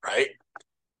IBF, right?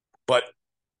 But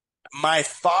my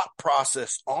thought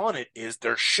process on it is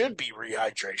there should be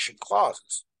rehydration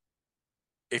clauses.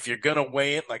 If you're going to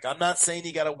weigh in, like I'm not saying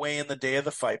you got to weigh in the day of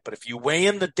the fight, but if you weigh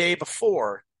in the day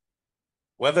before,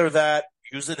 whether that,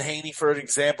 using Haney for an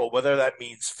example, whether that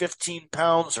means 15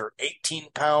 pounds or 18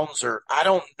 pounds or I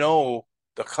don't know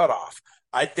the cutoff.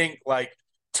 I think like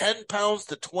 10 pounds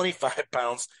to 25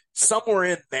 pounds, somewhere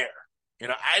in there. You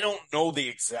know, I don't know the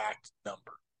exact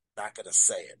number. Not going to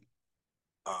say it.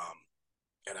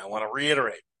 And I want to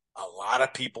reiterate, a lot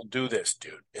of people do this,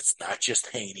 dude. It's not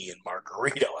just Haney and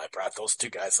Margarito. I brought those two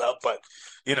guys up, but,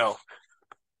 you know,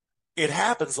 it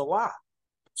happens a lot.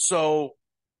 So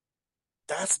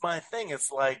that's my thing.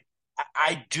 It's like,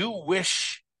 I do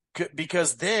wish,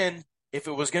 because then if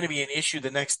it was going to be an issue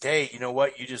the next day, you know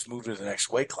what? You just move to the next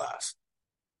weight class,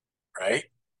 right?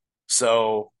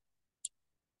 So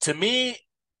to me,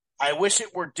 I wish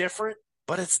it were different,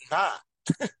 but it's not.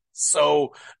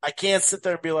 So I can't sit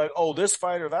there and be like, oh, this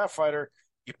fighter, that fighter,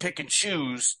 you pick and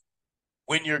choose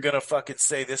when you're going to fucking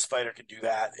say this fighter can do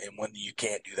that and when you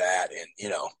can't do that. And, you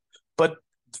know, but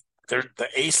the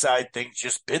A side thing's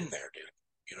just been there, dude.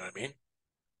 You know what I mean?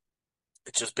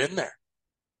 It's just been there.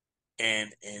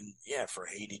 And yeah, for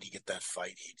Haney to get that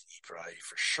fight, he'd probably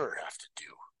for sure have to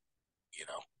do, you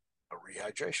know, a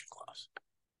rehydration clause.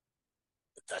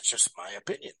 But that's just my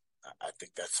opinion. I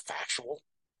think that's factual.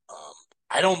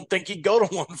 I don't think he'd go to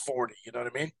 140. You know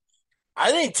what I mean?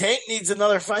 I think Tank needs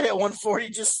another fight at 140,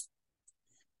 just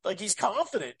like he's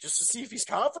confident, just to see if he's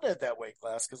confident at that weight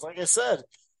class. Because, like I said,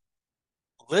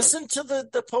 listen to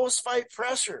the post fight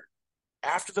presser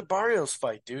after the Barrios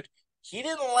fight, dude. He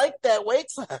didn't like that weight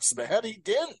class, man. He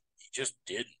didn't. He just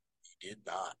didn't. He did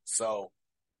not. So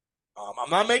I'm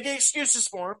not making excuses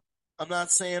for him. I'm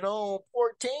not saying, oh,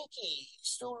 poor Tanky,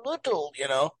 he's too little, you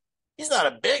know. He's not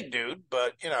a big dude,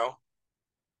 but, you know,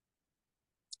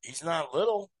 he's not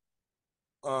little.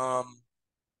 Oh,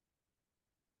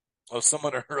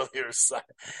 someone earlier said,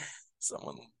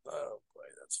 someone, oh boy,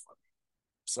 that's funny.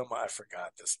 Someone, I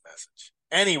forgot this message.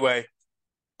 Anyway,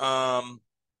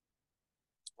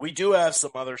 we do have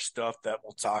some other stuff that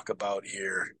we'll talk about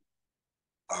here.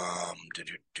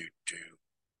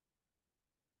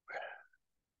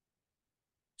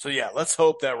 So yeah, let's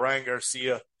hope that Ryan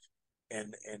Garcia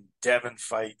and Devin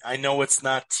fight. I know it's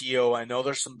not Tio. I know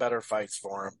there's some better fights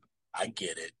for him. I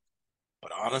get it.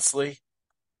 But honestly,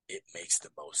 it makes the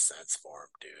most sense for him,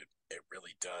 dude. It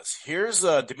really does. Here's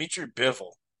Dmitry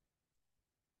Bivol,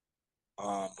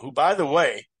 who, by the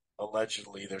way,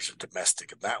 allegedly there's a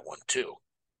domestic in that one too.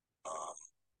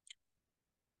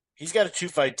 He's got a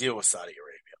 2-fight deal with Saudi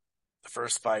Arabia. The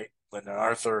first fight, Lyndon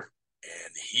Arthur,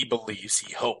 and he believes,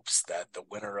 he hopes that the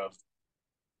winner of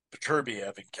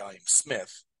Beterbiev and Callum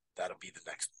Smith, that'll be the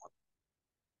next one,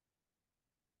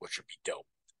 which would be dope.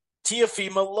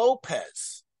 Teofimo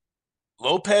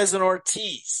Lopez and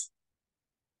Ortiz.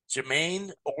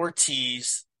 Jermaine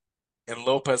Ortiz and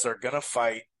Lopez are going to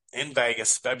fight in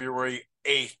Vegas February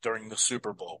 8th during the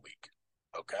Super Bowl week.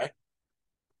 Okay?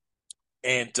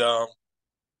 And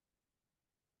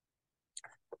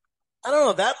I don't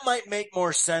know. That might make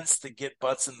more sense to get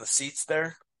butts in the seats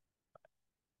there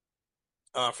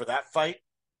for that fight.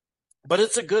 But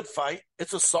it's a good fight.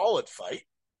 It's a solid fight.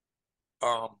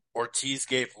 Ortiz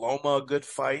gave Loma a good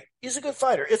fight. He's a good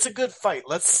fighter. It's a good fight.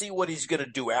 Let's see what he's going to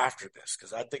do after this,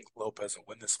 because I think Lopez will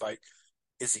win this fight.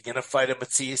 Is he going to fight a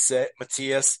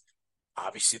Matias?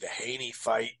 Obviously, the Haney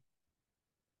fight.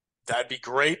 That'd be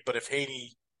great, but if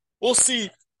Haney... We'll see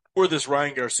where this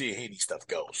Ryan Garcia-Haney stuff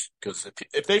goes, because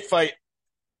if they fight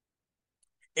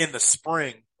in the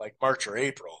spring, like March or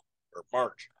April, or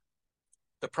March,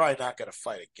 they're probably not going to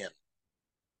fight again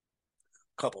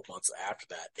a couple months after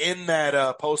that. In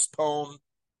that postponed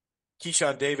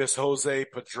Keyshawn Davis, Jose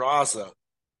Pedraza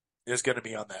is going to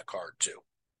be on that card too.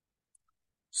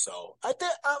 So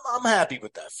I'm happy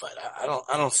with that fight. I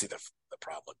don't see the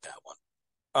problem with that one.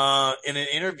 In an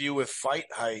interview with Fight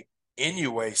Hype,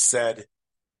 Inoue said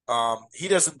he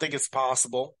doesn't think it's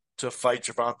possible to fight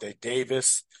Gervonta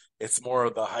Davis. It's more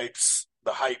of the hype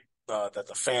that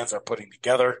the fans are putting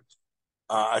together.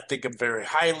 I think him very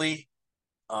highly.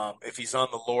 If he's on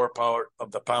the lower part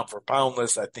of the pound for pound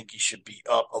list, I think he should be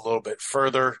up a little bit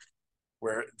further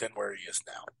than where he is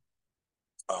now.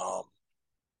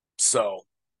 So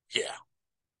yeah.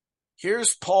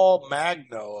 Here's Paul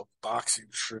Magno of Boxing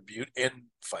Tribute in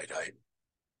Fight Hype.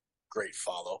 Great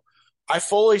follow. I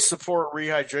fully support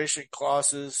rehydration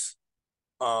clauses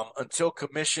until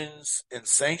commissions and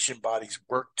sanction bodies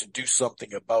work to do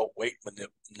something about weight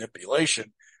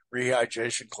manipulation.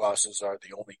 Rehydration clauses are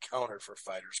the only counter for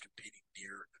fighters competing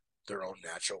near their own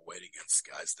natural weight against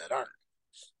guys that aren't.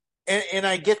 And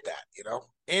I get that, you know.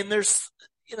 And there's,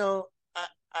 you know,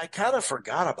 I kind of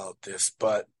forgot about this,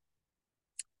 but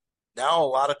now a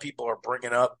lot of people are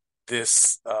bringing up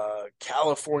this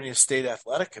California State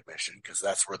Athletic Commission because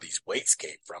that's where these weights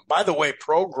came from. By the way,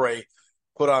 Prograis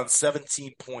put on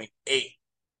 17.8.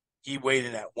 He weighed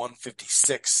in at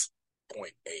 156.8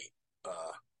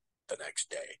 the next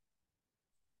day.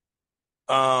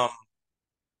 And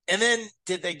then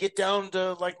did they get down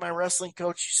to, like my wrestling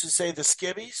coach used to say, the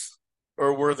skivvies?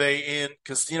 Or were they in,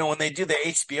 because, you know, when they do the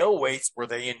HBO weights, were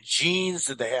they in jeans?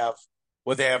 Did they have,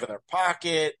 what they have in their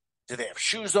pocket? Did they have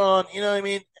shoes on? You know what I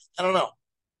mean? I don't know.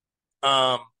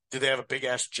 Did they have a big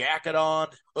ass jacket on,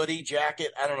 hoodie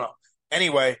jacket? I don't know.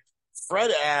 Anyway,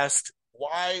 Fred asked,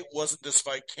 why wasn't this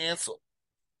fight canceled?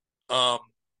 The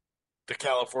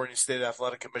California State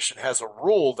Athletic Commission has a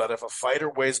rule that if a fighter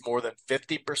weighs more than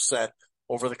 50%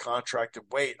 over the contracted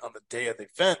weight on the day of the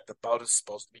event, the bout is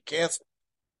supposed to be canceled.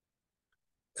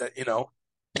 You know,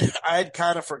 I had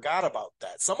kind of forgot about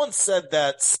that. Someone said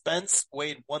that Spence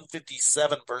weighed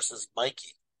 157 versus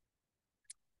Mikey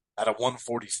at a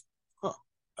 140. Huh.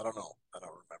 I don't know. I don't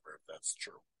remember if that's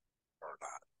true or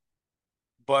not.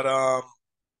 But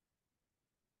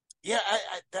yeah,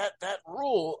 that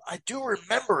rule, I do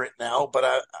remember it now,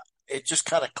 but it just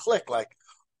kind of clicked. Like,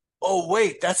 oh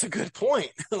wait, that's a good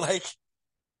point. Like,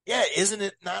 yeah, isn't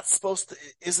it not supposed to?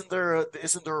 Isn't there a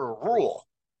rule?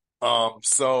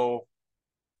 So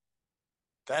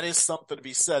that is something to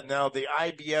be said. Now, the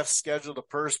IBF scheduled a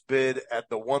purse bid at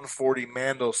the 140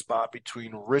 Mando spot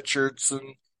between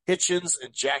Richardson, Hitchens,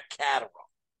 and Jack Catterall.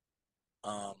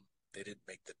 They didn't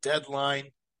make the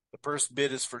deadline. The purse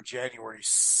bid is for January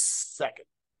 2nd.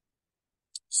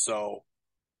 So,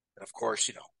 and of course,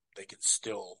 you know, they can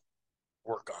still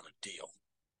work on a deal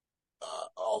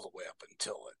all the way up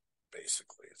until it,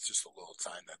 basically. It's just a little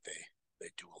time that they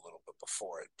do a little bit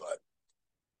before it. But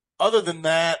other than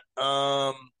that,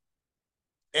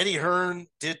 Eddie Hearn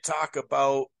did talk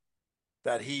about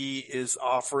that he is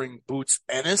offering Boots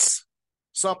Ennis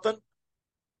something.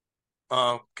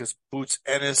 Because Boots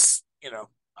Ennis, you know,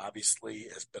 obviously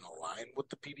has been aligned with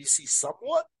the PBC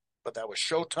somewhat, but that was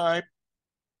Showtime.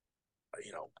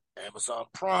 You know, Amazon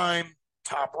Prime,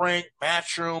 Top Rank,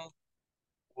 Matchroom.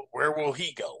 Where will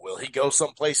he go? Will he go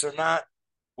someplace or not?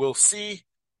 We'll see.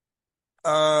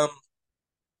 Let's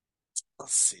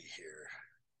see here.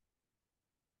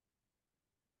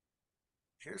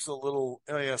 Here's a little.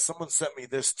 Oh yeah, someone sent me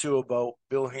this too about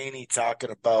Bill Haney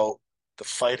talking about the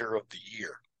fighter of the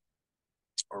year,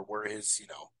 or where his, you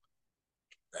know,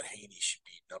 that Haney should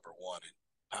be number one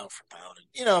in pound for pound. And,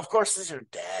 you know, of course, this is your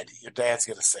dad. Your dad's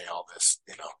going to say all this,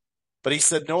 you know. But he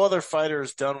said no other fighter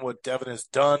has done what Devin has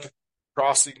done,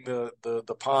 crossing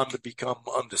the pond to become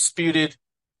undisputed,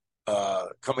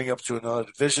 coming up to another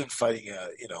division, fighting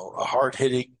a hard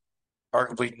hitting,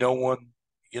 arguably no one,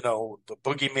 you know, the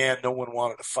boogeyman no one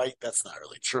wanted to fight. That's not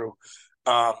really true.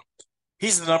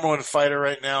 He's the number one fighter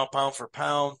right now, pound for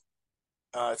pound.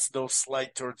 It's no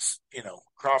slight towards, you know,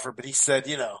 Crawford, but he said,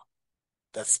 you know,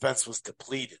 that Spence was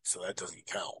depleted, so that doesn't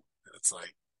count. And it's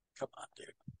like, come on,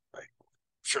 dude. Like,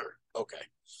 sure, okay.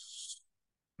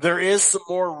 There is some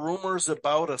more rumors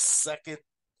about a second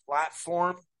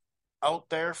platform out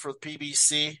there for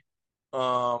PBC.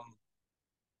 I'm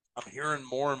hearing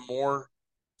more and more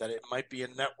that it might be a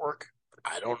network.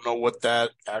 I don't know what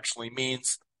that actually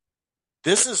means.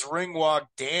 This is Ringwalk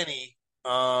Danny.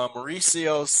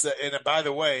 Mauricio said, and by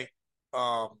the way,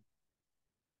 I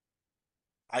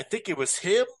think it was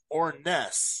him or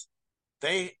Ness.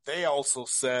 They also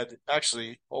said,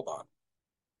 actually, hold on.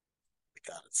 I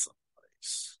got it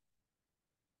someplace.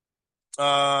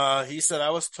 He said, I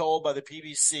was told the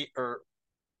PBC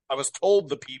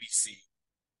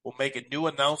will make a new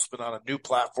announcement on a new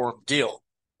platform deal.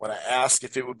 When I asked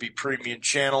if it would be premium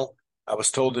channel, I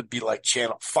was told it'd be like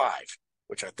Channel 5,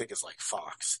 which I think is like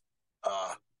Fox.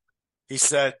 He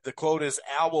said, the quote is,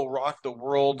 Al will rock the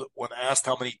world. When asked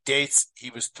how many dates, he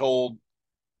was told,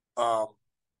 um,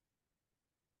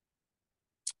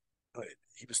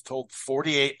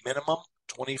 48 minimum,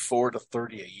 24 to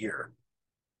 30 a year.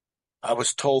 I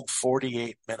was told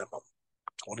 48 minimum,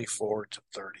 24 to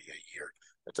 30 a year.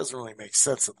 That doesn't really make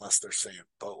sense unless they're saying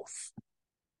both.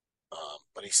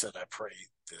 But he said, I pray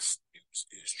this news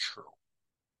is true.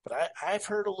 But I've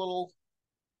heard a little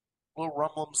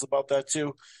rumblings about that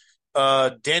too.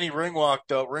 Danny Ringwalk,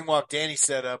 though, Ringwalk Danny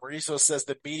said, Mauricio says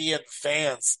the media and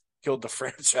fans killed the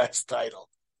franchise title.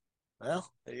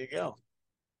 Well, there you go.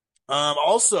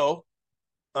 Also,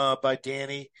 by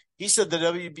Danny, he said the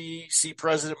WBC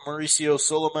president Mauricio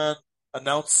Suleiman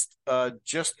announced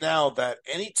just now that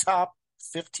any top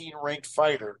 15 ranked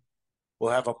fighter will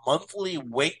have a monthly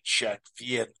weight check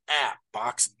via an app,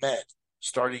 BoxMed,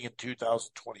 starting in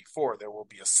 2024. There will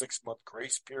be a 6-month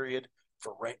grace period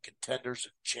for ranked contenders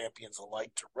and champions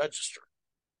alike to register.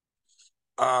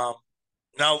 Now,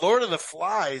 Lord of the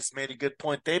Flies made a good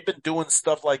point. They've been doing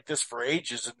stuff like this for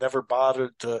ages and never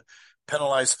bothered to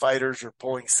penalize fighters or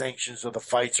pulling sanctions of the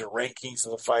fights or rankings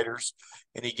of the fighters.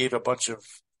 And he gave a bunch of,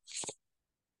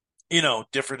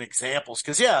 different examples.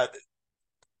 Because, yeah,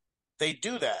 they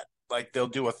do that. Like, they'll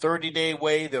do a 30-day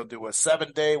weigh, they'll do a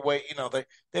 7-day weigh.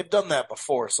 They've done that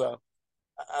before. So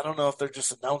I don't know if they're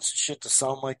just announcing shit to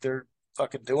sound like they're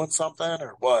fucking doing something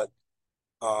or what.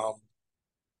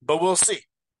 But we'll see.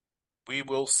 We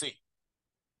will see.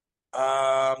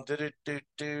 I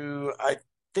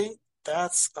think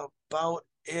that's about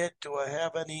it. Do I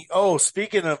have any? Oh,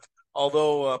 speaking of,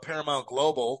 although Paramount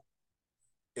Global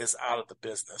is out of the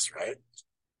business, right?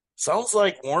 Sounds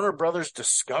like Warner Brothers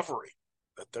Discovery,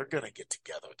 that they're going to get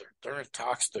together. They're in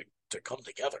talks to come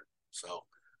together. So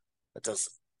that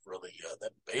doesn't really,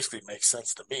 that basically makes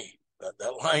sense to me.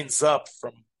 That lines up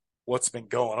from what's been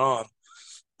going on.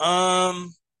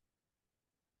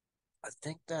 I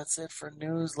think that's it for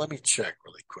news. Let me check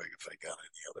really quick if I got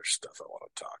any other stuff I want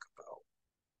to talk about.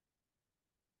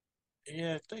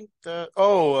 Yeah, I think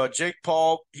that. Jake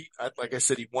Paul, like I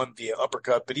said, he won via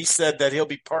uppercut, but he said that he'll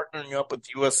be partnering up with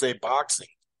USA Boxing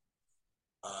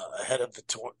ahead of the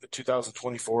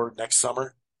 2024 next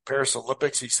summer Paris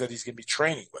Olympics. He said he's going to be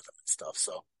training with them and stuff.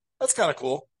 So that's kind of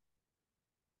cool.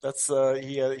 That's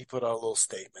he put out a little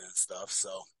statement and stuff. So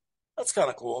that's kind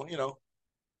of cool.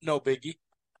 No biggie.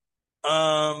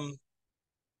 All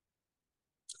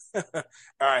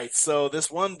right. So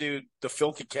this one dude, the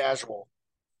Filthy Casual.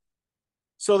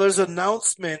 So there's an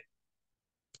announcement.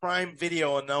 Prime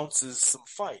Video announces some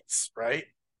fights, right?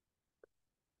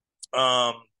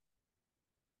 And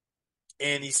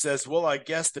he says, well, I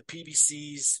guess the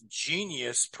PBC's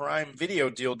genius Prime Video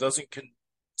deal doesn't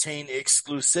contain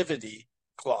exclusivity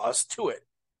clause to it.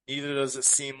 Neither does it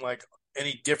seem like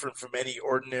any different from any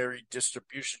ordinary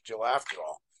distribution deal after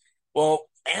all. Well,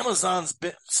 Amazon's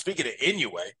been, speaking of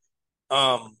Inoue,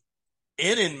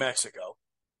 in Mexico,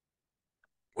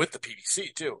 with the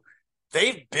PBC too,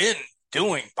 they've been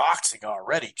doing boxing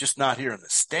already, just not here in the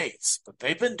States, but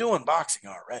they've been doing boxing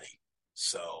already.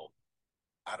 So,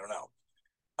 I don't know.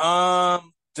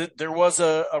 There was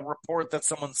a report that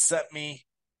someone sent me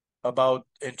about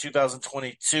in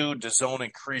 2022, DAZN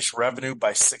increased revenue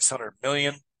by $600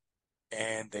 million,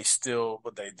 and they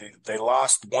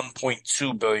lost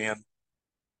 $1.2 billion.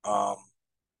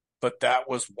 But that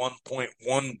was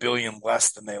 $1.1 billion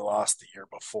less than they lost the year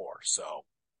before. So,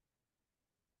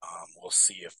 we'll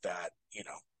see if that,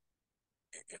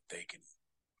 if they can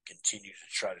continue to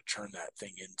try to turn that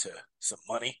thing into some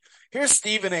money. Here's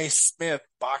Stephen A. Smith,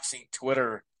 boxing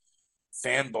Twitter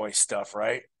fanboy stuff,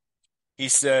 right? He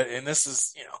said, and this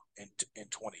is, in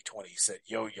 2020, he said,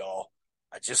 yo, y'all,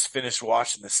 I just finished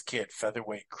watching this kid,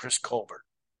 featherweight Chris Colbert.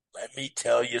 Let me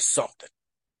tell you something.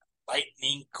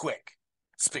 Lightning quick,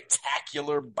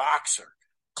 spectacular boxer.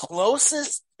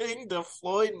 Closest thing to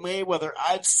Floyd Mayweather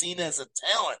I've seen as a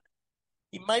talent.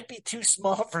 He might be too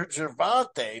small for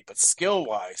Gervonta, but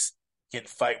skill-wise, can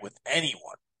fight with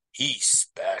anyone. He's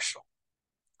special.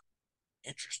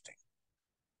 Interesting.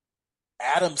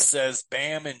 Adam says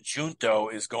Bam and Junto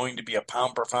is going to be a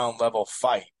pound-per-pound level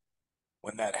fight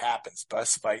when that happens.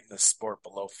 Best fight in the sport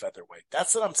below featherweight.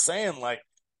 That's what I'm saying. Like,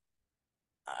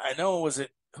 I know,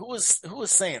 who was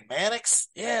saying Mannix?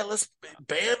 Yeah, let's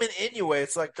Bam and Inoue.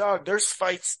 It's like, dog, there's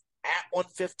fights at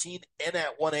 115 and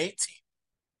at 118.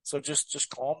 So just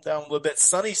calm down a little bit.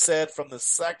 Sonny said from the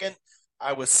second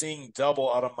I was seeing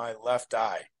double out of my left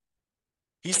eye.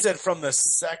 He said from the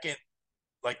second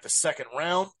like the second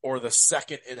round or the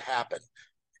second it happened.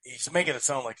 He's making it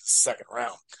sound like the second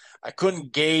round. I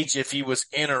couldn't gauge if he was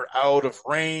in or out of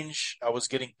range. I was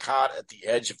getting caught at the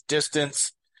edge of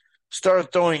distance.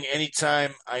 Started throwing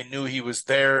anytime I knew he was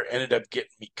there, ended up getting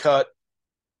me cut,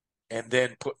 and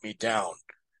then put me down.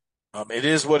 It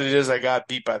is what it is. I got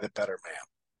beat by the better man.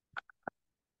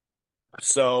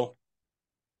 So,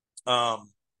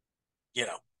 um, it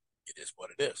is what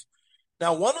it is.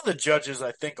 Now, one of the judges,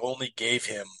 I think, only gave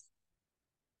him,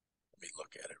 let me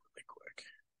look at it really quick.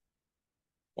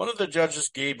 One of the judges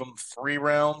gave him 3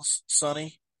 rounds,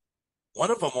 Sonny. One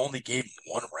of them only gave him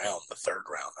 1 round, the third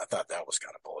round. I thought that was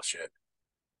kind of bullshit.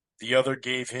 The other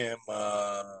gave him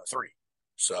 3.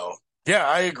 So, yeah,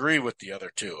 I agree with the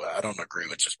other 2. I don't agree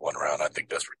with just 1 round. I think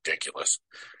that's ridiculous.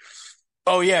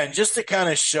 Oh, yeah, and just to kind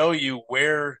of show you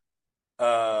where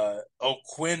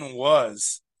O'Quinn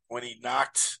was when he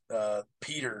knocked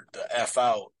Peter the F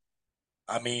out.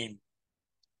 I mean,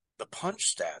 the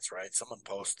punch stats, right? Someone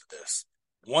posted this.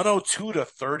 102 to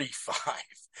 35.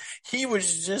 He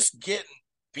was just getting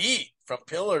beat from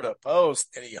pillar to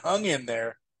post, and he hung in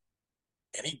there,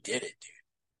 and he did it, dude.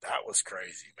 That was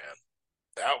crazy, man.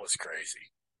 That was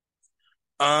crazy.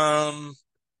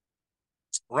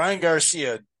 Ryan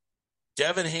Garcia,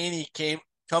 Devin Haney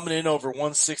coming in over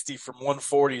 160 from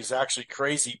 140 is actually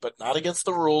crazy, but not against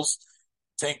the rules.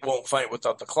 Tank won't fight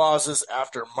without the clauses.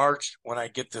 After March, when I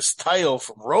get this title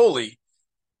from Rolly,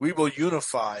 we will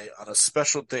unify on a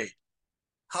special date.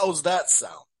 How's that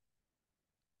sound?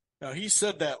 Now, he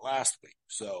said that last week,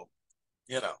 so,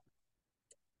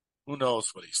 who knows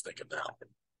what he's thinking now.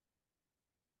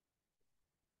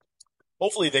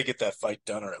 Hopefully they get that fight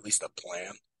done, or at least a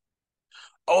plan.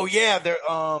 Oh, yeah, there,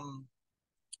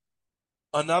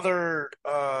 another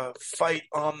fight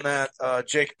on that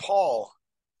Jake Paul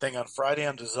thing on Friday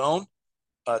on DAZN.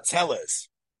 Taez,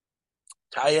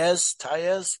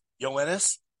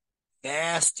 Yoenis,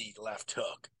 nasty left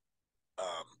hook.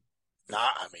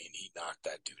 He knocked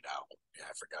that dude out. Yeah,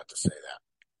 I forgot to say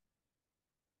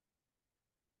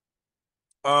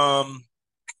that.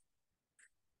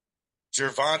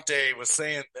 Gervonta was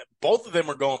saying that both of them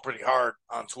were going pretty hard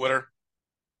on Twitter.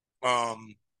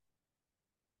 I'm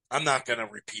not going to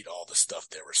repeat all the stuff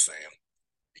they were saying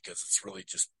because it's really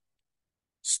just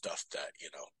stuff that,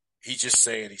 he's just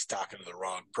saying he's talking to the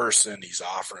wrong person. He's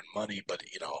offering money, but,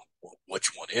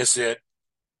 which one is it?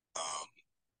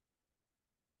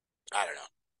 I don't know.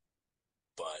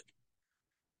 But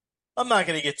I'm not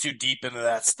going to get too deep into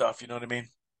that stuff. You know what I mean?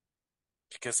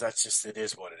 Because that's just, it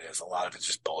is what it is. A lot of it's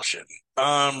just bullshit.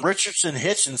 Richardson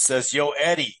Hitchens says, yo,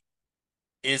 Eddie,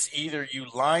 is either you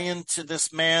lying to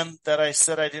this man that I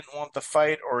said I didn't want the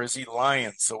fight, or is he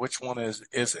lying? So which one is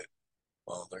it?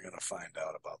 Well, they're going to find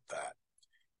out about that.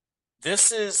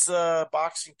 This is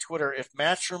Boxing Twitter. If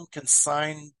Matchroom can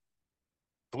sign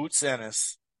Boots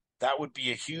Ennis, that would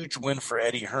be a huge win for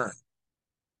Eddie Hearn.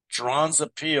 Duran's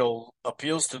appeals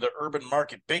to the urban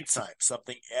market big time,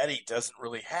 something Eddie doesn't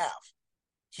really have.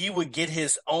 He would get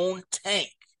his own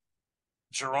tank.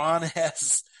 Duran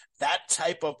has that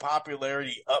type of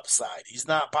popularity upside. He's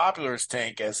not popular as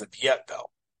Tank as of yet,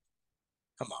 though.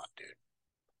 Come on, dude.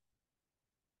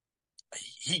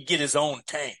 He'd get his own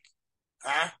tank.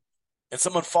 Huh? And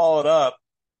someone followed up.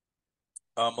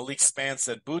 Malik Span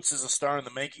said, Boots is a star in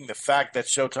the making. The fact that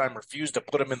Showtime refused to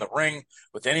put him in the ring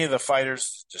with any of the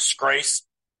fighters, disgrace.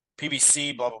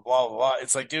 PBC, blah, blah, blah, blah, blah.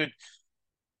 It's like, dude,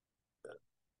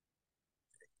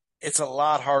 it's a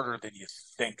lot harder than you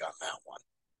think on that one.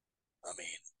 I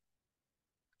mean,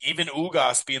 even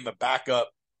Ugas being the backup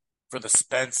for the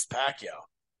Spence Pacquiao.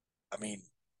 I mean,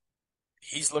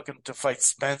 he's looking to fight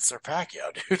Spence or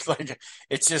Pacquiao, dude. Like,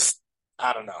 it's just,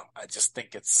 I don't know. I just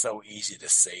think it's so easy to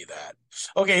say that.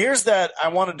 Okay, here's that. I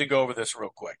wanted to go over this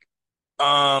real quick.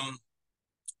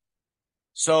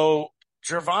 So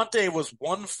Gervonta was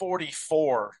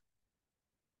 144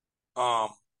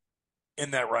 in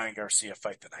that Ryan Garcia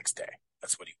fight the next day.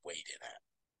 That's what he weighed in at.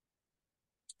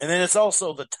 And then it's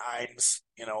also the times,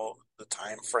 the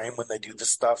time frame when they do this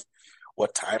stuff.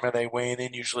 What time are they weighing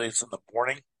in? Usually it's in the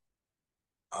morning.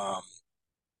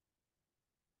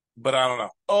 But I don't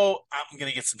know. Oh, I'm going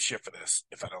to get some shit for this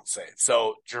if I don't say it.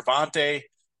 So Gervonta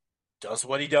does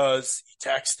what he does. He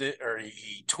texts it, or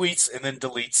he tweets and then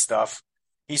deletes stuff.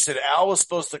 He said, Al was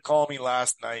supposed to call me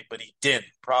last night, but he didn't.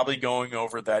 Probably going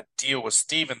over that deal with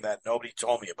Steven that nobody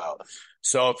told me about.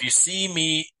 So if you see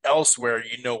me elsewhere,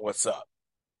 you know what's up.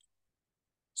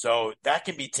 So that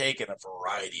can be taken a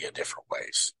variety of different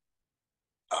ways.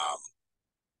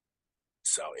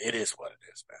 So it is what it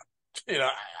is, man.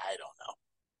 I don't know.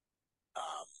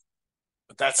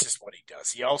 But that's just what he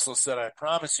does. He also said, "I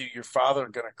promise you, your father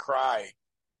going to cry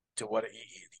to what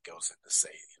he goes in to say,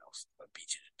 I'll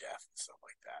beat you to death and stuff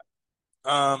like that."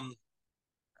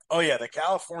 Oh yeah, the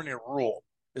California rule.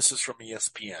 This is from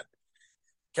ESPN.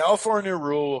 California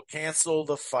rule will cancel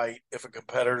the fight if a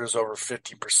competitor is over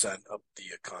 50% of the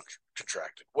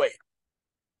contracted weight.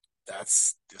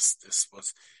 That's this. This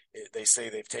was. They say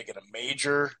they've taken a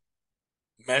major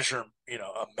measure,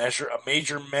 a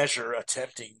major measure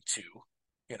attempting to,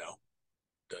 the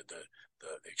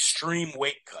extreme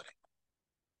weight cutting.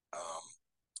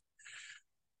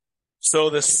 So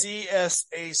the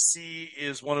CSAC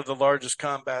is one of the largest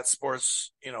combat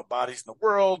sports, bodies in the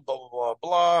world. Blah blah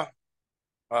blah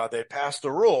blah. They passed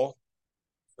a rule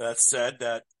that said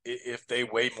that if they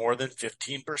weigh more than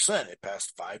 15%, it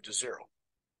passed 5-0.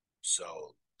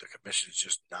 So the commission is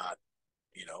just not,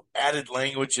 added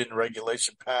language in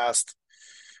regulation passed.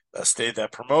 Stated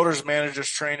that promoters, managers,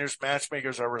 trainers,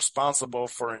 matchmakers are responsible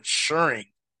for ensuring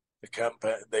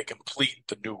they complete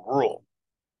the new rule.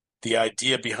 The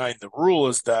idea behind the rule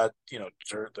is that, the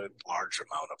large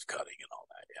amount of cutting and all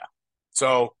that. Yeah.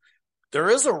 So there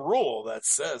is a rule that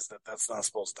says that that's not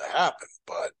supposed to happen,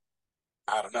 but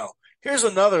I don't know. Here's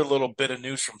another little bit of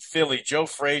news from Philly. Joe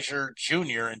Frazier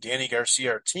Jr. and Danny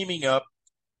Garcia are teaming up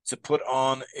to put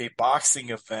on a boxing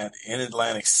event in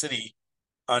Atlantic City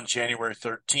on January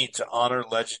 13th to honor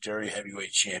legendary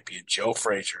heavyweight champion Joe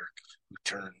Frazier, who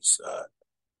turns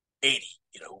 80,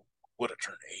 would have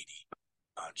turned 80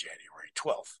 on January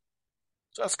 12th.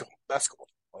 So that's cool. That's cool.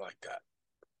 I like that.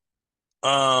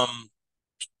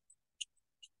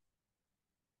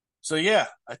 So yeah,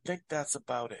 I think that's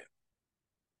about it.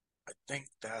 I think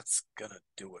that's gonna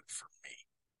do it for me.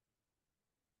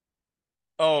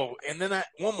 Oh, and then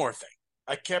one more thing.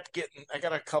 I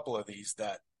got a couple of these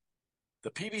that the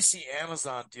PBC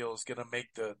Amazon deal is gonna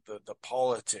make the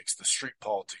politics, the street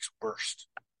politics worse.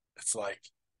 It's like,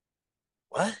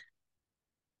 what?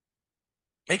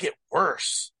 Make it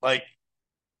worse. Like,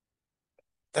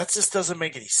 that just doesn't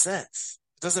make any sense.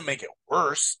 It doesn't make it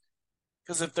worse.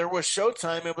 Because if there was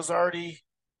Showtime, it was already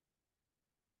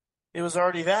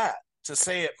that. To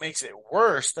say it makes it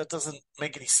worse, that doesn't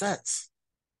make any sense.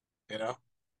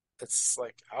 It's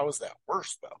like, how is that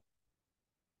worse though?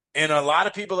 And a lot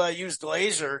of people that use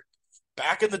Glacier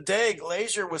back in the day,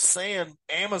 Glacier was saying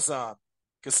Amazon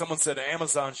because someone said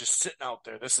Amazon's just sitting out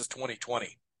there. This is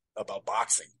 2020 about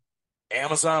boxing.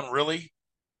 Amazon really,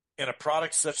 in a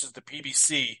product such as the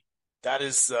PBC, that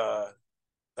is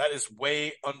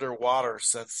way underwater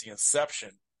since the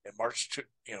inception in March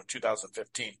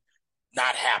 2015.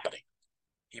 Not happening.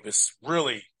 He was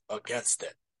really against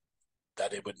it,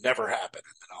 that it would never happen.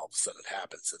 And then all of a sudden it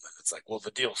happens. And then it's like, well,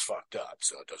 the deal's fucked up,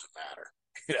 so it doesn't matter.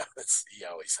 He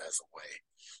always has a way,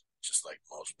 just like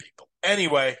most people.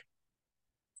 Anyway, I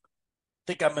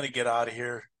think I'm going to get out of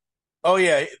here. Oh,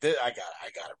 yeah, I got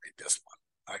to read this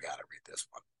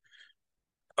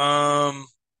one.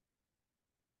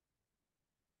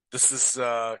 This is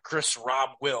Chris Rob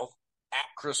Will, at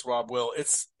Chris Rob Will.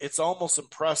 It's almost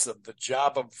impressive. The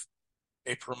job of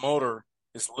a promoter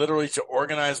is literally to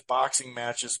organize boxing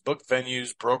matches, book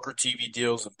venues, broker TV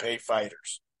deals, and pay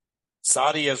fighters.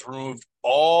 Saudi has removed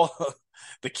all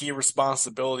the key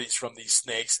responsibilities from these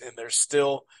snakes, and they're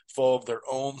still full of their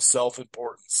own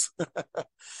self-importance.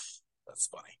 That's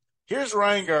funny. Here's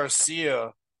Ryan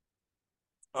Garcia.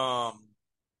 Not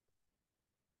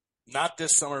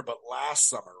this summer, but last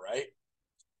summer, right?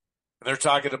 And they're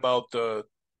talking about the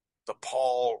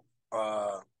Paul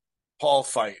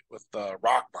fight with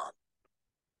Rockman.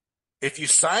 If you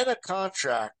sign a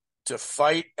contract to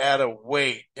fight at a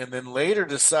weight and then later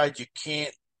decide you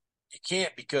can't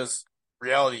because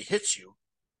reality hits you,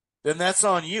 then that's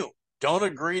on you. Don't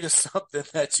agree to something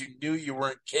that you knew you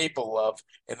weren't capable of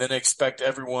and then expect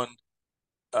everyone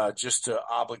just to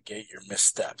obligate your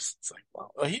missteps. It's like,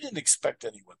 well, he didn't expect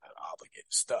anyone to obligate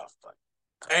stuff. But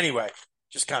anyway,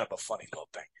 just kind of a funny little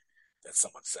thing that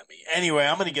someone sent me. Anyway,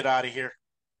 I'm going to get out of here.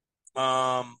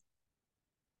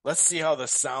 Let's see how the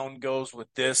sound goes with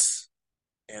this,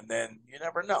 and then you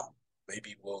never know.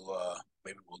 Maybe we'll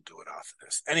do it off of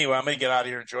this. Anyway, I'm going to get out of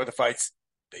here. Enjoy the fights.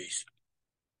 Peace.